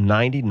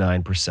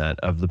 99%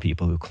 of the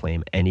people who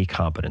claim any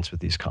competence with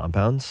these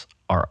compounds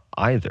are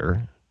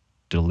either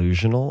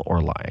delusional or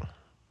lying.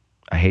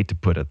 I hate to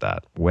put it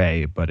that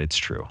way, but it's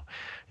true.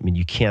 I mean,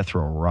 you can't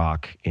throw a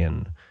rock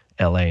in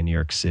LA, New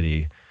York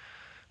City,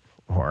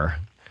 or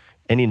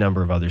any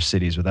number of other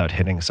cities without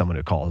hitting someone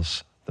who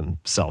calls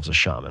themselves a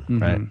shaman,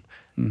 right?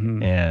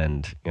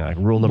 And like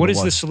rule number one. What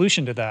is the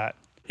solution to that?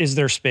 Is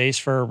there space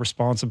for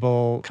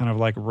responsible kind of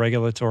like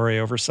regulatory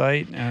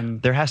oversight?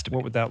 And there has to be.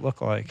 What would that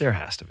look like? There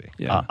has to be.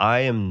 Yeah.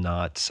 I am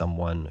not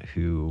someone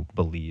who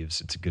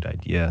believes it's a good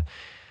idea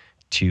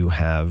to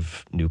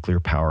have nuclear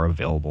power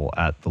available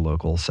at the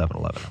local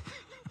 7-Eleven.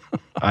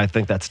 I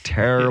think that's a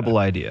terrible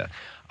idea.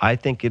 I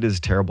think it is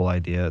a terrible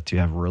idea to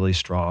have really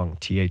strong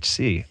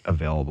THC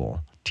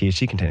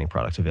containing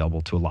products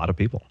available to a lot of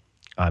people.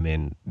 I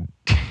mean,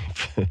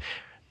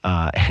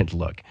 and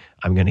look,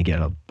 I'm going to get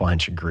a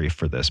bunch of grief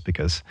for this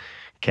because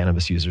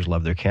cannabis users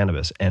love their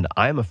cannabis. And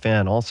I'm a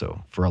fan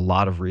also for a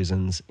lot of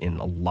reasons in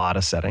a lot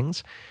of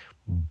settings.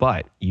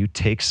 But you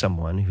take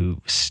someone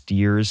who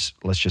steers,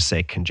 let's just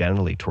say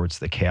congenitally towards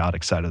the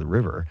chaotic side of the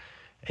river,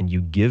 and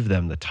you give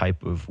them the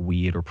type of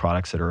weed or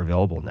products that are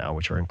available now,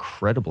 which are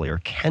incredibly or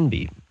can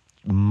be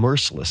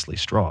mercilessly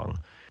strong,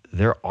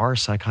 there are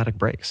psychotic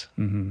breaks.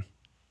 And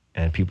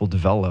people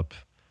develop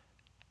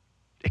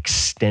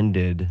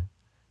extended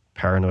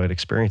paranoid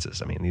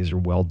experiences. I mean, these are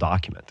well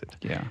documented.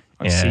 Yeah,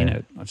 I've seen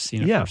it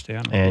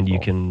firsthand. And you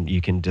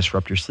can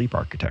disrupt your sleep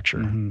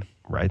architecture,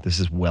 right? This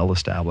is well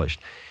established.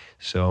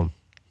 So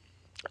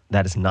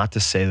that is not to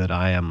say that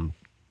I am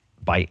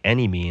by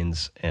any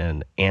means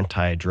an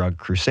anti-drug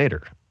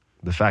crusader.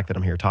 The fact that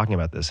I'm here talking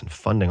about this and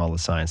funding all the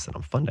science that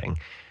I'm funding,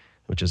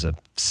 which is a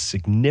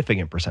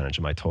significant percentage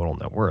of my total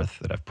net worth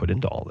that I've put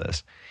into all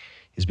this,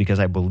 is because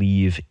I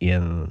believe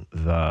in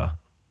the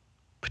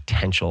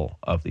potential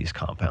of these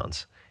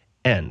compounds.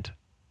 And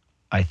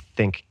I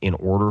think in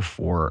order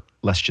for,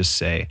 let's just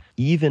say,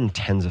 even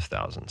tens of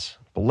thousands,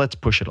 but let's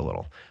push it a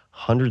little,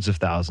 hundreds of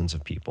thousands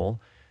of people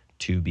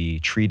to be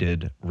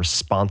treated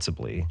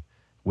responsibly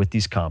with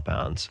these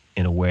compounds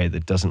in a way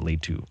that doesn't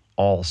lead to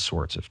all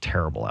sorts of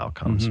terrible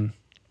outcomes.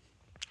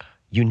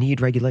 You need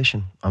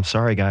regulation. I'm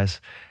sorry, guys.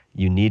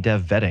 You need to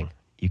have vetting.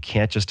 You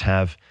can't just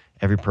have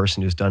every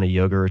person who's done a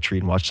yoga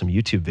retreat and watched some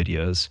YouTube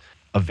videos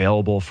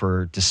available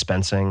for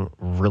dispensing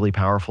really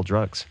powerful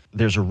drugs.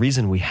 There's a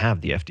reason we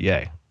have the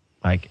FDA.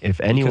 Like, if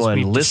anyone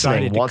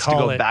listening wants to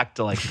go back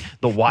to like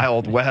the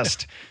Wild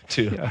West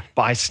to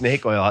buy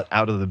snake oil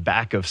out of the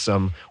back of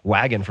some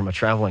wagon from a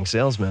traveling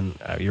salesman,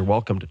 you're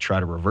welcome to try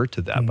to revert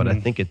to that. But I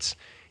think it's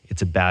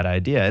a bad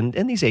idea.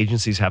 And these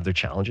agencies have their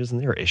challenges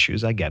and their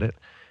issues. I get it.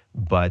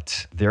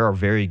 But there are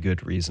very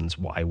good reasons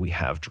why we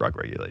have drug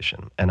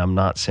regulation. And I'm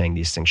not saying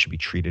these things should be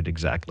treated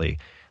exactly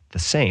the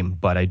same,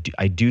 but I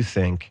do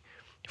think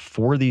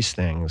for these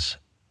things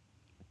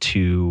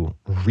to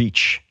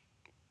reach,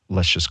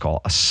 let's just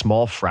call a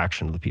small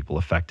fraction of the people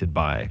affected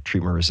by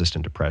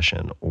treatment-resistant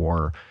depression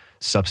or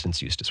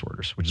substance use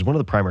disorders, which is one of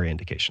the primary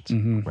indications,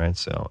 right?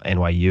 So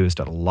NYU has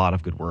done a lot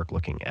of good work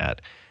looking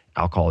at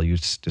alcohol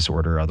use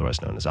disorder,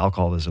 otherwise known as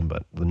alcoholism,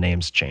 but the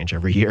names change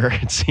every year,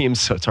 it seems,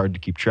 so it's hard to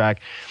keep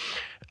track.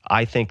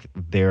 I think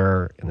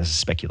and this is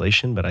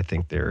speculation, but I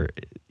think there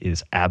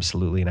is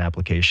absolutely an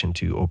application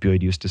to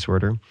opioid use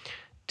disorder.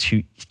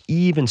 To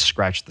even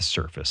scratch the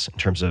surface in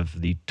terms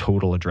of the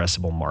total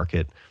addressable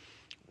market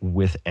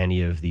with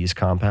any of these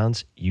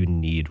compounds, you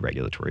need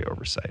regulatory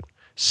oversight,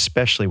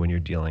 especially when you're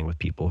dealing with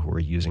people who are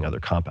using other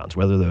compounds,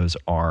 whether those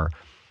are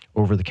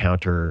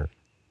over-the-counter,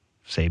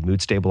 say,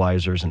 mood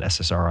stabilizers and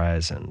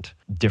SSRIs and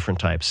different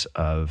types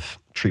of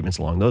treatments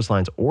along those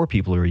lines, or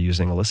people who are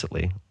using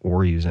illicitly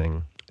or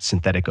using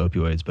synthetic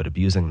opioids but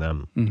abusing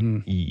them.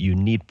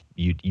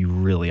 You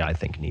really, I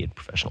think, need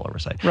professional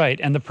oversight. Right,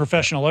 and the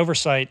professional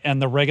oversight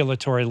and the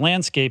regulatory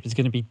landscape is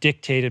going to be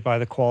dictated by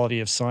the quality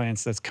of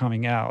science that's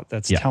coming out,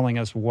 that's telling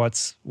us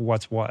what's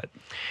what.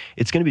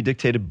 It's going to be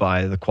dictated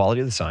by the quality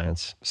of the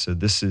science. So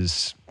this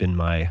has been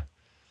my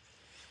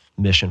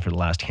mission for the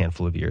last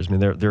handful of years. I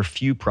mean, there are a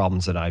few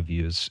problems that I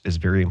view as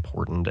very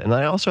important, and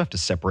I also have to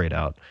separate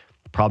out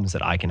the problems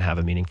that I can have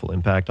a meaningful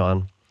impact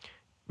on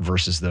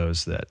versus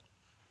those that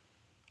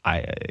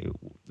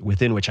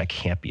within which I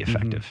can't be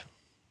effective,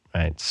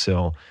 right?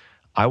 So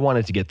I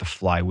wanted to get the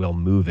flywheel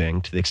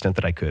moving to the extent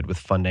that I could with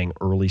funding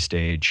early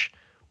stage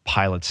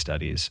pilot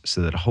studies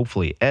so that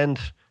hopefully, and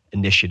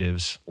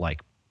initiatives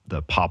like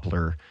the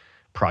Poplar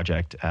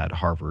project at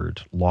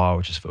Harvard Law,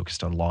 which is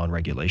focused on law and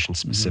regulation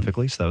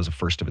specifically. So that was a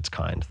first of its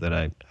kind that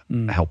I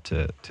helped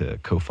to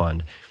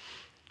co-fund,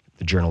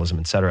 the journalism,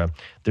 et cetera.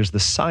 There's the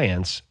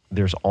science.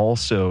 There's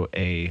also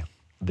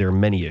there are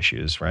many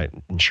issues, right?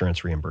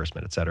 Insurance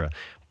reimbursement, et cetera.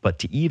 But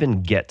to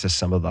even get to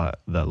some of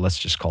the, let's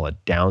just call it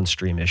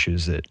downstream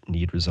issues that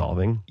need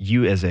resolving,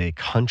 you as a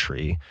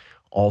country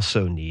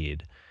also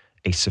need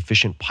a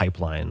sufficient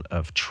pipeline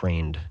of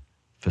trained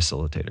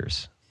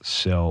facilitators.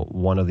 So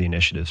one of the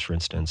initiatives, for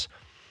instance,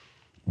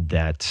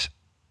 that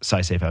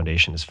SciSafe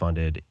Foundation has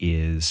funded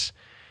is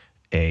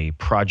a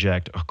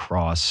project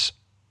across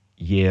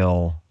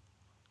Yale,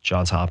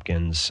 Johns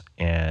Hopkins,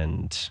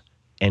 and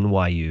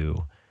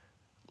NYU,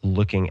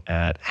 looking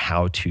at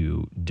how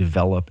to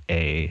develop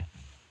a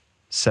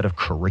set of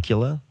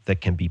curricula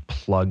that can be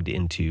plugged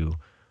into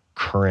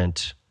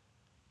current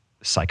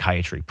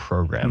psychiatry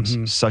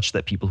programs, such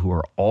that people who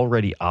are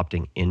already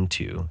opting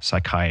into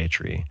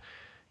psychiatry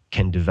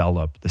can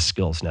develop the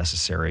skills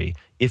necessary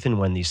if and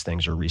when these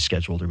things are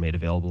rescheduled or made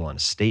available on a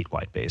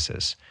statewide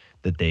basis,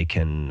 that they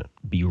can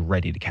be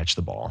ready to catch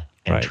the ball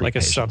and treat like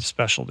patients. a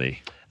subspecialty.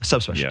 A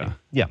subspecialty,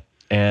 yeah.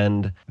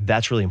 And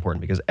that's really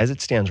important because as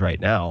it stands right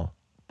now,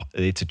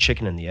 it's a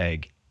chicken and the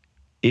egg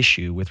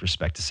issue with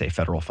respect to, say,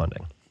 federal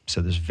funding.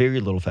 So there's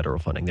very little federal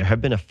funding. There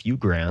have been a few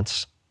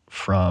grants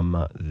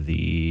from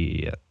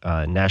the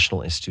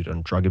National Institute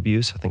on Drug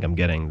Abuse. I think I'm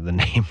getting the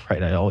name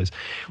right. I always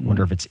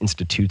wonder if it's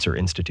institutes or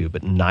institute,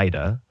 but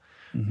NIDA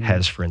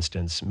has, for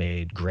instance,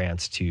 made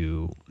grants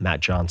to Matt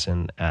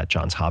Johnson at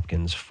Johns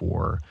Hopkins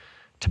for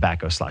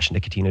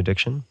tobacco/nicotine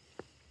addiction.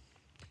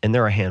 And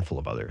there are a handful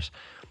of others.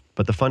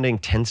 But the funding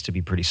tends to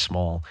be pretty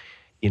small.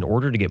 In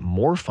order to get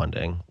more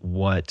funding,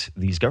 what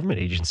these government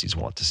agencies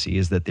want to see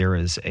is that there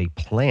is a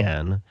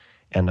plan,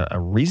 and a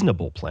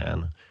reasonable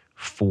plan,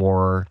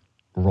 for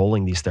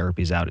rolling these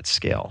therapies out at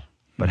scale.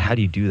 But how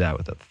do you do that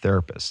without the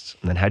therapists?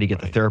 And then how do you get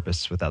the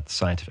therapists without the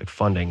scientific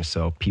funding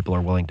so people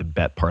are willing to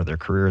bet part of their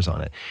careers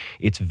on it?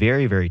 It's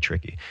very, very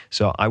tricky.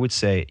 So I would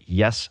say,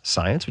 yes,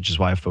 science, which is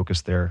why I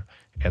focused there,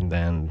 and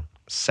then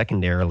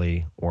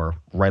secondarily or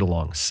right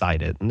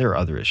alongside it, and there are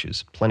other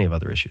issues, plenty of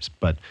other issues,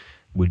 but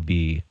would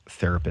be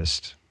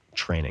therapist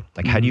training.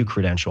 Like how do you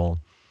credential?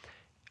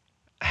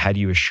 How do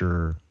you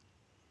assure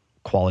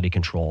quality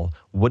control?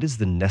 What is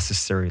the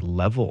necessary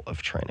level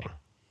of training?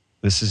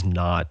 This is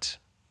not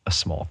a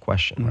small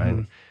question,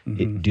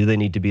 right? Do they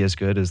need to be as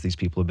good as these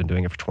people who have been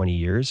doing it for 20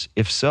 years?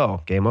 If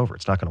so, game over.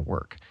 It's not going to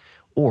work.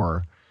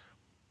 Or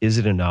is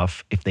it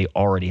enough if they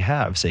already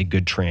have, say,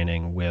 good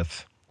training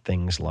with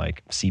things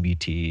like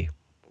CBT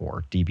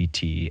or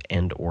DBT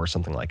and or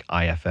something like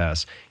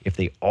IFS? If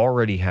they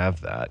already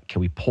have that,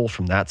 can we pull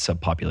from that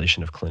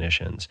subpopulation of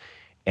clinicians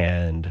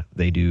and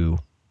they do,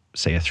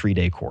 say, a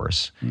 3-day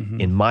course?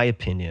 In my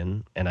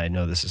opinion, and I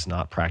know this is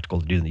not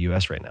practical to do in the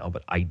US right now,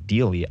 but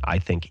ideally, I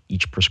think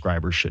each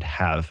prescriber should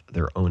have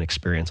their own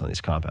experience on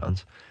these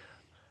compounds,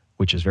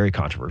 which is very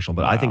controversial,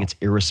 but I think it's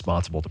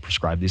irresponsible to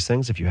prescribe these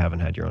things if you haven't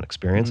had your own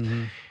experience.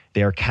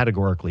 They are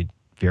categorically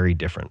very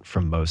different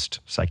from most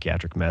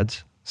psychiatric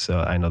meds. So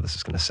I know this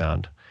is going to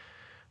sound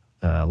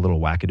a little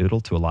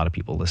wackadoodle to a lot of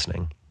people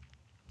listening,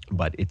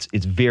 but it's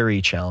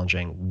very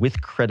challenging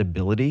with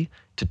credibility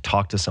to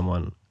talk to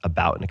someone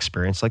about an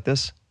experience like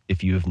this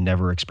if you have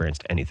never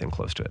experienced anything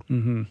close to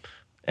it.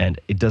 And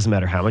it doesn't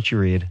matter how much you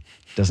read,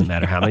 it doesn't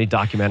matter how many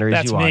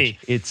documentaries you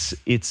watch.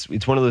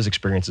 It's one of those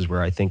experiences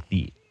where I think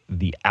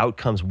the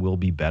outcomes will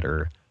be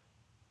better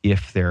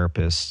if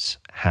therapists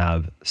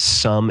have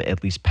some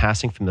at least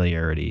passing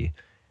familiarity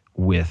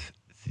with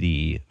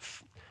the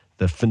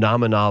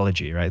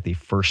phenomenology, right? The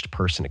first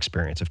person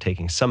experience of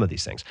taking some of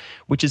these things,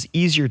 which is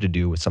easier to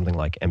do with something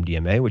like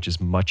MDMA, which is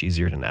much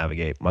easier to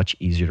navigate, much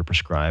easier to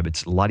prescribe.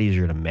 It's a lot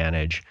easier to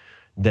manage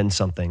than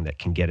something that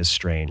can get as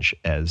strange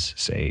as,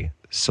 say,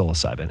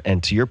 psilocybin.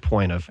 And to your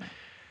point of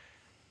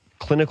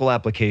clinical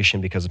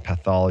application because of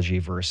pathology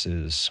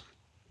versus,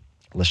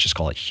 let's just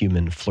call it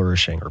human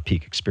flourishing or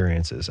peak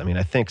experiences. I mean,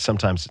 I think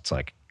sometimes it's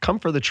like, come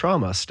for the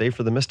trauma, stay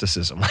for the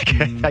mysticism. Like,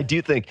 I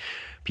do think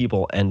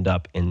people end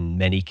up in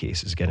many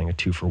cases getting a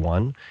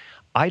 2-for-1.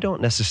 I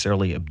don't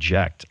necessarily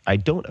object. I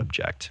don't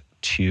object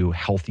to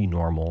healthy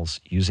normals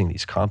using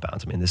these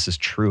compounds. I mean, this is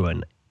true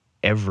in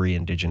every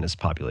indigenous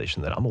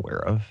population that I'm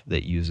aware of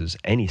that uses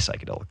any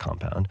psychedelic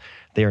compound.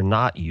 They are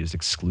not used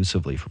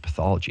exclusively for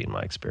pathology in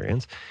my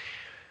experience.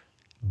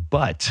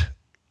 But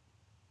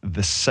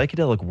the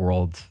psychedelic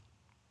world,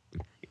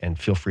 and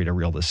feel free to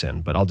reel this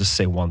in, but I'll just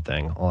say one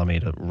thing. Allow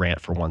me to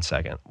rant for 1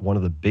 second. One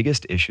of the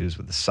biggest issues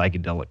with the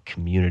psychedelic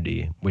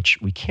community,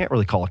 which we can't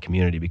really call a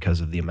community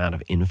because of the amount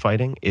of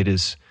infighting, it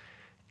is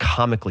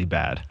comically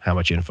bad how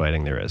much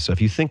infighting there is. So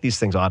if you think these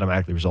things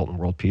automatically result in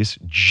world peace,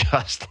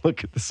 just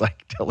look at the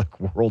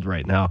psychedelic world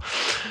right now.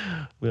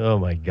 Oh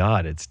my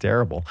God, it's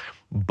terrible.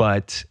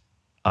 But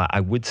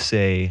I would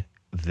say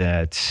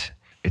that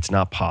it's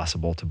not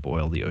possible to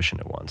boil the ocean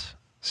at once.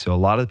 So a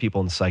lot of the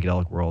people in the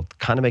psychedelic world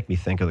kind of make me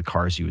think of the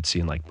cars you would see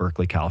in like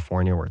Berkeley,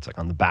 California, where it's like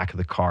on the back of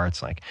the car,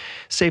 it's like,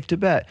 save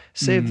Tibet,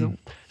 save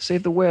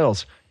the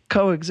whales,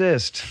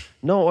 coexist.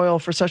 No oil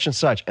for such and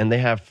such. And they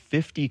have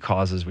 50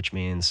 causes, which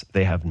means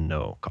they have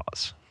no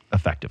cause,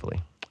 effectively.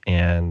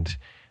 And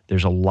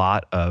there's a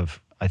lot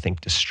of, I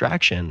think,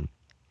 distraction,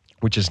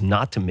 which is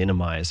not to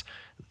minimize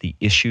the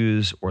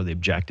issues or the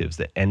objectives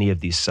that any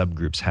of these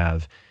subgroups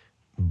have,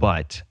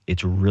 but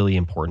it's really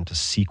important to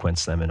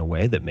sequence them in a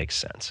way that makes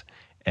sense.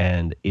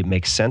 And it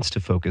makes sense to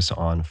focus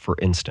on, for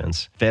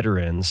instance,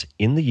 veterans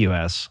in the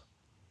US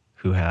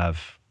who have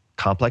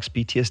complex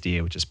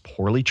PTSD, which is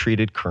poorly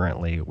treated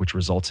currently, which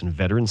results in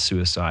veteran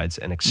suicides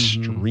and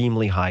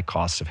extremely high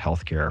costs of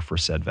healthcare for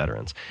said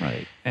veterans.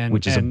 Right.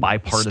 Which is a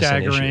bipartisan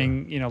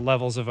staggering, issue.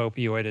 Levels of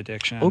opioid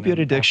addiction. Opioid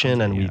addiction,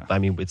 and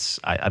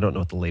I don't know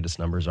what the latest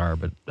numbers are,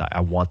 but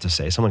I want to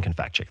say, someone can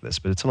fact check this,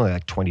 but it's something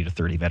like 20 to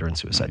 30 veteran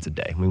suicides a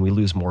day. I mean, we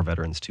lose more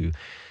veterans to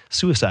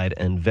suicide,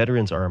 and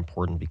veterans are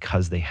important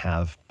because they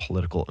have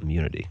political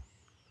immunity.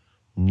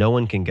 No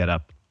one can get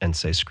up and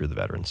say, screw the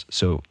veterans.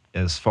 So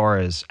as far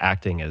as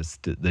acting as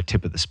the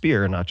tip of the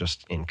spear, not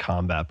just in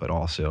combat, but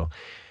also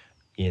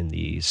in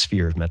the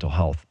sphere of mental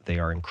health, they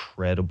are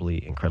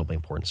incredibly, incredibly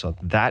important. So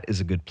that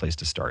is a good place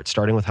to start.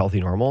 Starting with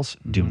healthy normals,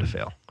 doomed to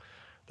fail.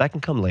 That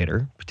can come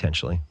later,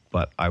 potentially,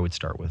 but I would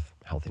start with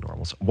healthy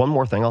normals. One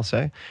more thing I'll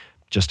say,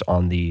 just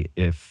on the,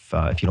 if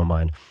you don't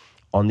mind,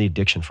 on the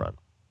addiction front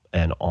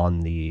and on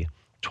the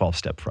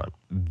 12-step front,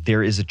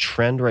 there is a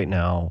trend right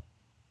now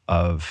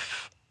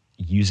of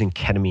using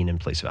ketamine in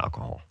place of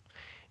alcohol.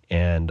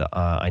 And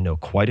I know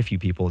quite a few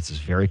people, this is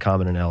very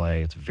common in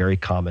LA, it's very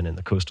common in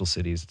the coastal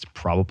cities, it's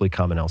probably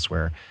common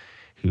elsewhere,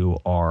 who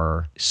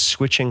are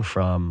switching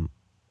from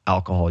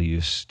alcohol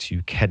use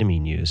to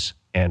ketamine use.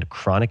 And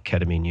chronic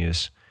ketamine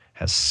use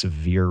has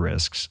severe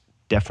risks,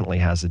 definitely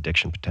has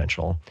addiction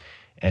potential,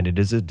 and it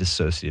is a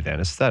dissociative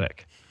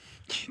anesthetic.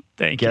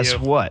 Thank you. Guess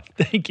what?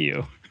 Thank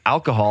you.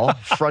 Alcohol,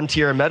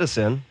 frontier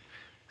medicine,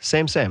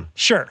 same.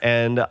 Sure.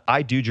 And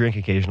I do drink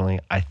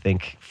occasionally. I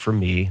think for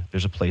me,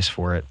 there's a place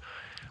for it.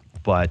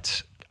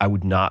 But I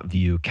would not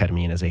view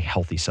ketamine as a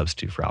healthy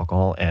substitute for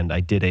alcohol. And I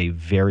did a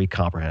very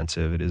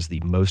comprehensive, it is the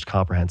most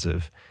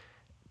comprehensive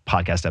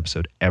podcast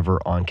episode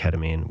ever on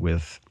ketamine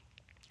with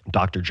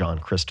Dr. John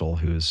Crystal,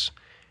 who's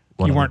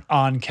You weren't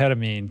on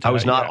ketamine. I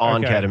was not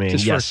on ketamine.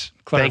 Just yes.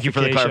 Thank you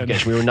for the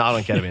clarification. We were not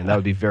on ketamine. That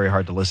would be very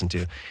hard to listen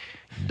to.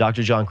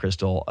 Dr. John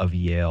Crystal of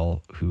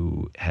Yale,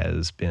 who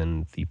has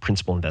been the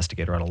principal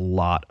investigator on a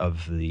lot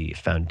of the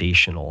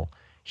foundational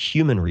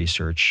human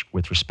research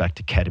with respect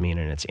to ketamine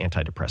and its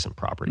antidepressant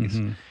properties.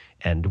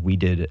 And we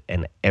did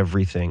an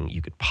everything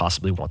you could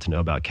possibly want to know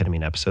about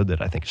ketamine episode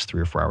that I think is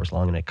 3 or 4 hours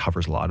long, and it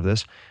covers a lot of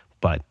this.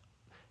 But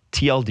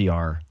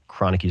TLDR,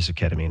 chronic use of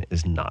ketamine,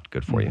 is not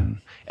good for you.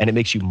 And it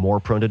makes you more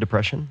prone to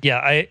depression. Yeah,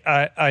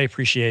 I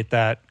appreciate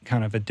that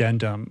kind of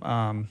addendum.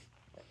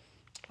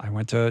 I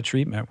went to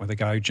treatment with a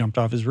guy who jumped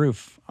off his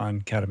roof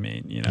on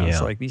ketamine. It's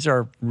like, these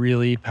are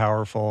really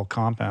powerful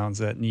compounds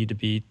that need to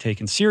be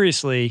taken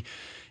seriously.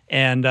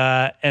 And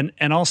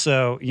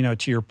also,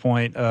 to your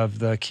point of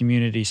the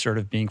community sort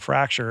of being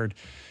fractured,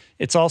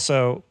 it's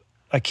also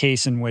a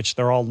case in which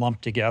they're all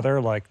lumped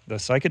together, like the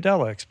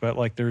psychedelics, but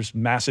like there's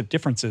massive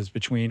differences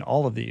between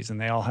all of these,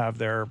 and they all have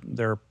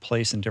their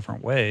place in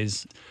different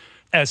ways.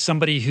 As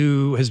somebody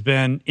who has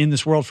been in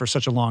this world for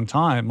such a long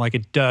time,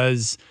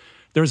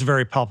 there's a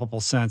very palpable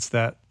sense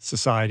that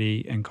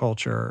society and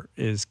culture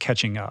is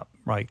catching up.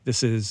 Right?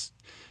 This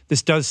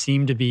does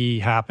seem to be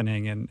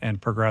happening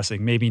and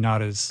progressing, maybe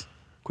not as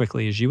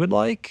quickly as you would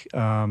like.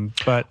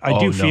 But I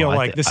do feel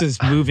like this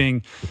is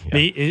moving.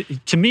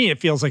 To me, it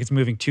feels like it's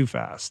moving too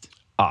fast.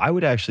 I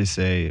would actually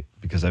say,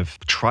 because I've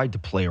tried to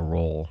play a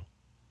role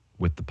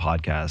with the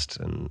podcast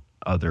and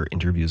other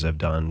interviews I've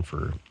done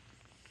for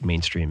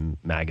mainstream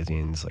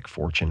magazines like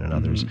Fortune and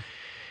others,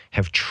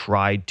 have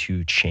tried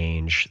to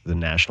change the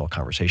national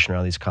conversation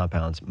around these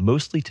compounds,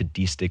 mostly to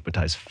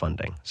destigmatize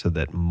funding so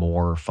that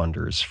more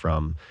funders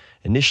from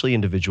initially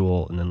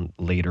individual and then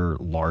later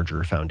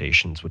larger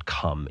foundations would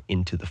come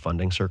into the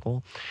funding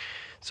circle.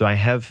 So I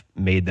have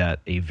made that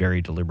a very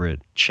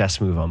deliberate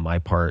chess move on my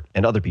part,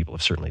 and other people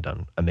have certainly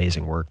done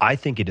amazing work. I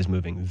think it is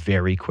moving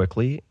very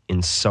quickly.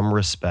 In some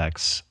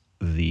respects,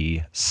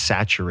 the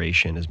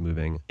saturation is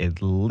moving a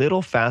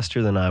little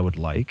faster than I would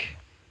like,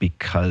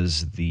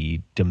 because the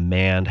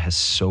demand has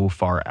so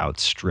far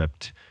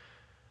outstripped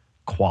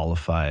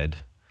qualified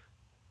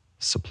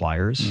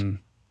suppliers,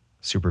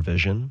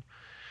 supervision,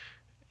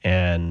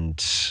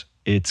 and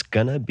it's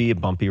going to be a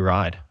bumpy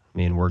ride. I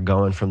mean, we're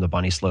going from the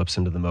bunny slopes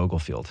into the mogul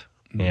field,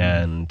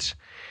 and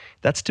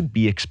that's to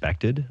be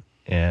expected.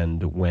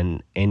 And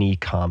when any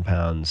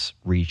compounds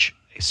reach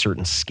a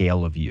certain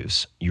scale of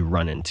use, you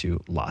run into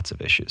lots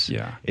of issues.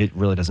 Yeah. It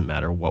really doesn't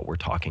matter what we're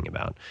talking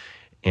about.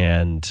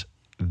 And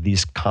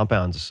these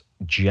compounds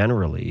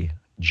generally,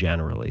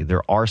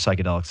 there are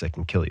psychedelics that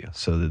can kill you.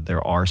 So that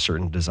there are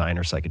certain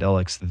designer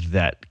psychedelics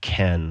that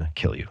can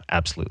kill you,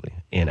 absolutely,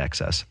 in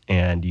excess.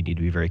 And you need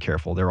to be very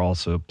careful. There are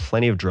also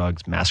plenty of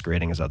drugs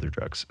masquerading as other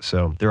drugs.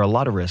 So there are a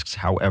lot of risks.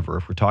 However,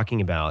 if we're talking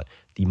about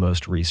the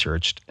most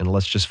researched, and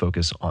let's just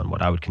focus on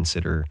what I would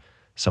consider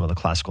some of the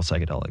classical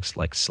psychedelics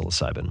like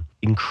psilocybin,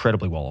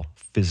 incredibly well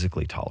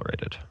physically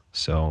tolerated.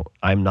 So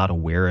I'm not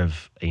aware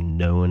of a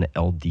known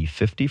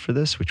LD50 for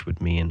this, which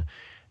would mean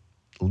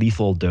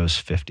lethal dose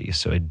 50.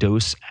 So a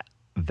dose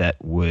that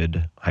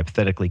would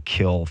hypothetically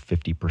kill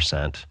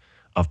 50%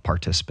 of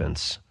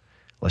participants.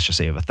 Let's just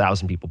say of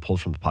 1,000 people pulled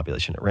from the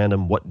population at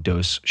random, what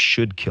dose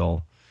should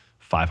kill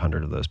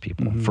 500 of those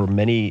people? Mm-hmm. For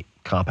many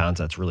compounds,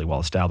 that's really well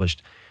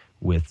established.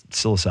 With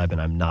psilocybin,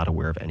 I'm not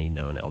aware of any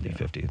known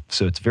LD50. Yeah.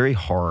 So it's very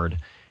hard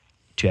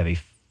to have a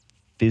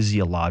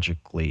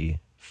physiologically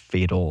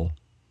fatal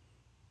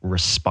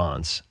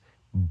response.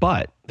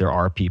 But there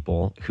are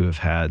people who have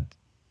had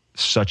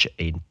such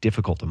a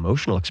difficult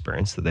emotional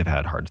experience that they've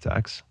had heart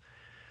attacks.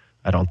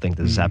 I don't think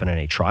this has happened in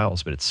any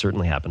trials, but it's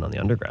certainly happened on the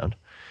underground.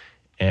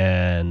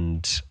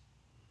 And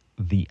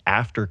the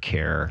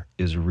aftercare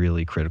is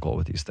really critical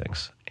with these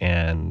things.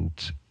 And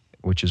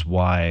which is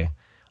why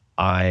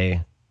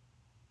I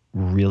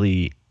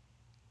really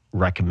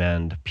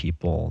recommend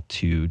people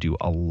to do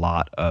a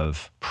lot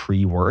of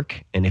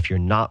pre-work. And if you're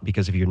not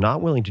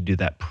willing to do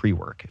that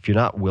pre-work, if you're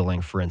not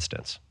willing, for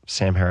instance,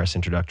 Sam Harris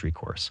introductory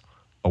course,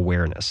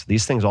 awareness,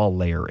 these things all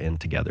layer in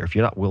together. If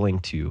you're not willing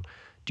to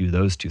do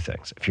those two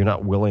things, if you're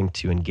not willing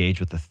to engage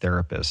with a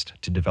therapist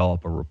to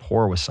develop a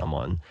rapport with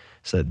someone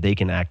so that they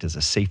can act as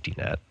a safety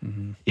net,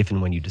 if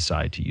and when you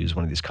decide to use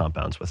one of these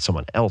compounds with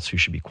someone else who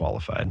should be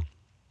qualified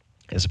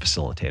as a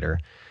facilitator,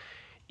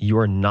 you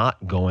are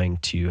not going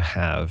to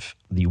have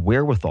the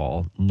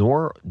wherewithal,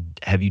 nor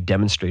have you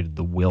demonstrated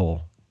the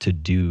will to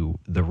do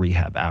the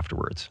rehab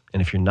afterwards. And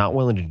if you're not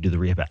willing to do the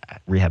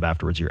rehab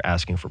afterwards, you're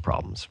asking for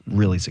problems,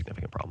 really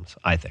significant problems,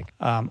 I think.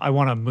 I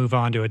want to move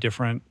on to a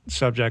different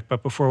subject,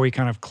 but before we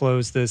kind of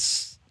close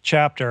this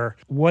chapter,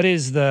 what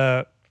is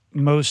the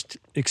most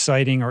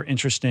exciting or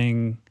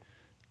interesting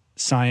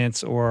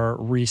science or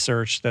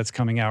research that's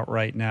coming out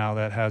right now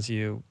that has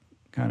you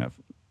kind of,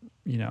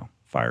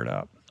 fired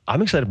up?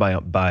 I'm excited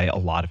by a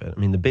lot of it. I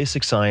mean, the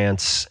basic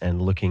science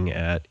and looking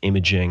at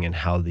imaging and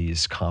how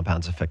these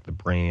compounds affect the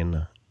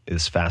brain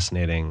is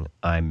fascinating.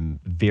 I'm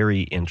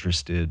very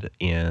interested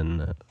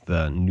in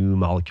the new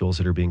molecules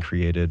that are being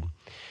created.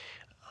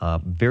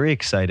 Very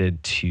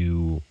excited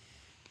to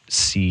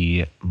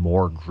see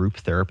more group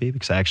therapy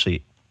because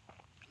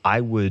I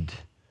would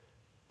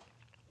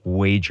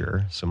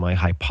wager, so my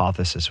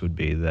hypothesis would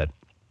be that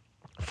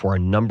for a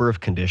number of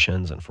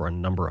conditions and for a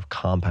number of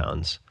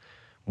compounds,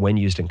 when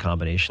used in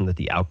combination, that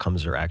the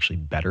outcomes are actually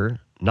better,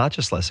 not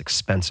just less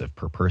expensive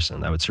per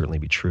person, that would certainly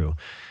be true,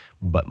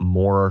 but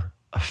more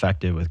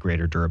effective with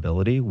greater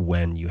durability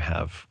when you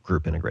have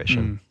group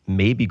integration,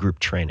 maybe group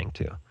training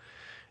too.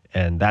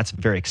 And that's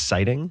very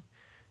exciting.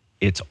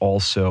 It's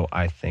also,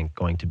 I think,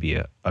 going to be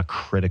a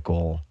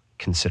critical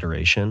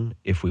consideration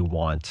if we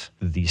want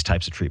these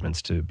types of treatments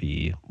to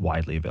be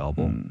widely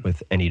available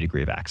with any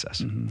degree of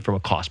access from a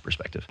cost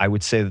perspective. I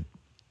would say that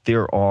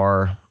there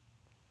are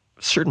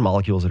certain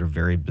molecules that are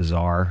very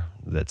bizarre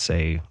that,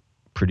 say,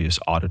 produce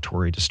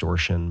auditory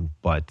distortion,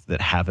 but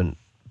that haven't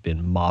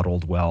been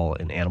modeled well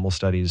in animal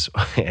studies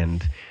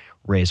and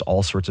raise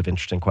all sorts of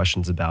interesting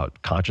questions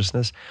about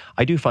consciousness.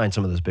 I do find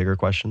some of those bigger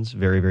questions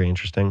very, very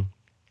interesting.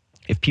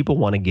 If people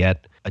want to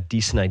get a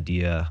decent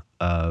idea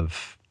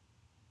of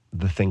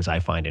the things I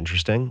find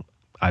interesting,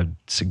 I would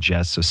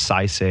suggest, so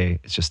SciSei,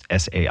 it's just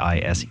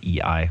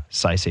SAISEI,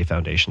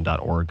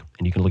 SciSeiFoundation.org,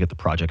 and you can look at the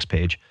projects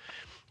page.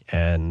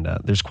 And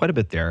there's quite a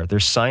bit there.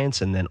 There's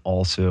science, and then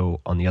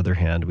also, on the other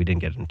hand, we didn't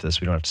get into this,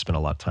 we don't have to spend a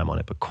lot of time on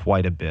it, but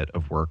quite a bit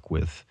of work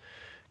with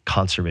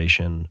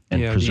conservation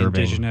and preserving the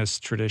indigenous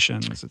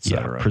traditions, et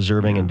cetera.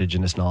 Preserving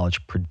indigenous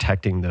knowledge,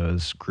 protecting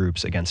those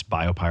groups against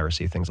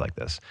biopiracy, things like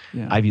this.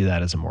 Yeah. I view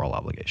that as a moral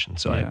obligation,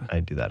 so I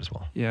do that as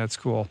well. Yeah, it's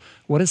cool.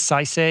 What does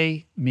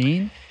SciSei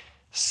mean?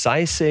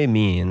 SciSei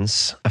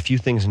means a few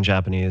things in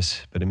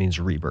Japanese, but it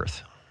means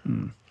rebirth.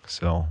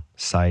 So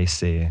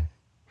SciSei.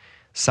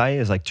 Sai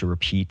is like to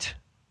repeat.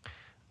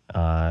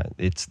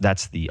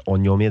 That's the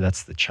onyomi,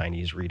 that's the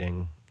Chinese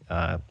reading.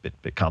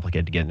 Bit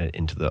complicated to get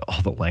into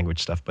all the language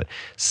stuff, but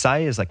sai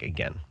is like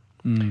again.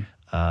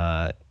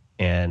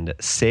 And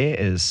sei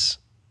is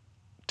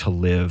to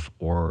live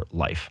or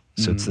life.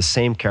 So it's the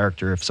same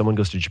character. If someone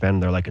goes to Japan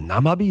and they're like,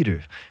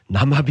 namabiru,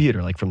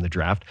 like from the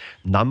draft.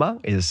 Nama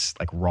is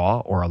like raw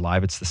or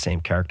alive. It's the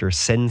same character.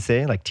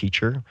 Sensei, like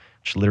teacher,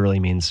 which literally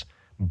means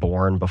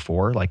born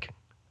before, like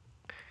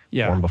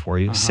born before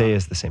you. Sei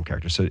is the same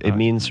character. So it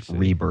means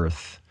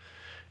rebirth.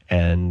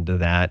 And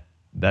that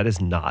is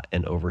not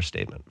an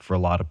overstatement for a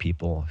lot of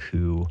people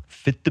who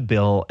fit the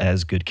bill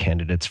as good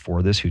candidates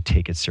for this, who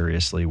take it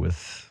seriously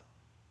with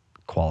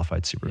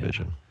qualified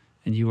supervision. Yeah.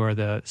 And you are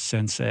the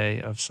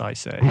sensei of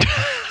SciSei.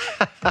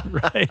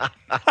 Right?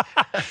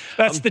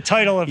 That's the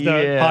title of the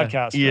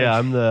podcast. Yeah, right?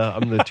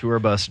 I'm the tour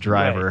bus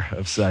driver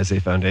of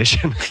SciSei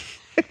Foundation.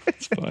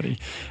 It's funny.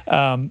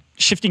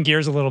 Shifting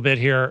gears a little bit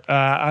here,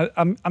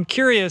 I'm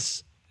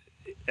curious,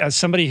 as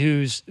somebody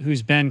who's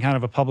been kind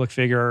of a public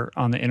figure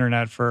on the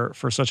internet for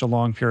such a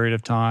long period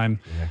of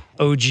time,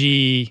 OG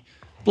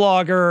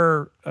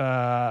blogger,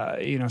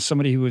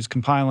 somebody who was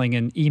compiling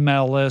an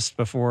email list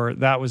before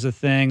that was a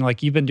thing.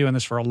 Like, you've been doing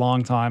this for a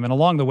long time. And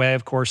along the way,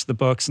 of course, the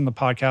books and the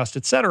podcast,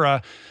 et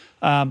cetera.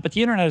 But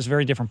the internet is a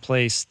very different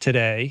place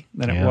today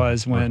than it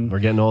was when we're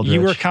getting old,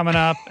 you Rich. were coming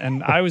up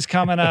and I was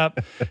coming up.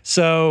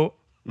 So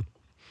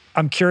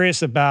I'm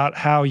curious about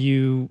how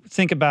you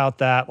think about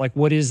that. Like,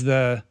 what is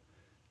the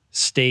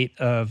state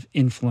of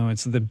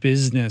influence, the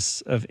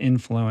business of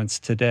influence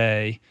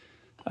today,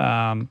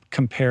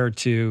 compared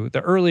to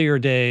the earlier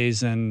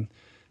days? And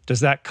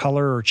does that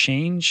color or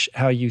change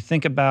how you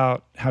think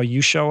about how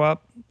you show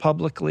up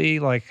publicly?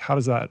 Like, how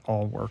does that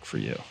all work for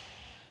you?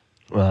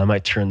 Well, I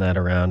might turn that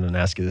around and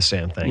ask you the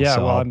same thing. Yeah,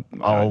 so well,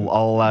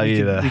 I'll allow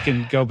you to we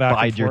can go back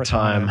bide and your forth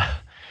time on it.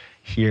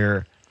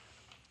 here.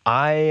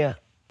 I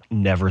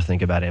never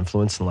think about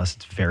influence unless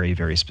it's very,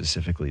 very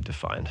specifically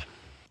defined.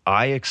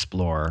 I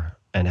explore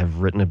and have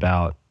written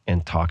about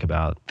and talk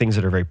about things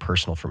that are very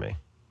personal for me,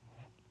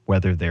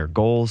 whether they're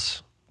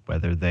goals,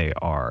 whether they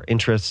are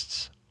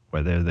interests,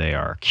 whether they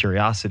are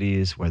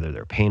curiosities, whether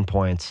they're pain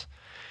points.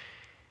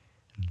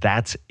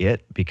 That's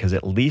it, because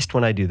at least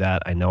when I do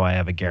that, I know I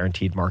have a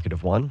guaranteed market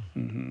of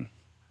one,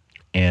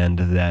 and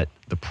that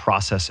the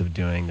process of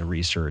doing the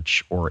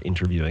research or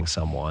interviewing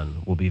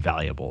someone will be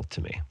valuable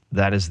to me.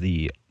 That is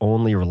the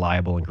only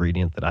reliable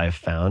ingredient that I have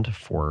found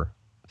for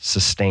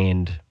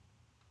sustained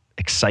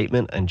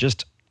excitement and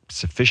just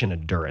sufficient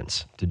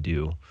endurance to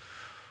do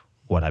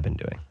what I've been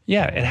doing.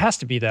 Yeah, it has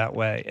to be that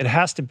way. It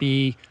has to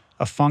be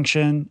a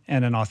function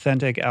and an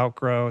authentic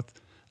outgrowth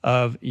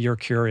of your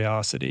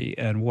curiosity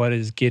and what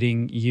is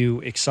getting you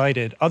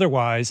excited.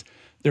 Otherwise,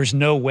 there's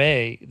no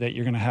way that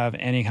you're going to have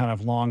any kind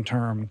of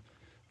long-term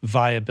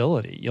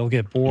viability. You'll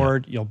get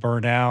bored, you'll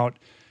burn out,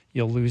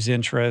 you'll lose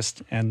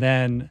interest, and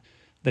then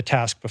the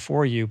task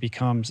before you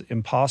becomes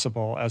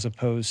impossible as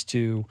opposed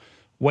to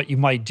what you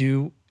might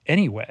do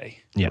anyway,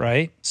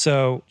 right?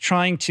 So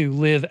trying to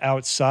live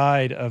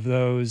outside of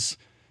those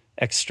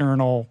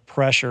external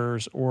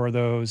pressures or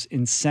those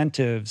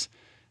incentives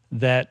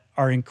that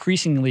are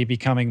increasingly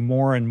becoming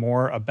more and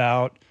more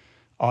about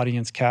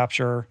audience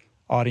capture,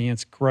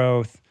 audience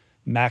growth,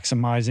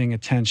 maximizing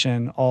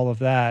attention, all of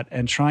that,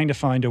 and trying to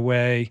find a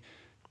way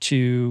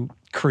to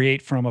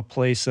create from a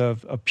place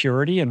of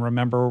purity and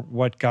remember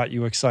what got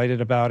you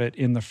excited about it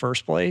in the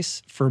first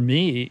place, for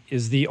me,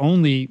 is the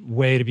only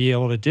way to be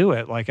able to do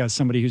it. Like, as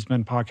somebody who's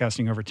been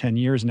podcasting over 10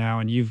 years now,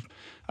 and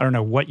I don't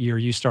know what year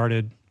you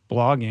started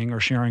blogging or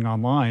sharing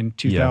online,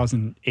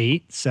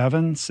 2008,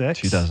 7, 6?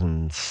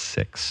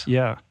 2006.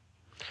 Yeah.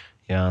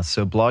 Yeah,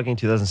 so blogging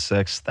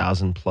 2006,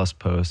 1,000 plus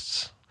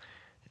posts.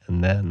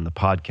 And then the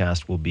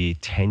podcast will be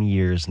 10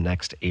 years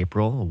next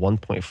April,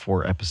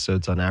 1.4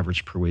 episodes on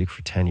average per week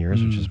for 10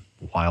 years, which is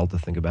wild to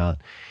think about.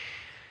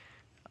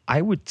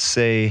 I would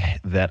say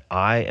that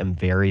I am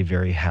very,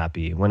 very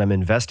happy. When I'm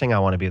investing, I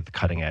want to be at the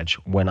cutting edge.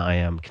 When I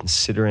am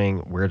considering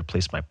where to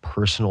place my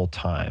personal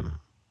time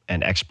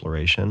and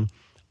exploration,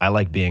 I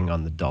like being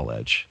on the dull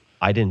edge.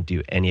 I didn't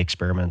do any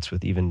experiments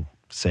with even,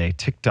 say,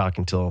 TikTok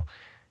until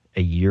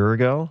a year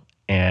ago,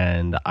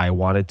 and I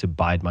wanted to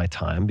bide my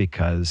time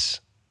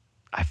because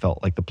I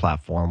felt like the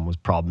platform was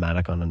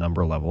problematic on a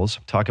number of levels.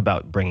 Talk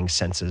about bringing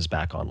senses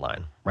back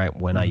online, right?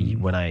 When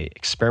I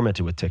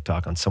experimented with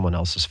TikTok on someone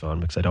else's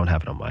phone, because I don't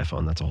have it on my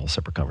phone, that's a whole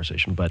separate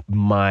conversation. But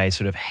my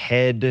sort of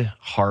head,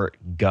 heart,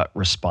 gut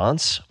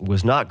response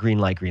was not green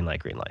light, green light,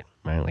 green light,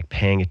 right? Like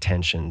paying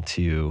attention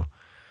to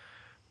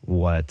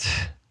what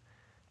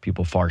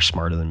people far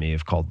smarter than me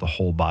have called the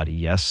whole body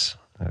yes.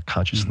 A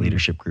conscious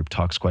leadership group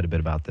talks quite a bit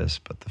about this,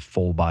 but the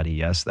full body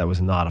yes, that was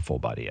not a full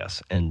body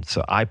yes. And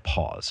so I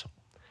pause.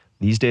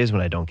 These days when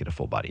I don't get a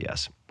full body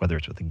yes, whether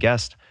it's with a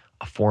guest,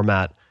 a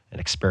format, an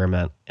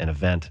experiment, an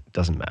event,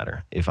 doesn't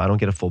matter. If I don't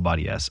get a full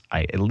body yes,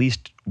 I at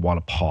least want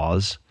to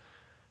pause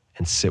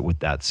and sit with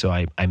that. So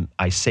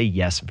I say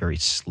yes very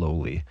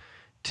slowly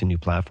to new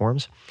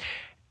platforms.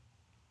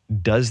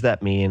 Does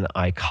that mean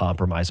I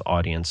compromise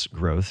audience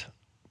growth?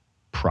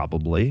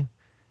 Probably.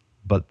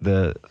 But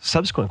the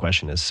subsequent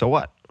question is, so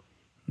what?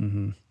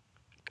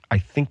 I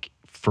think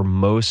for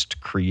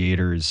most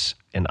creators,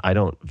 and I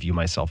don't view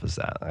myself as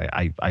that.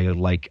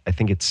 I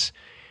think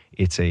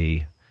it's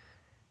a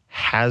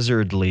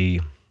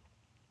hazardly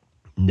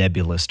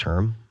nebulous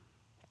term,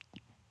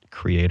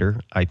 creator.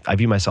 I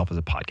view myself as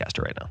a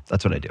podcaster right now.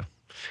 That's what I do.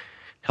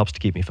 Helps to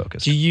keep me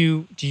focused. Do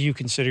you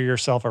consider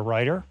yourself a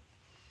writer?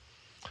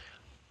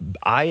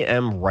 I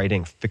am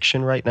writing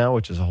fiction right now,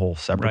 which is a whole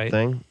separate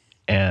thing.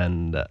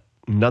 And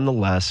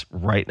nonetheless,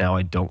 right now,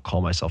 I don't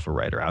call myself a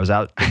writer. I was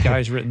out. The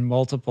guy's written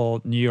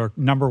multiple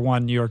number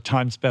one New York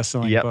Times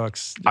bestselling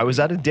books. I was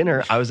at a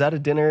dinner.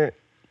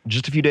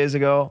 Just a few days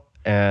ago,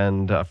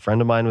 and a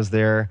friend of mine was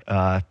there,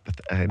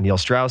 Neil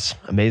Strauss,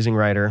 amazing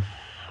writer,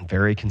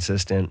 very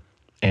consistent.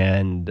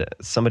 And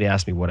somebody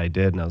asked me what I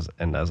did, and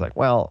I was like,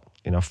 well,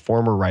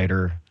 former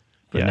writer,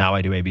 but now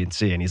I do A, B, and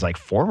C. And he's like,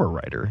 former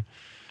writer?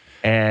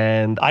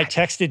 And I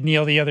texted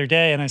Neil the other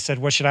day and I said,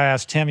 what should I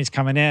ask Tim? He's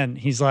coming in.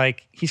 He's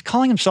like, he's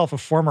calling himself a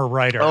former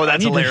writer. Oh,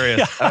 that's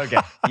hilarious. Yeah. Okay.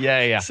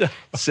 Yeah.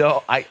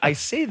 So I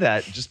say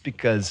that just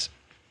because,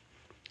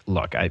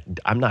 look,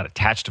 I'm not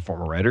attached to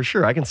former writer.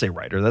 Sure, I can say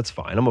writer. That's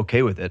fine. I'm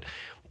okay with it.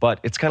 But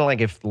it's kind of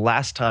like if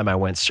last time I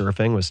went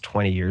surfing was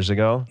 20 years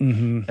ago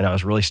and I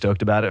was really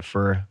stoked about it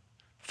for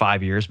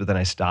 5 years, but then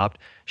I stopped.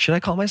 Should I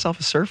call myself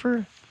a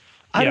surfer?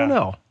 I don't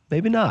know.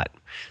 Maybe not.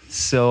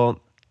 So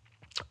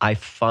I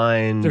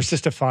find there's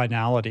just a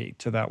finality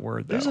to that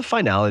word, though. There's a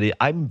finality.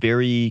 I'm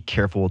very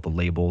careful with the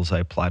labels I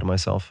apply to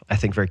myself. I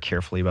think very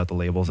carefully about the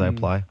labels I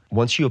apply.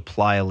 Once you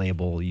apply a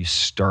label, you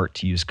start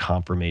to use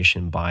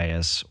confirmation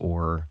bias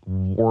or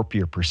warp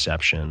your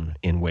perception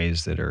in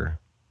ways that are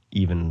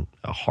even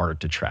hard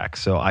to track.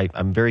 So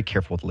I'm very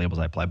careful with the labels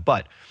I apply.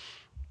 But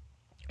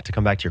to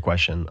come back to your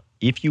question,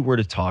 if you were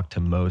to talk to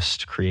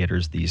most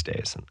creators these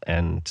days,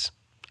 and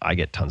I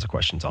get tons of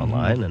questions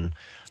online and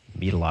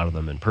meet a lot of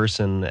them in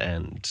person.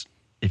 And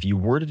if you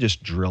were to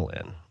just drill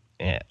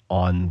in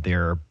on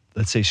their,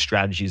 let's say,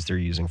 strategies they're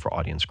using for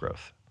audience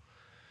growth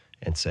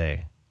and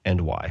say,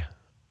 and why,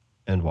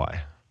 and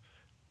why,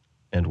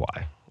 and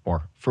why,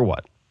 or for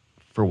what,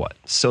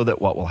 so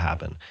that what will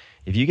happen?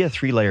 If you get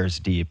 3 layers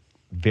deep,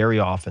 very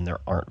often there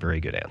aren't very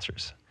good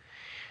answers.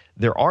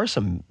 There are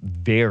some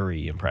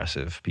very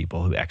impressive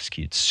people who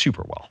execute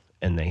super well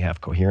and they have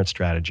coherent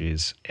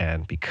strategies,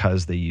 and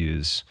because they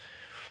use,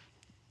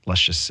 let's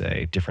just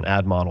say, different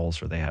ad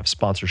models, or they have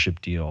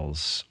sponsorship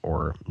deals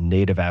or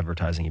native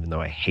advertising, even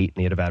though I hate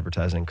native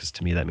advertising because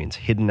to me that means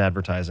hidden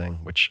advertising,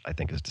 which I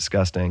think is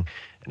disgusting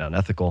and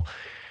unethical.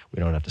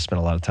 We don't have to spend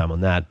a lot of time on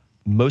that.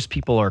 Most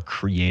people are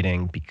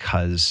creating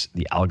because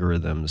the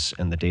algorithms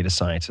and the data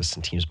scientists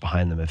and teams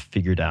behind them have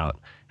figured out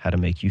how to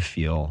make you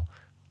feel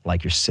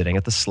like you're sitting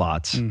at the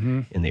slots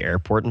in the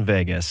airport in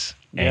Vegas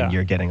and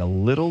you're getting a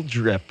little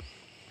drip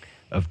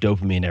of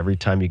dopamine every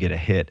time you get a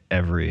hit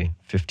every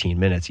 15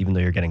 minutes, even though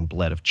you're getting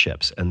bled of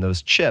chips. And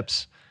those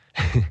chips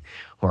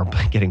are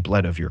getting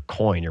bled of your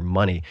coin, your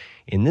money.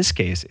 In this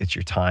case, it's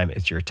your time,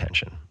 it's your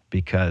attention.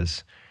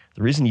 Because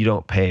the reason you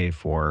don't pay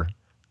for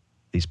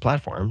these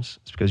platforms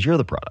is because you're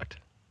the product.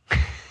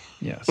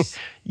 Yes.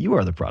 You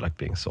are the product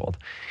being sold.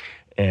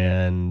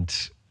 And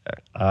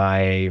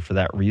I, for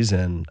that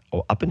reason,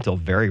 up until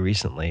very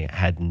recently,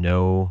 had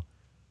no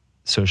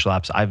social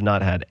apps. I've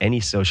not had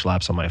any social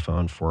apps on my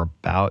phone for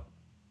about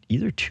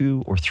either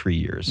 2 or 3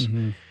 years.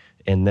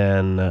 And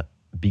then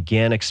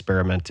began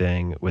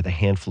experimenting with a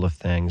handful of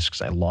things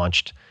because I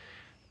launched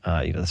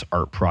this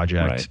art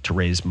project to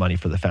raise money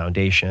for the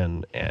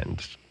foundation,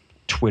 and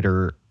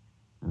Twitter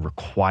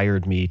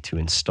required me to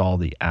install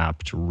the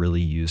app to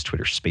really use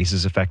Twitter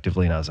Spaces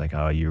effectively. And I was like,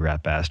 oh, you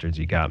rat bastards,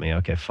 you got me.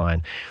 Okay,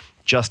 fine.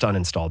 Just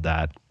uninstalled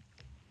that.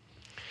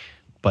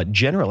 But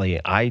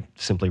generally, I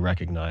simply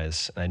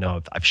recognize, and I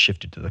know I've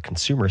shifted to the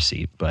consumer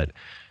seat, but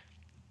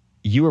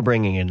you are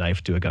bringing a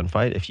knife to a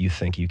gunfight if you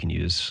think you can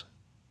use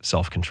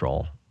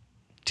self-control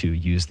to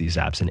use these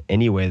apps in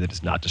any way that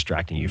is not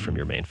distracting you from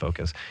your main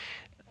focus.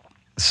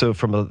 So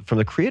from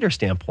the creator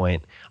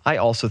standpoint, I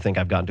also think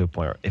I've gotten to a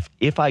point where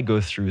if I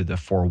go through the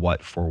for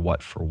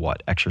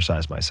what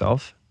exercise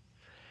myself,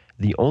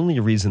 the only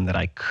reason that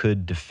I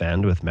could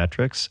defend with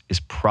metrics is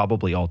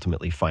probably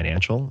ultimately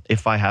financial.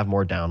 If I have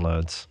more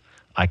downloads,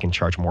 I can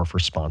charge more for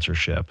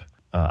sponsorship.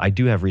 I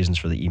do have reasons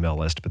for the email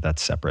list, but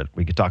that's separate.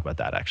 We could talk about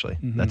that, actually.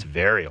 That's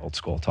very old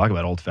school. Talk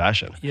about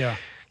old-fashioned. Yeah.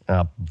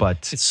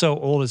 But it's so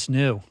old it's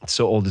new. It's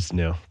so old it's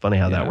new. Funny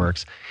how that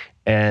works.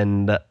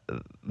 And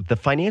the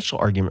financial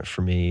argument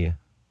for me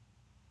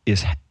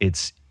is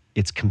it's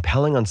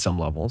compelling on some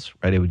levels,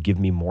 right? It would give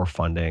me more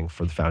funding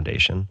for the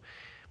foundation.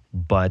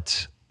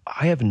 But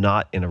I have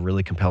not, in a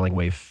really compelling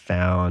way,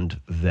 found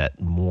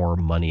that more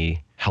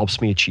money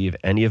helps me achieve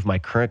any of my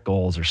current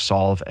goals or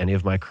solve any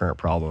of my current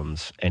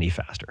problems any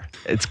faster.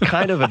 It's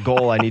kind of a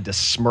goal I need to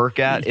smirk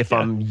at if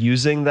I'm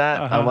using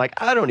that. I'm like,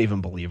 I don't even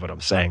believe what I'm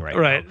saying right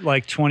now. Right,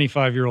 like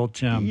 25-year-old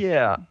Tim.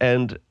 Yeah,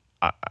 and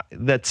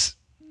that's,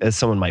 as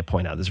someone might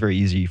point out, it's very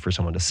easy for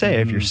someone to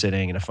say if you're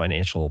sitting in a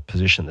financial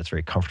position that's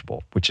very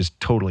comfortable, which is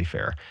totally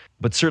fair.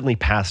 But certainly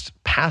past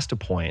a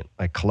point,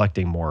 like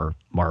collecting more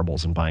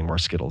marbles and buying more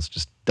Skittles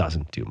just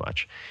doesn't do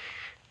much.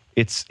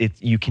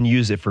 You can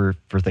use it for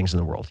things in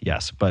the world,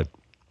 yes. But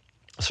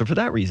so for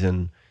that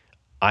reason,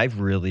 I've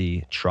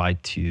really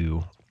tried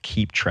to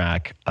keep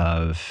track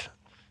of,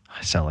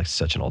 I sound like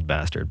such an old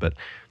bastard, but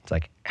it's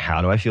like,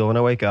 how do I feel when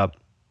I wake up?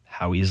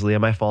 How easily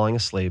am I falling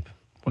asleep?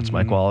 What's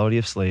my quality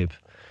of sleep?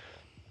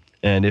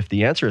 And if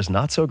the answer is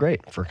not so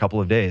great for a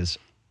couple of days,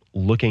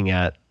 looking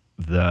at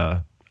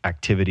the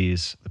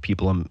activities, the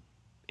people I'm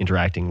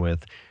interacting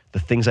with, the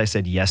things I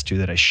said yes to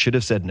that I should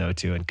have said no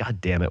to, and God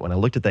damn it, when I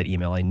looked at that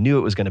email, I knew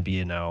it was going to be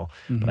a no,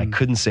 but I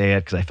couldn't say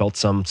it because I felt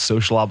some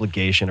social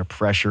obligation or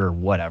pressure or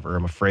whatever.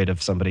 I'm afraid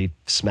of somebody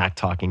smack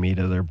talking me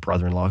to their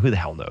brother-in-law. Who the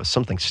hell knows?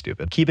 Something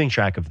stupid. Keeping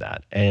track of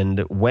that.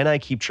 And when I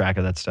keep track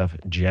of that stuff,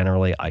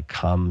 generally I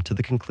come to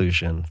the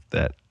conclusion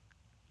that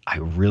I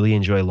really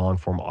enjoy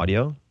long-form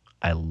audio.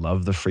 I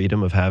love the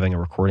freedom of having a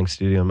recording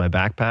studio in my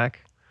backpack.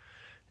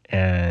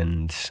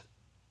 And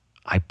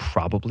I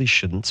probably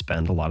shouldn't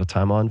spend a lot of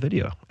time on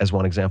video, as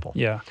one example.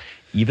 Yeah.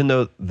 Even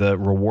though the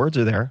rewards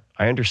are there,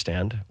 I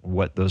understand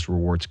what those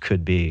rewards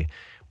could be,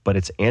 but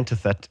it's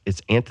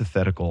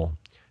antithetical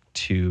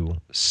to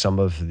some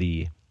of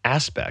the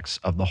aspects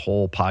of the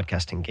whole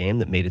podcasting game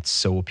that made it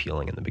so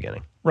appealing in the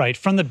beginning. Right.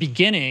 From the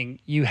beginning,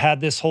 you had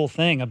this whole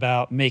thing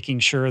about making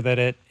sure that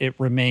it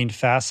remained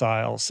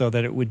facile so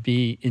that it would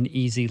be an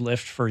easy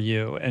lift for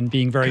you, and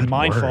being very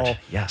mindful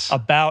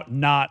about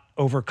not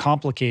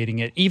overcomplicating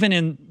it, even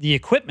in the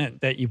equipment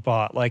that you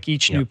bought, like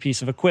each new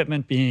piece of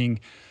equipment being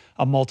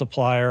a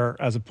multiplier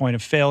as a point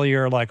of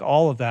failure, like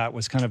all of that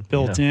was kind of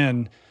built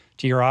in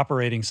to your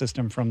operating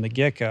system from the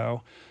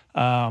get-go.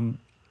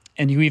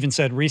 And you even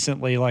said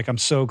recently, like, I'm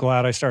so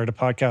glad I started a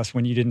podcast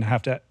when you didn't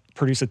have to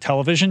produce a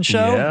television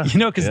show,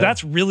 because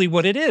that's really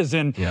what it is.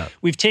 And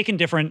we've taken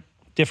different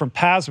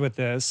paths with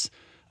this.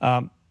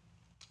 Well,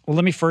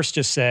 let me first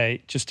just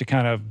say, just to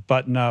kind of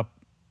button up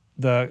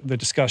the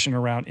discussion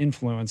around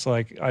influence,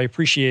 like, I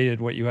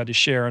appreciated what you had to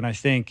share. And I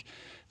think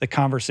the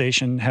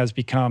conversation has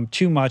become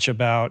too much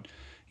about,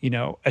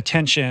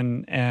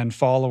 attention and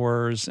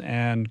followers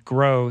and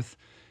growth,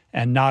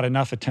 and not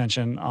enough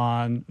attention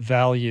on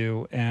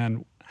value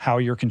and how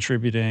you're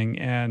contributing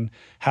and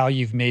how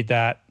you've made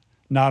that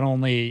not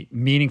only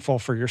meaningful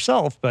for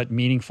yourself, but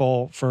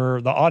meaningful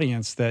for the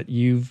audience that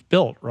you've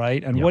built,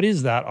 right? And what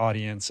is that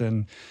audience?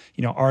 And,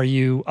 are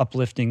you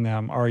uplifting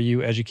them? Are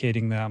you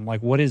educating them?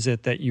 Like, what is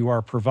it that you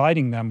are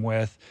providing them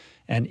with?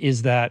 And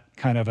is that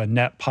kind of a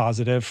net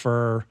positive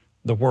for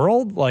the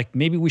world? Like,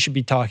 maybe we should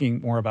be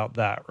talking more about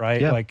that,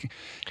 right? Yeah. Like,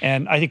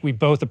 and I think we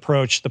both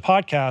approach the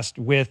podcast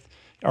with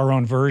our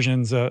own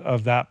versions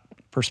of that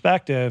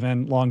perspective,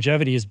 and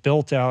longevity is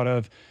built out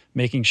of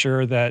making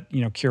sure that,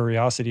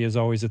 curiosity is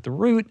always at the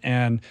root,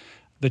 and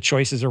the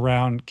choices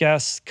around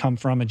guests come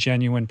from a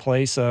genuine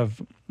place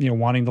of,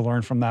 wanting to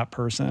learn from that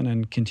person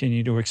and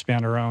continue to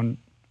expand our own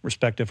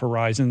respective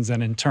horizons,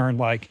 and in turn,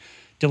 like,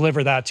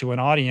 deliver that to an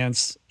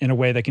audience in a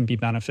way that can be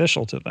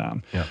beneficial to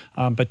them.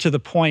 But to the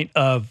point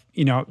of,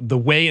 the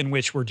way in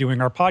which we're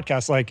doing our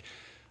podcast, like,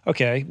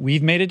 okay,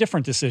 we've made a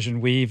different decision.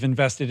 We've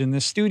invested in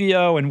this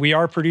studio, and we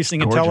are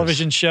producing a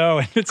television show.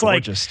 And it's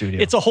studio.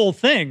 It's a whole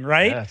thing,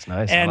 right? Yeah, it's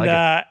nice. And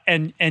I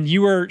like and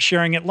you were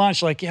sharing at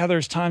lunch, like,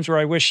 there's times where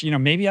I wish,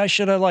 maybe I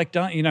should have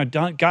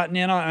gotten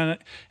in on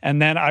it.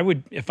 And then I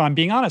would, if I'm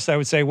being honest, I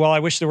would say, well, I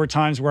wish there were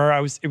times where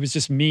it was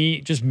just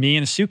me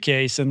in a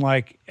suitcase, and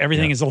like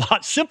everything is a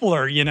lot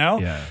simpler,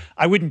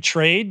 I wouldn't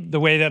trade the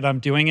way that I'm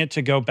doing it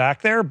to go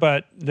back there,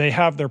 but they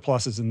have their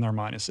pluses and their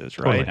minuses,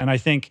 right? Totally. And I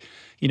think,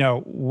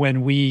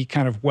 when we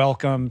kind of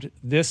welcomed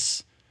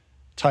this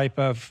type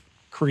of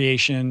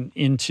creation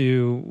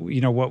into,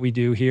 what we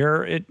do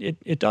here,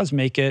 it does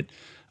make it,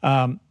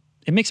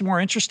 it makes it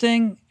more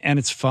interesting, and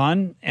it's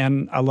fun.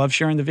 And I love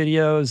sharing the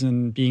videos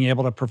and being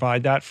able to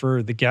provide that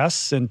for the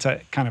guests and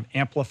to kind of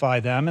amplify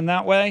them in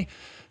that way.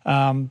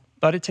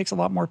 But it takes a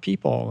lot more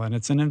people, and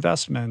it's an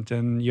investment,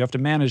 and you have to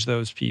manage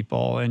those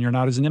people, and you're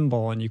not as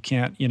nimble, and you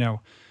can't,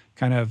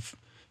 kind of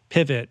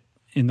pivot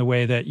in the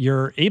way that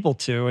you're able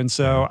to. And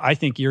so I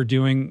think you're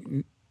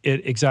doing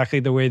it exactly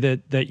the way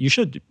that you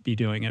should be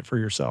doing it for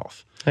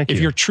yourself. Thank you.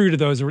 If you're true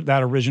to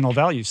that original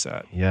value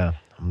set. Yeah.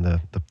 I'm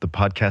the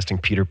podcasting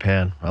Peter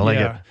Pan. I like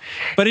it.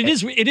 But it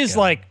is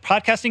like,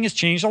 podcasting has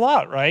changed a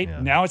lot, right?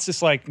 Yeah. Now it's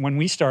just like, when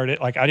we started,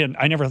 like, I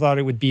never thought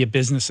it would be a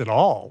business at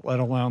all,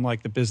 let alone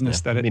like the business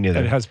that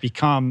it has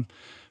become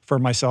for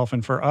myself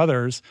and for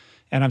others.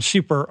 And I'm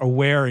super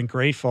aware and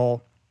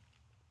grateful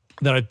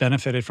that I've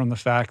benefited from the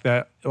fact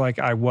that, like,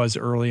 I was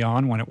early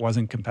on when it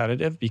wasn't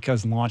competitive,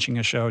 because launching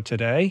a show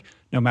today,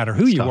 no matter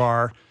who you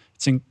are,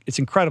 it's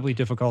incredibly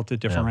difficult to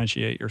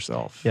differentiate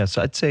yourself. Yeah,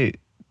 so I'd say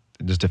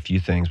just a few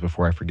things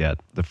before I forget.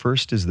 The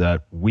first is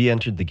that we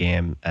entered the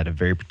game at a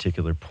very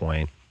particular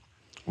point.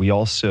 We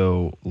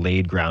also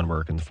laid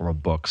groundwork in the form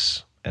of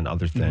books and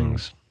other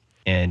things,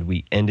 and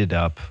we ended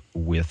up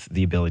with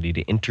the ability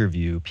to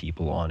interview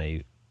people on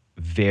a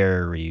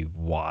very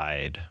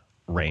wide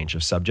range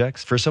of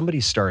subjects. For somebody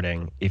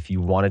starting, if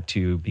you wanted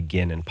to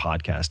begin in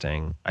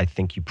podcasting, I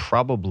think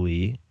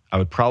I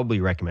would probably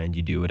recommend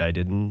you do what I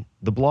did in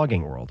the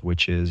blogging world,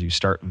 which is you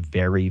start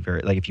very,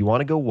 very, like, if you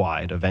want to go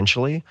wide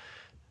eventually,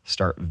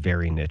 start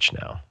very niche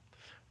now.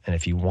 And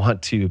if you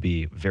want to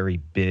be very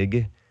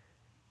big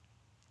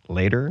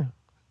later,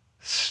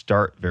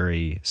 start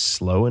very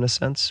slow in a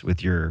sense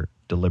with your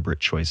deliberate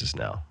choices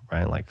now,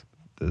 right? Like,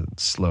 the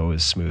slow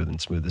is smooth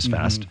and smooth is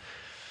fast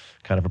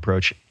kind of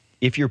approach.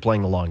 If you're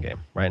playing the long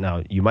game right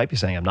now, you might be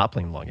saying, I'm not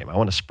playing the long game. I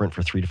want to sprint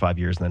for 3 to 5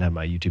 years and then have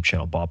my YouTube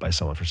channel bought by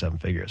someone for 7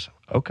 figures.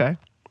 Okay.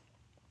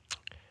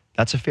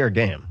 That's a fair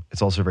game.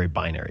 It's also a very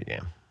binary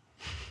game.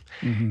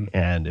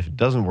 And if it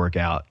doesn't work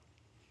out,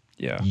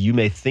 you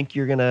may think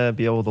you're going to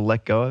be able to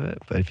let go of it.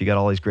 But if you got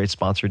all these great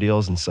sponsor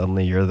deals and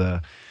suddenly you're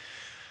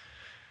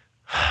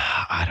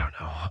I don't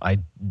know, I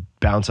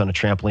bounce on a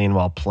trampoline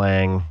while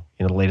playing,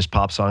 the latest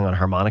pop song on a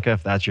harmonica,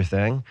 if that's your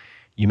thing,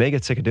 you may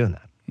get sick of doing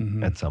that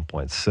at some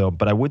point. So,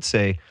 but I would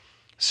say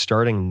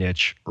starting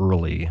niche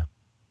early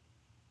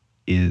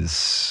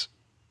is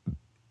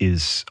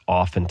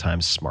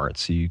oftentimes smart.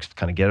 So you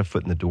kind of get a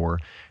foot in the door,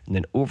 and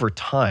then over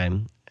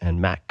time, and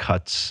Matt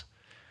Cutts,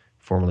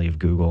 formerly of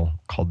Google,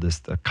 called this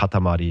the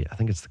katamari. I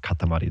think it's the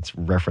katamari. It's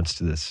a reference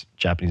to this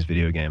Japanese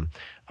video game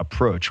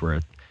approach where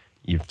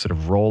you sort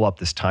of roll up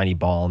this tiny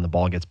ball and the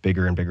ball gets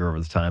bigger and bigger over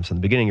the time. So in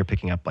the beginning, you're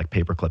picking up like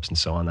paper clips and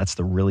so on. That's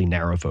the really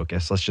narrow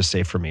focus. Let's just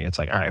say for me, it's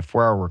like, all right,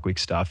 4-hour work week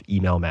stuff,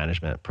 email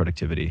management,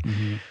 productivity.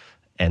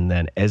 And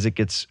then as it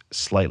gets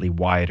slightly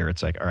wider,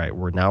 it's like, all right,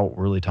 we're now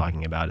really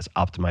talking about is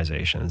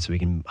optimization. So we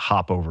can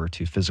hop over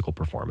to physical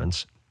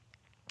performance.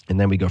 And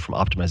then we go from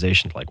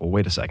optimization to like, well,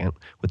 wait a second,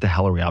 what the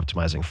hell are we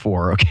optimizing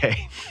for?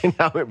 Okay. And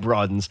now it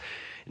broadens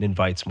and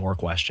invites more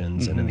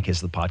questions. And in the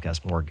case of the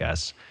podcast, more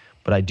guests.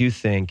 But I do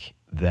think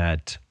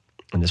that,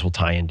 and this will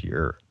tie into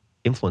your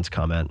influence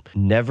comment,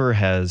 never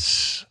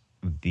has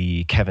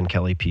the Kevin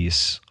Kelly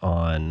piece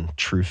on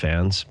True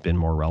Fans been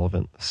more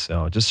relevant.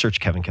 So just search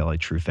Kevin Kelly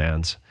True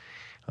Fans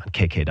on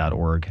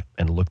kk.org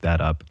and look that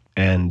up.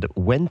 And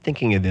when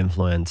thinking of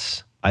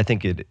influence, I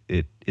think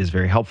it is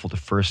very helpful to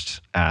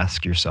first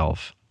ask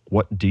yourself,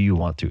 what do you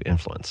want to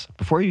influence?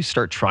 Before you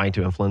start trying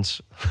to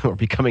influence or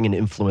becoming an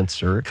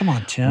influencer. Come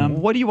on,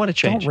 Tim. What do you want to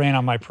change? Don't rain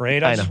on my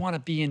parade. I just want to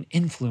be an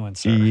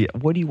influencer. Yeah,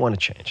 what do you want to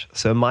change?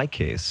 So in my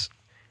case,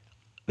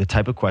 the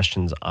type of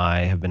questions I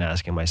have been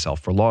asking myself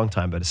for a long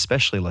time, but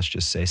especially let's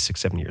just say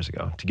 6-7 years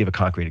ago, to give a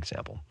concrete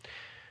example,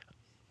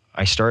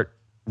 I start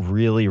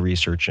really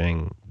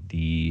researching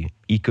the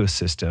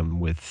ecosystem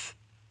with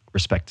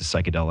respect to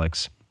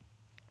psychedelics,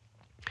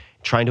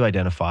 trying to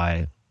identify,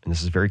 and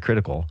this is very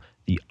critical,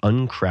 the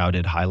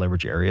uncrowded high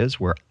leverage areas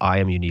where I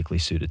am uniquely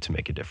suited to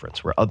make a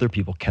difference, where other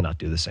people cannot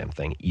do the same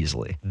thing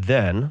easily.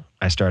 Then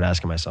I start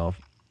asking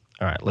myself,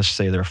 all right, let's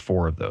say there are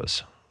 4 of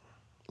those.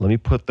 Let me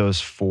put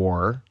those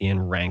 4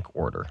 in rank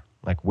order.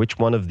 Like which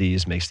one of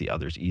these makes the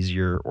others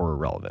easier or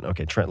irrelevant?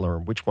 Okay, Trent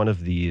Lerner, which one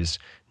of these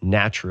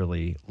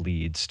naturally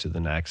leads to the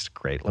next?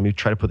 Great. Let me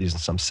try to put these in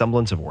some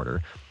semblance of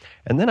order.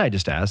 And then I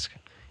just ask,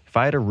 if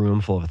I had a room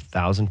full of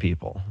 1,000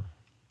 people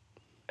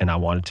and I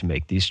wanted to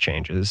make these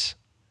changes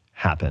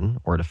happen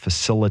or to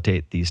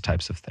facilitate these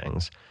types of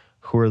things,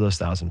 who are those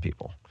 1,000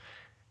 people?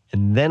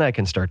 And then I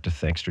can start to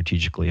think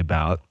strategically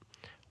about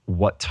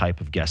what type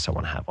of guests I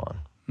want to have on,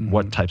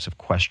 what types of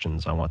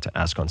questions I want to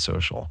ask on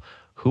social,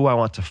 who I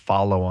want to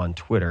follow on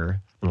Twitter,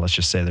 and let's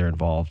just say they're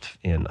involved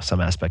in some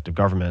aspect of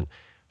government,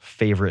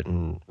 favorite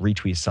and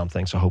retweet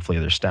something, so hopefully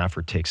their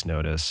staffer takes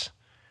notice,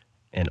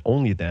 and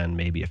only then,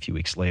 maybe a few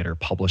weeks later,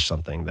 publish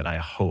something that I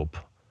hope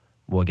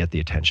will get the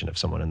attention of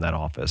someone in that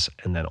office,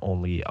 and then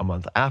only a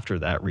month after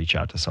that, reach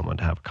out to someone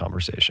to have a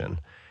conversation.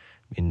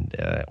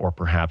 Or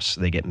perhaps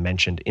they get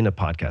mentioned in a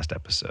podcast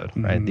episode,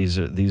 right?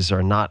 These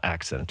are not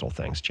accidental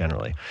things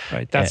generally.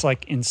 Right, that's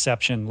like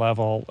Inception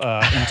level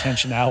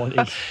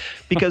intentionality.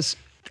 Because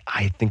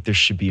I think there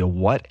should be a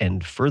what,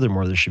 and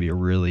furthermore, there should be a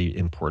really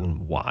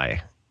important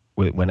why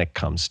when it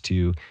comes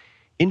to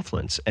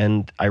influence.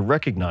 And I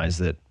recognize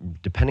that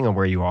depending on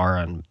where you are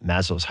on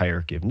Maslow's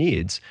hierarchy of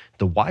needs,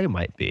 the why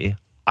might be,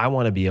 I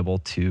want to be able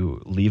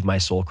to leave my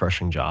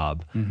soul-crushing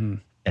job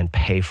and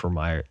pay for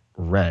my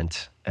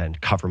rent and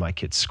cover my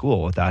kids'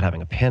 school without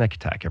having a panic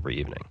attack every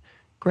evening.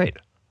 Great.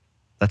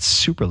 That's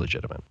super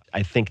legitimate.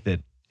 I think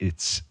that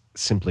it's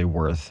simply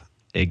worth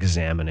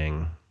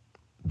examining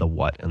the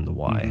what and the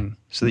why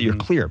so that you're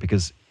clear,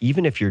 because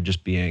even if you're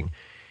just being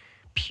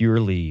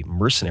purely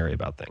mercenary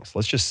about things,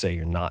 let's just say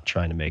you're not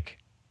trying to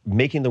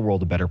making the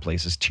world a better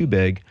place is too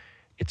big,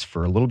 it's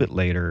for a little bit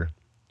later,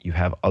 you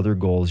have other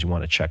goals you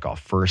want to check off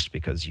first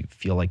because you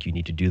feel like you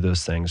need to do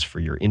those things for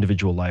your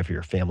individual life or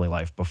your family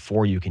life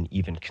before you can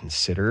even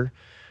consider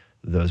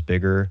those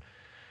bigger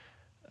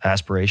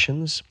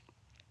aspirations,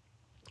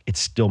 it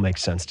still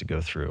makes sense to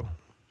go through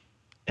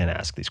and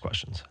ask these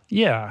questions.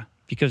 Yeah,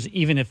 because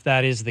even if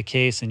that is the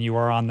case and you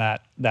are on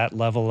that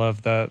level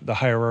of the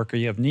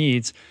hierarchy of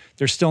needs,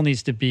 there still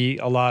needs to be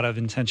a lot of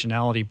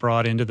intentionality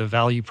brought into the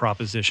value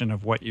proposition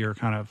of what you're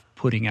kind of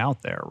putting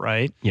out there,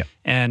 right? Yeah.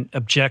 And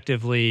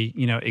objectively,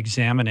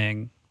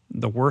 examining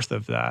the worth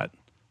of that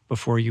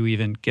before you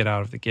even get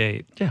out of the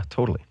gate. Yeah,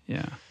 totally.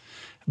 Yeah.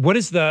 What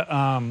is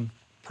the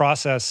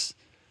process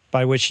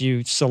by which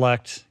you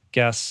select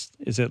guests?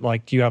 Is it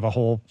like, do you have a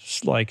whole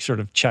like sort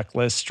of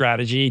checklist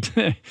strategy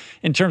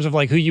in terms of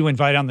like who you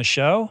invite on the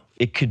show?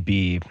 It could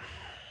be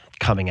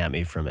coming at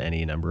me from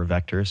any number of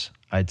vectors.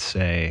 I'd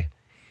say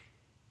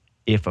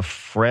if a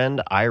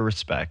friend I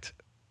respect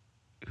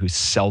who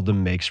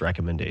seldom makes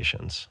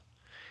recommendations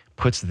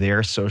puts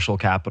their social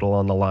capital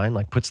on the line,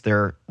 like puts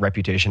their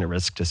reputation at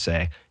risk to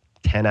say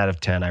 10 out of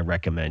 10, I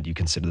recommend you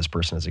consider this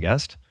person as a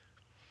guest,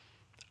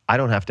 I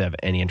don't have to have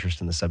any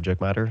interest in the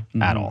subject matter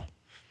at all.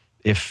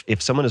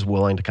 If someone is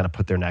willing to kind of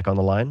put their neck on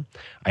the line,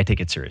 I take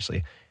it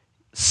seriously.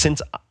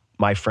 Since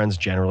my friends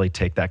generally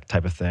take that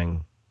type of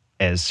thing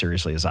as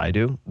seriously as I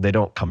do, they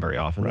don't come very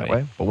often that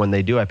way. But when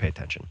they do, I pay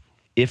attention.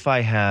 If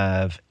I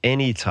have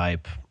any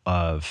type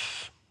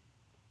of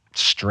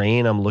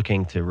strain I'm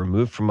looking to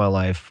remove from my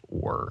life,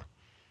 or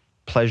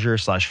pleasure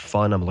 /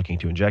 fun I'm looking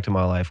to inject in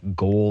my life,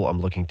 goal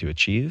I'm looking to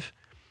achieve,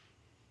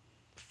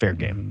 fair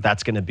game.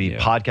 That's going to be,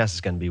 podcast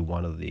is going to be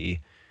one of the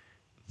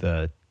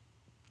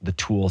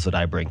tools that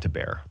I bring to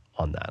bear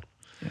on that.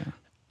 Yeah.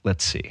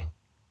 Let's see.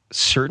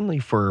 Certainly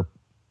for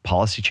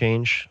policy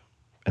change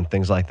and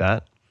things like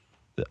that,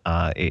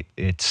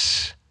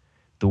 it's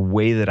the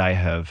way that I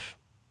have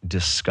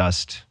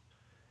discussed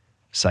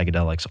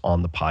psychedelics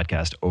on the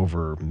podcast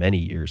over many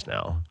years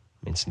now.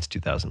 I mean, since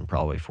 2000,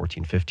 probably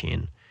 14,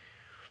 15,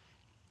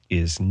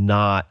 is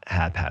not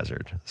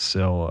haphazard.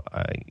 So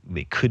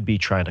they could be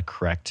trying to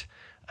correct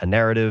a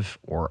narrative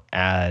or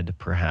add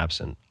perhaps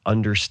an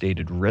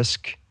understated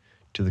risk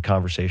to the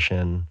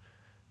conversation,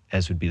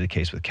 as would be the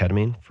case with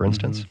ketamine, for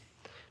instance.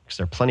 Because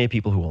there are plenty of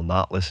people who will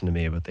not listen to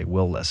me, but they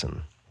will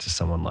listen to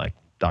someone like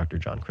Dr.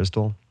 John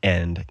Crystal.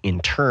 And in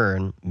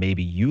turn,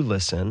 maybe you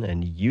listen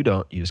and you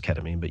don't use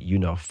ketamine, but you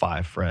know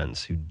 5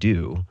 friends who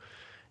do.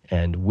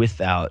 And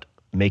without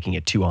making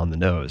it too on the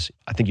nose,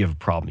 I think you have a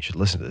problem. You should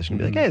listen to this. You can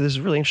be like, hey, this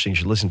is really interesting. You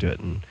should listen to it.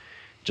 And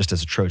just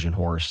as a Trojan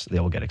horse, they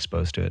will get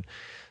exposed to it.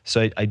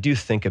 So I do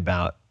think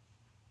about,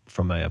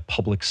 from a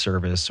public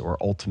service or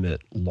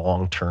ultimate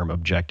long-term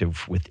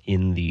objective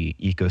within the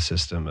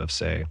ecosystem of,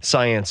 say,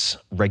 science,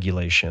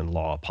 regulation,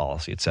 law,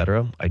 policy, et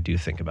cetera, I do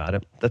think about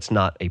it. That's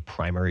not a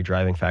primary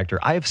driving factor.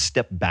 I have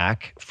stepped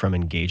back from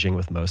engaging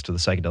with most of the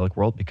psychedelic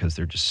world because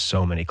there are just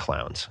so many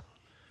clowns.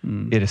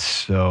 It is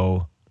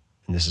so,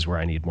 and this is where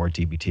I need more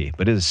DBT,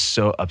 but it is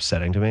so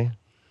upsetting to me.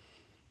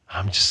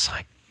 I'm just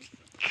like,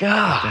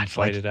 God. Then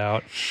fight it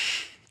out.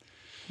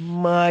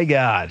 My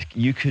God,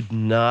 you could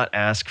not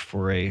ask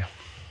for a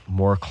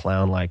more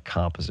clown-like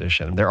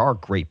composition. There are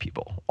great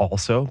people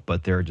also,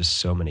 but there are just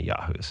so many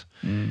yahoos.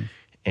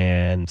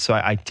 And so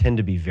I tend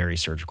to be very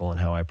surgical in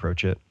how I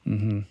approach it.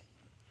 And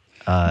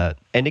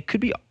it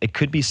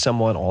could be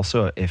someone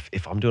also,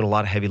 if I'm doing a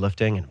lot of heavy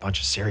lifting and a bunch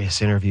of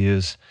serious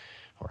interviews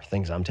or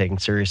things I'm taking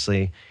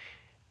seriously,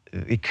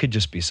 it could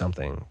just be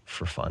something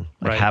for fun.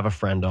 Like have a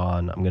friend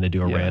on. I'm going to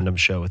do a random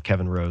show with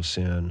Kevin Rose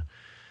soon,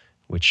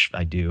 which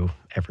I do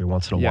every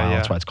once in a while.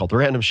 That's why it's called The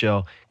Random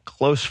Show.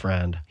 Close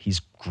friend.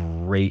 He's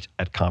great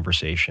at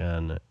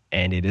conversation,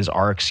 and it is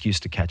our excuse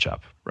to catch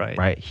up.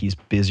 Right? He's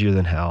busier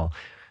than hell.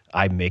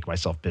 I make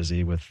myself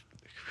busy with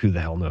who the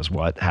hell knows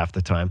what half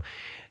the time.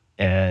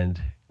 And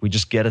we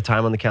just get a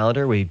time on the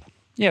calendar.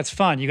 Yeah, it's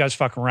fun. You guys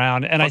fuck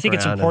around. And I think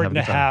it's important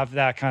to have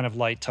that kind of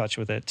light touch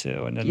with it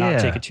too, and to not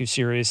take it too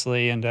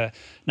seriously, and to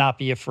not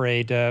be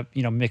afraid to,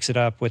 mix it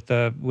up with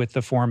the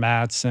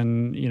formats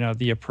and,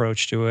 the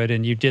approach to it.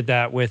 And you did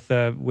that with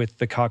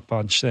the cock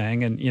punch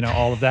thing and,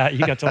 all of that.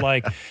 You got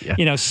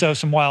to sow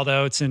some wild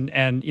oats and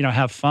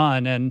have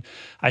fun. And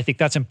I think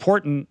that's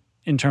important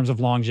in terms of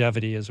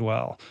longevity as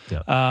well.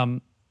 Yeah.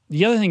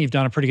 The other thing you've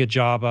done a pretty good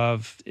job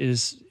of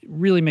is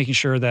really making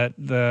sure that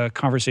the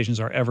conversations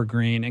are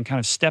evergreen and kind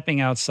of stepping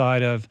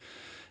outside of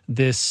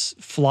this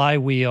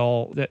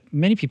flywheel that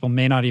many people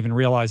may not even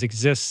realize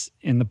exists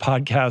in the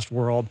podcast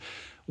world,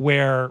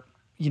 where,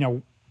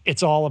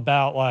 it's all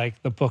about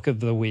like the book of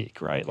the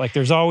week, right? Like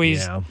there's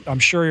always, I'm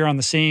sure you're on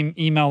the same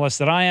email list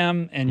that I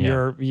am, and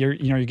you're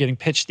getting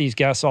pitched these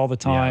guests all the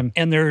time.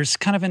 And there's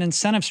kind of an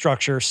incentive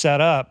structure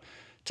set up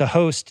to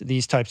host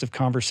these types of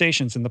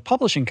conversations. And the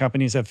publishing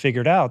companies have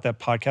figured out that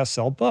podcasts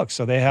sell books.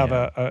 So they have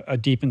a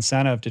deep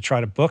incentive to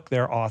try to book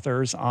their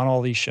authors on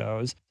all these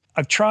shows.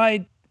 I've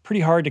tried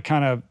pretty hard to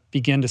kind of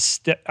begin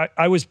to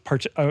I was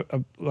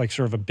like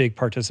sort of a big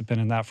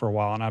participant in that for a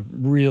while. And I've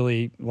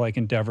really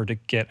endeavored to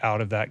get out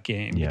of that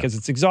game because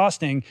it's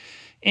exhausting.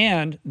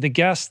 And the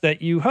guest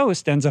that you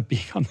host ends up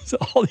being on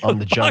all the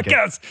other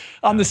podcasts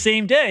on the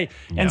same day.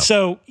 And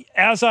so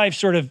as I've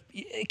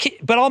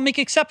but I'll make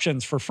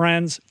exceptions for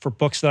friends, for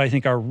books that I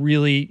think are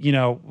really,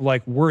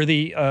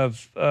 worthy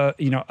of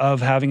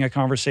having a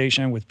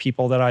conversation with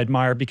people that I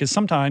admire, because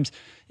sometimes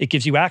it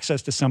gives you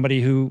access to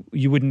somebody who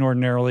you wouldn't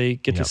ordinarily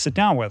get to sit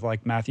down with,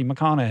 like Matthew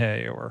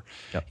McConaughey or,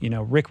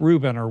 Rick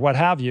Rubin or what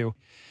have you.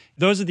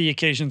 Those are the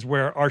occasions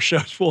where our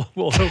shows will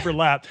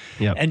overlap.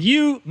 And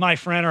you, my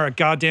friend, are a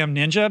goddamn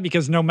ninja,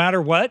 because no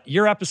matter what,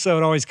 your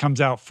episode always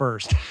comes out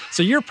first.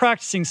 So you're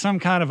practicing some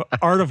kind of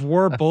art of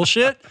war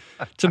bullshit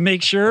to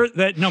make sure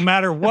that no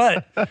matter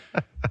what,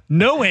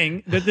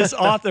 knowing that this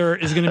author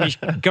is going to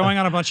be going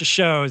on a bunch of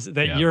shows,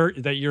 that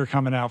you're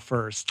coming out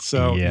first.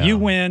 So you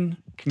win.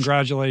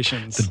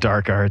 Congratulations. The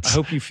dark arts. I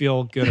hope you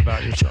feel good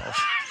about yourself.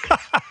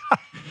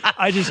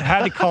 I just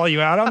had to call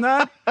you out on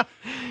that,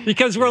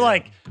 because we're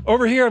like,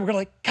 over here, we're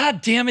like,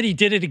 God damn it, he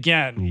did it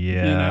again.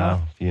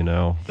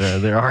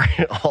 There are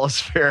all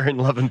is fair in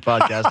love and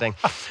podcasting.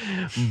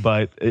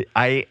 But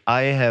I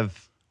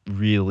have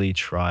really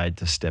tried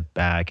to step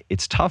back.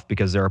 It's tough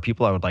because there are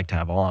people I would like to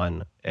have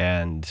on,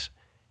 and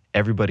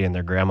everybody and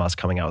their grandma's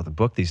coming out with a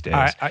book these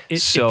days.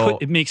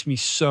 It makes me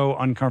so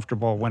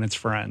uncomfortable when it's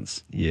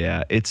friends.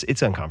 Yeah,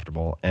 it's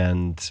uncomfortable.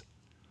 And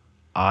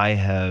I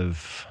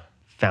have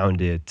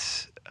found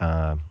it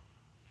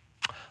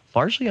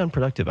largely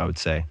unproductive, I would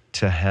say,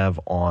 to have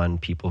on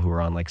people who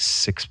are on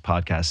 6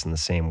 podcasts in the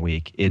same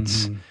week.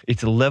 It's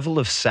a level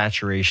of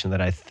saturation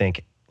that I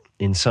think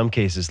in some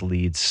cases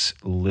leads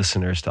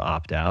listeners to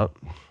opt out.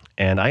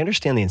 And I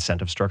understand the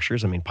incentive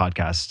structures. I mean,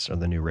 podcasts are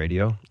the new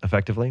radio,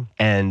 effectively.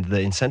 And the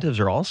incentives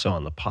are also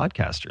on the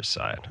podcaster's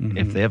side.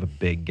 If they have a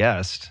big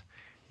guest,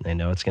 they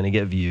know it's going to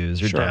get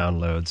views or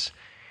downloads.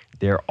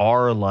 There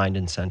are aligned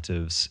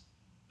incentives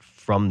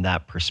from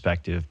that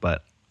perspective.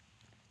 But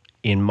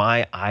in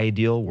my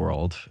ideal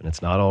world, and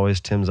it's not always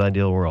Tim's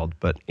ideal world,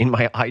 but in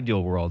my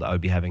ideal world, I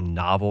would be having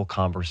novel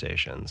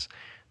conversations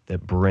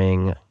that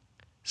bring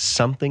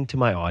something to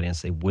my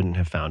audience they wouldn't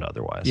have found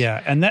otherwise.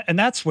 Yeah, and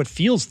that's what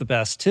feels the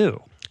best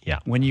too. Yeah.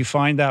 When you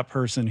find that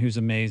person who's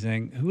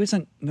amazing, who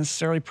isn't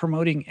necessarily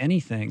promoting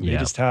anything. They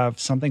just have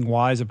something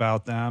wise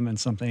about them and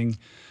something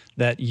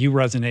that you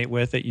resonate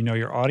with, that you know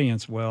your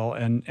audience will,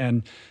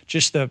 and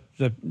just the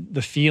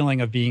feeling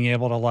of being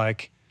able to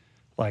like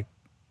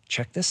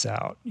check this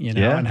out, you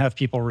know, and have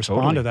people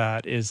respond to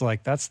that is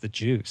like, that's the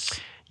juice.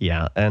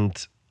 Yeah,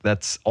 and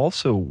that's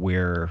also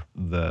where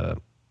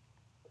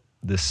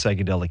this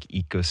psychedelic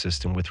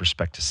ecosystem with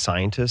respect to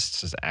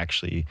scientists has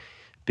actually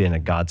been a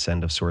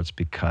godsend of sorts,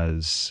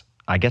 because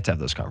I get to have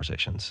those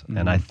conversations.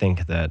 And I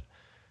think that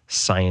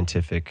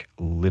scientific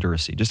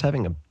literacy, just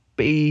having a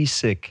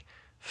basic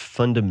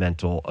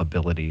fundamental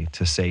ability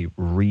to say,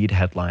 read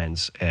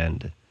headlines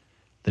and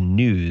the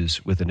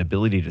news with an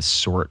ability to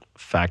sort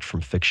fact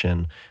from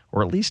fiction,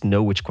 or at least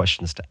know which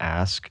questions to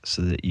ask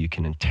so that you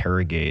can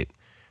interrogate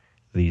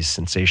these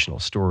sensational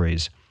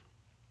stories,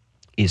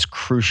 is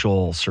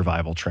crucial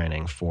survival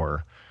training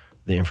for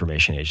the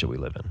information age that we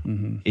live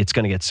in. It's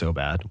going to get so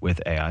bad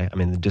with AI. I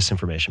mean, the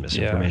disinformation,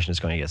 misinformation is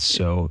going to get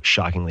so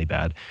shockingly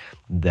bad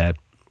that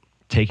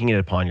taking it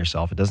upon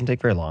yourself, it doesn't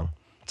take very long.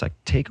 It's like,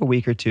 take a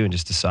week or two and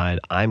just decide,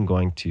 I'm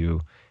going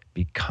to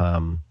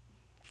become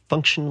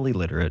functionally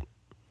literate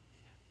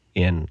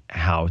in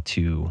how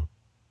to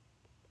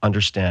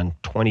understand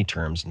 20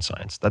 terms in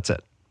science. That's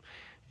it.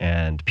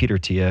 And Peter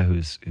Tia,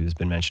 who's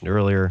been mentioned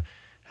earlier,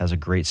 has a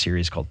great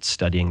series called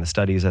Studying the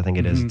Studies, I think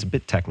it is. It's a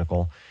bit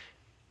technical.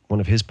 One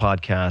of his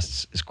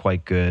podcasts is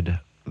quite good.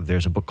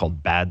 There's a book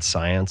called Bad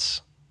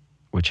Science,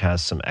 which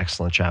has some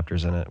excellent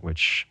chapters in it,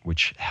 which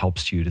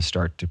helps you to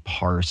start to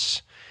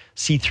parse,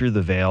 see through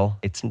the veil.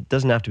 It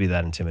doesn't have to be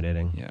that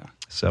intimidating. Yeah.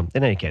 So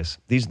in any case,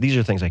 these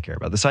are things I care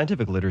about. The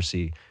scientific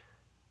literacy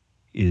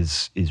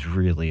is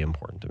really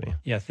important to me.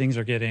 Yeah, things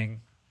are getting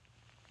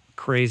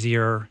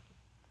crazier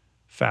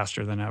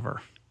faster than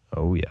ever.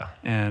 Oh, yeah.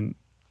 And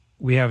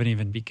we haven't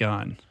even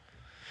begun.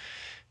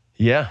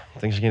 Yeah,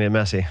 things are going to get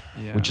messy,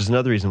 which is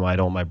another reason why I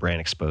don't want my brain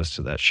exposed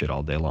to that shit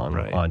all day long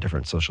on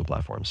different social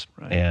platforms.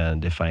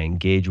 And if I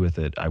engage with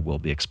it, I will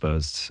be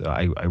exposed. So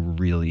I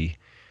really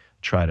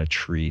try to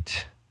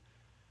treat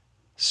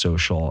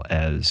social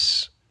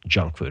as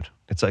junk food.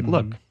 It's like,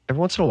 look, every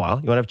once in a while,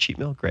 you want to have a cheat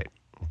meal? Great.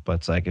 But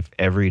it's like, if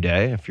every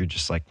day, if you're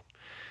just like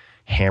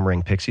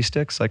hammering pixie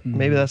sticks, like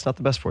maybe that's not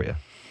the best for you.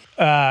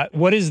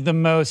 What is the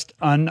most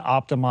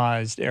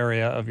unoptimized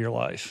area of your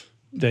life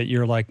that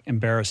you're like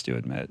embarrassed to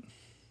admit?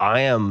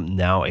 I am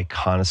now a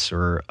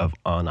connoisseur of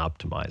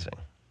unoptimizing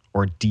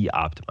or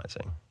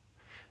de-optimizing.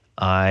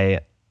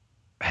 I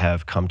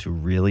have come to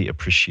really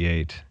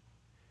appreciate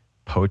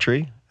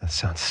poetry. That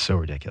sounds so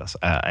ridiculous.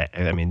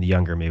 I mean, the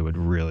younger me would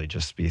really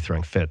just be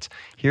throwing fits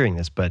hearing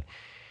this, but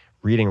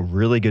reading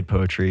really good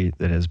poetry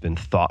that has been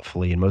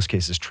thoughtfully, in most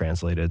cases,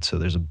 translated. So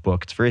there's a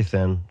book, it's very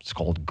thin, it's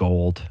called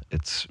Gold.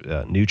 It's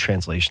new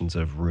translations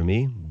of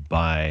Rumi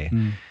by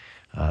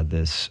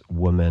this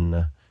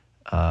woman.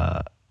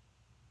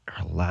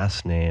 Her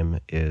last name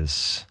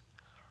is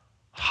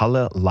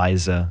Hala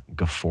Liza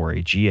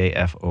Gafori,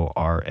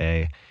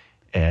 Gafora,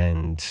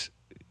 and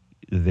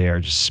they're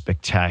just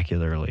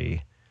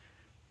spectacularly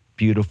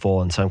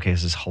beautiful, in some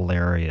cases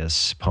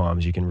hilarious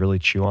poems you can really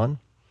chew on.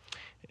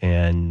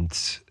 And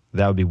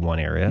that would be one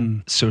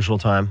area. Social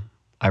time,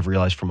 I've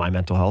realized for my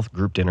mental health,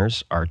 group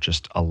dinners are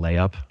just a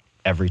layup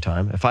every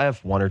time. If I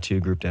have one or two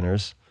group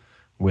dinners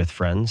with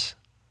friends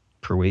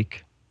per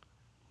week,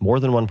 more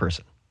than one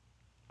person,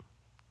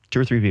 2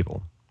 or 3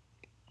 people,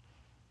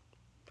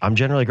 I'm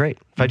generally great.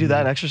 If I do that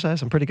and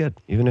exercise, I'm pretty good.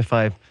 Even if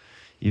I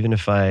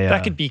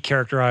that could be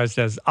characterized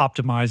as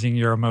optimizing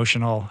your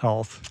emotional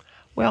health.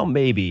 Well,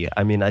 maybe.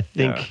 I mean, I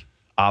think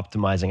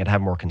optimizing it,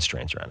 have more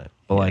constraints around it.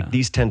 But like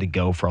these tend to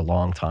go for a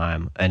long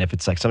time. And if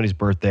it's like somebody's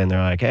birthday and they're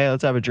like, hey,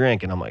 let's have a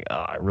drink. And I'm like, oh,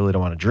 I really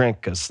don't want to drink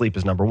because sleep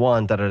is number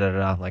one,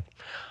 Like,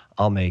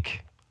 I'll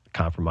make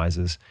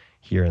compromises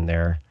here and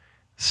there.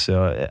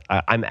 So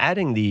I'm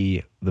adding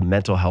the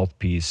mental health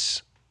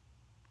piece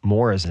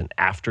more as an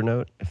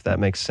afternote, if that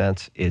makes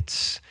sense.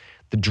 It's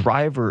the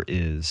driver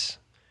is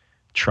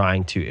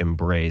trying to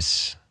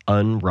embrace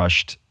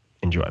unrushed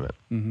enjoyment,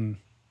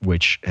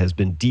 which has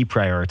been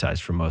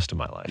deprioritized for most of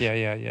my life.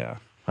 Yeah.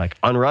 Like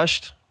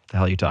unrushed, the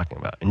hell are you talking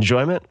about?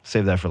 Enjoyment,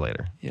 save that for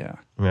later. Yeah.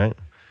 Right?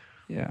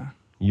 Yeah.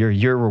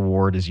 Your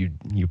reward is you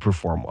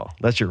perform well.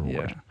 That's your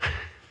reward.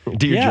 Yeah.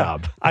 Do your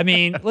job. I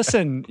mean,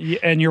 listen,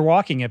 and you're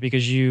walking it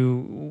because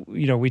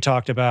we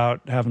talked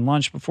about having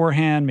lunch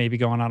beforehand, maybe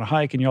going on a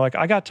hike, and you're like,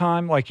 I got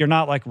time. Like you're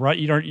not like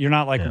you're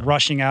not like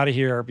rushing out of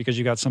here because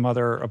you got some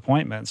other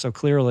appointment. So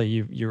clearly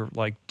you're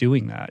like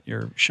doing that.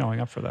 You're showing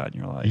up for that in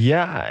your life.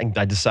 Yeah,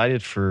 I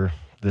decided for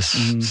this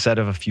set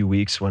of a few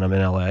weeks when I'm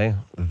in LA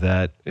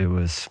that it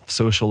was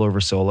social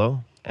over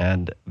solo.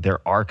 And there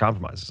are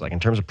compromises. Like in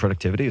terms of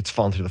productivity, it's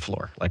fallen through the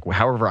floor. Like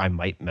however I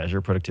might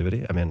measure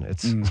productivity, I mean,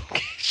 it's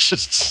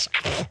just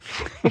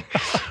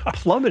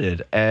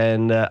plummeted.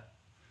 And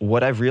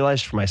what I've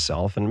realized for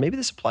myself, and maybe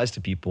this applies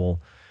to people,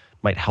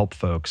 might help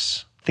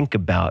folks think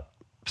about,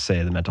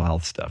 say, the mental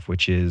health stuff,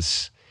 which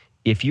is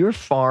if you're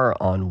far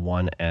on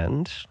one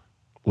end,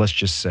 let's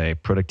just say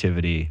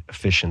productivity,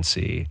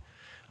 efficiency,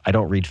 I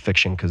don't read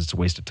fiction because it's a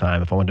waste of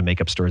time. If I wanted to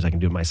make up stories, I can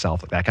do it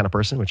myself, like that kind of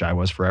person, which I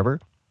was forever.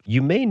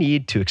 You may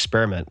need to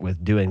experiment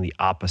with doing the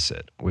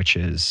opposite, which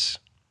is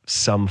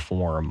some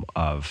form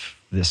of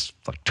this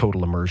like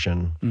total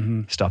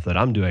immersion stuff that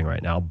I'm doing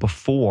right now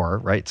before,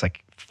 right? It's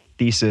like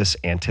thesis,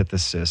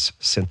 antithesis,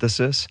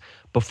 synthesis,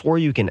 before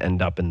you can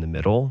end up in the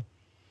middle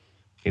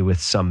with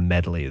some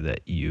medley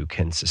that you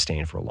can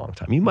sustain for a long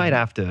time. You might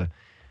have to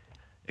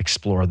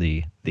explore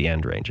the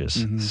end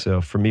ranges.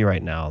 So for me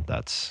right now,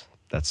 that's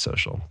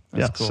social.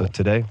 That's cool. So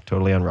today,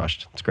 totally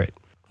unrushed. It's great.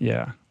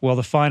 Yeah. Well,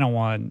 the final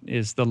one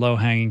is the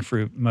low-hanging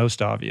fruit,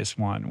 most obvious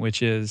one,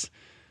 which is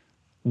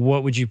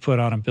what would you put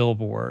on a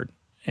billboard?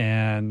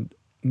 And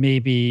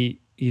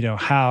maybe,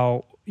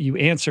 how you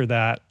answer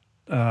that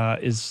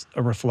is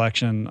a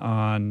reflection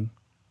on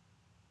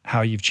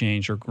how you've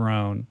changed or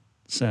grown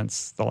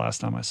since the last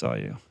time I saw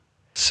you.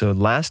 So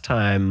last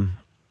time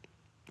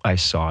I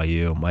saw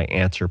you, my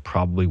answer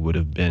probably would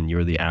have been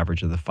you're the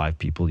average of the 5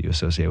 people you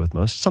associate with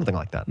most, something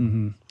like that,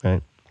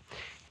 right?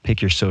 Pick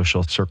your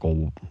social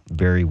circle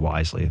very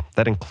wisely.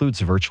 That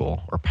includes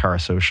virtual or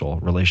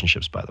parasocial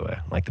relationships, by the way,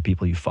 like the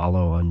people you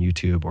follow on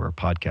YouTube or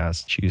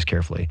podcasts. Choose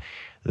carefully.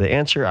 The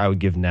answer I would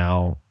give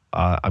now,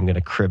 I'm going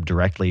to crib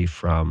directly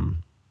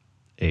from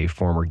a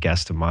former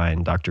guest of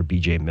mine, Dr.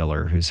 B.J.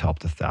 Miller, who's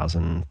helped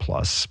 1,000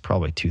 plus,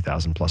 probably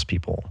 2,000 plus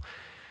people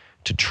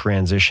to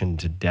transition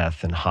to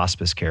death and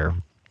hospice care.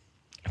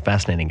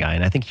 Fascinating guy.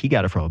 And I think he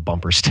got it from a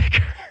bumper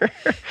sticker.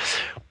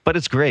 But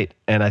it's great.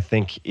 And I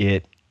think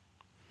it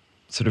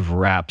sort of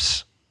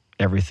wraps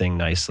everything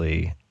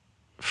nicely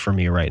for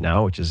me right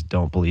now, which is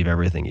don't believe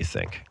everything you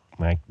think.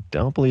 Like,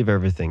 don't believe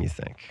everything you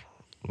think.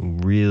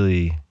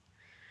 Really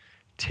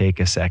take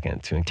a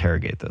second to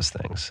interrogate those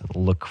things and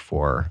look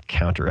for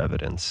counter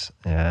evidence.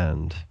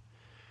 And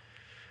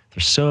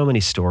there's so many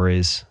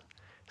stories,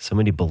 so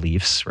many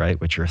beliefs, right,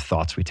 which are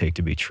thoughts we take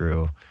to be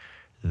true,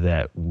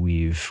 that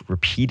we've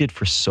repeated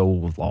for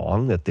so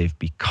long that they've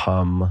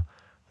become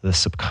the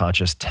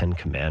subconscious 10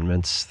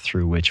 commandments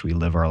through which we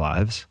live our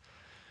lives.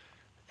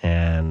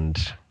 And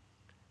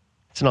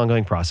it's an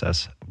ongoing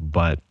process,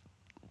 but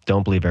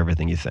don't believe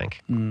everything you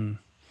think.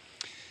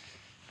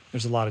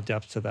 There's a lot of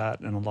depth to that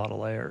and a lot of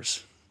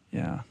layers.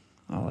 Yeah,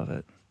 I love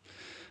it.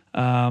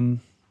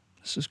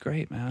 This is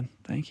great, man.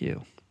 Thank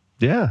you.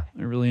 Yeah.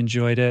 I really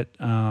enjoyed it.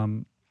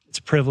 It's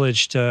a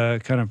privilege to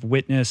kind of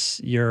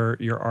witness your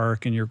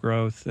arc and your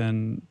growth.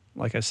 And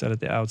like I said at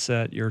the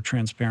outset, your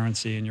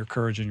transparency and your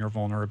courage and your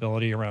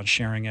vulnerability around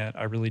sharing it.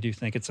 I really do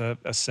think it's a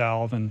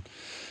salve and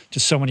to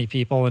so many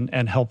people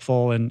and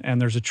helpful.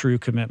 And there's a true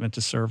commitment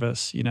to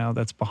service,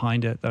 that's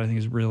behind it that I think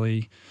is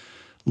really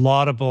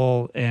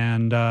laudable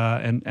and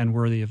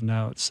worthy of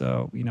note.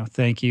 So,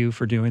 thank you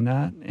for doing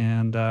that.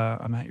 And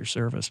I'm at your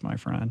service, my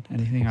friend.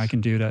 Anything I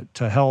can do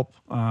to help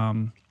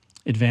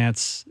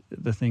advance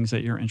the things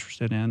that you're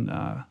interested in,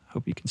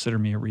 hope you consider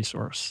me a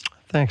resource.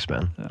 Thanks,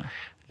 man.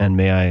 And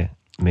may I...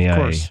 Of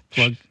course,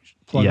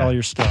 plug all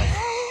your stuff.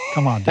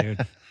 Come on, dude.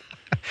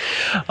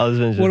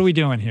 What are we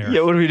doing here?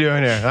 Yeah, what are we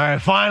doing here? All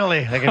right,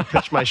 finally, I can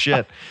pitch my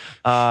shit.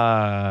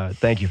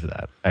 Thank you for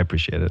that. I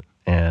appreciate it.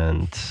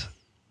 And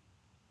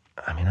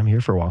I mean, I'm here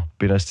for a while.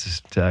 Be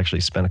nice to actually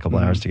spend a couple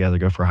hours together,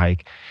 go for a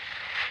hike.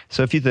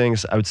 So a few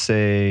things I would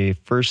say.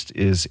 First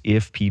is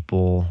if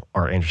people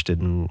are interested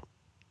in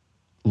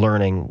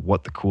learning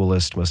what the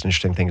coolest, most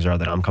interesting things are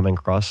that I'm coming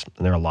across,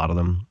 and there are a lot of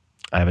them.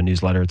 I have a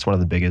newsletter. It's one of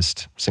the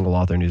biggest single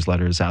author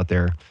newsletters out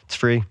there. It's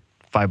free.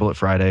 5 Bullet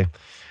Friday.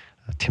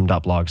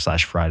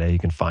 tim.blog/Friday. You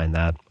can find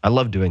that. I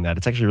love doing that.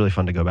 It's actually really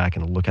fun to go back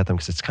and look at them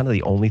because it's kind of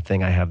the only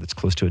thing I have that's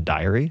close to a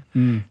diary.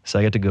 So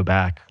I get to go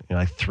back,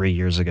 like 3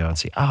 years ago and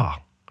see,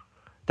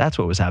 that's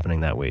what was happening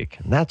that week.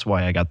 And that's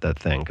why I got that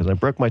thing because I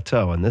broke my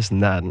toe and this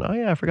and that. And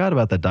I forgot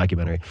about that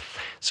documentary.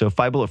 So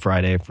 5 Bullet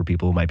Friday for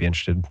people who might be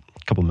interested.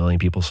 A couple million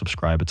people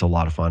subscribe. It's a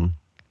lot of fun.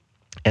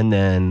 And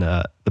then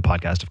the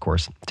podcast, of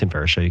course, Tim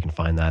Ferriss Show, you can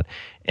find that.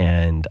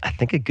 And I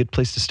think a good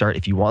place to start,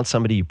 if you want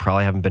somebody you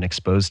probably haven't been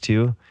exposed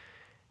to,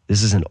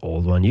 this is an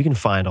old one. You can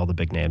find all the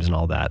big names and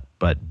all that.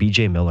 But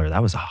B.J. Miller,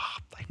 that was,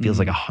 it feels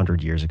like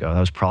 100 years ago. That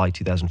was probably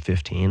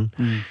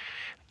 2015.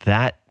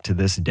 That, to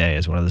this day,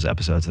 is one of those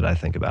episodes that I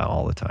think about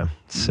all the time.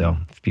 So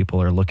if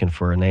people are looking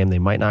for a name they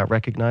might not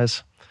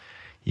recognize,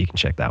 you can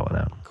check that one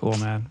out. Cool,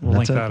 man. We'll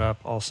link that up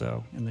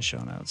also in the show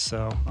notes.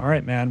 So, all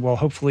right, man. Well,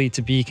 hopefully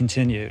to be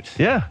continued.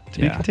 Yeah,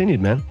 to be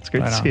continued, man. It's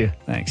great to see you.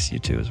 Thanks. You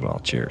too as well.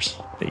 Cheers.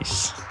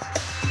 Peace.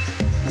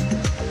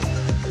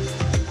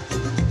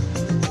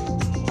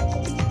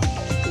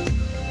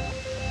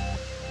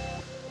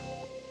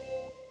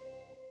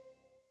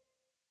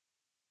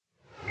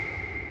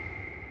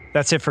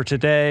 That's it for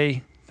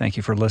today. Thank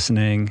you for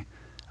listening.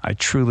 I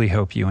truly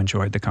hope you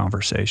enjoyed the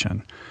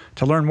conversation.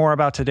 To learn more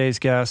about today's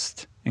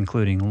guest,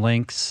 including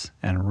links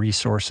and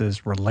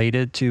resources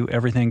related to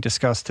everything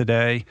discussed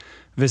today,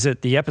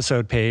 visit the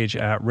episode page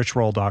at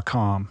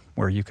richroll.com,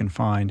 where you can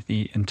find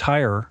the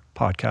entire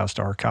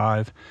podcast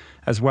archive,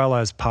 as well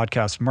as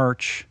podcast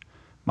merch,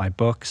 my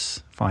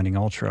books, Finding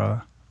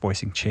Ultra,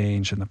 Voicing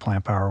Change in the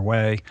Plant Power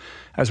Way,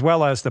 as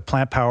well as the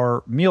Plant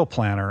Power Meal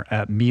Planner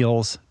at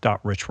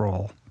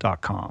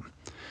meals.richroll.com.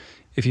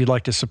 If you'd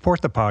like to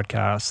support the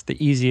podcast,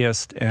 the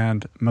easiest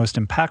and most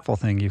impactful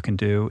thing you can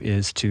do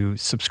is to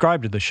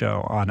subscribe to the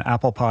show on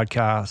Apple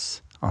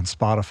Podcasts, on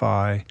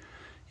Spotify,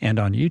 and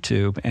on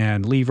YouTube,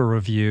 and leave a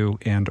review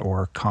and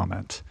or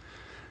comment.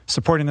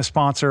 Supporting the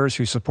sponsors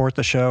who support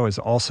the show is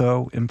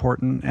also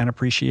important and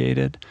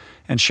appreciated.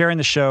 And sharing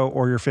the show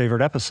or your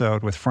favorite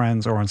episode with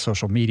friends or on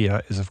social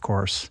media is, of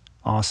course,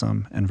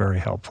 awesome and very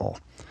helpful.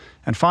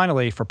 And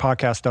finally, for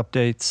podcast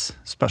updates,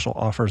 special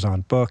offers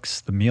on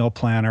books, the meal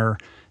planner,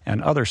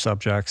 and other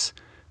subjects,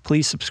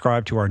 please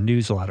subscribe to our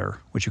newsletter,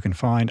 which you can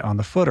find on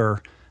the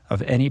footer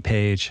of any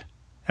page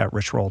at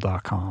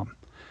richroll.com.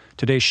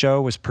 Today's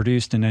show was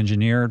produced and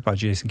engineered by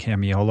Jason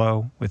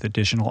Camiolo, with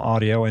additional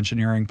audio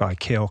engineering by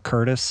Cale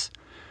Curtis.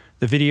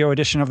 The video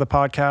edition of the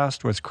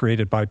podcast was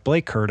created by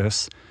Blake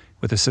Curtis,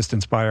 with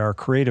assistance by our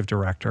creative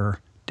director,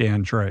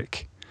 Dan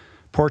Drake.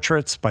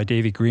 Portraits by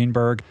Davey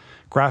Greenberg,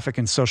 graphic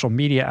and social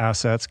media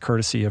assets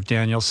courtesy of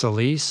Daniel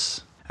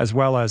Solis, as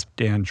well as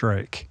Dan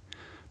Drake.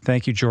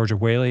 Thank you, Georgia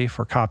Whaley,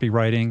 for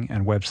copywriting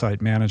and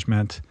website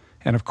management.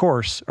 And of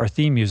course, our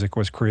theme music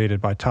was created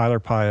by Tyler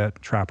Pyatt,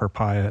 Trapper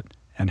Pyatt,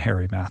 and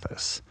Harry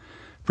Mathis.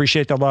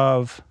 Appreciate the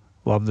love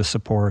the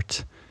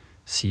support.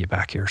 See you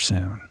back here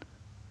soon.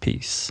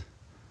 Peace.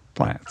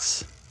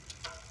 Plants.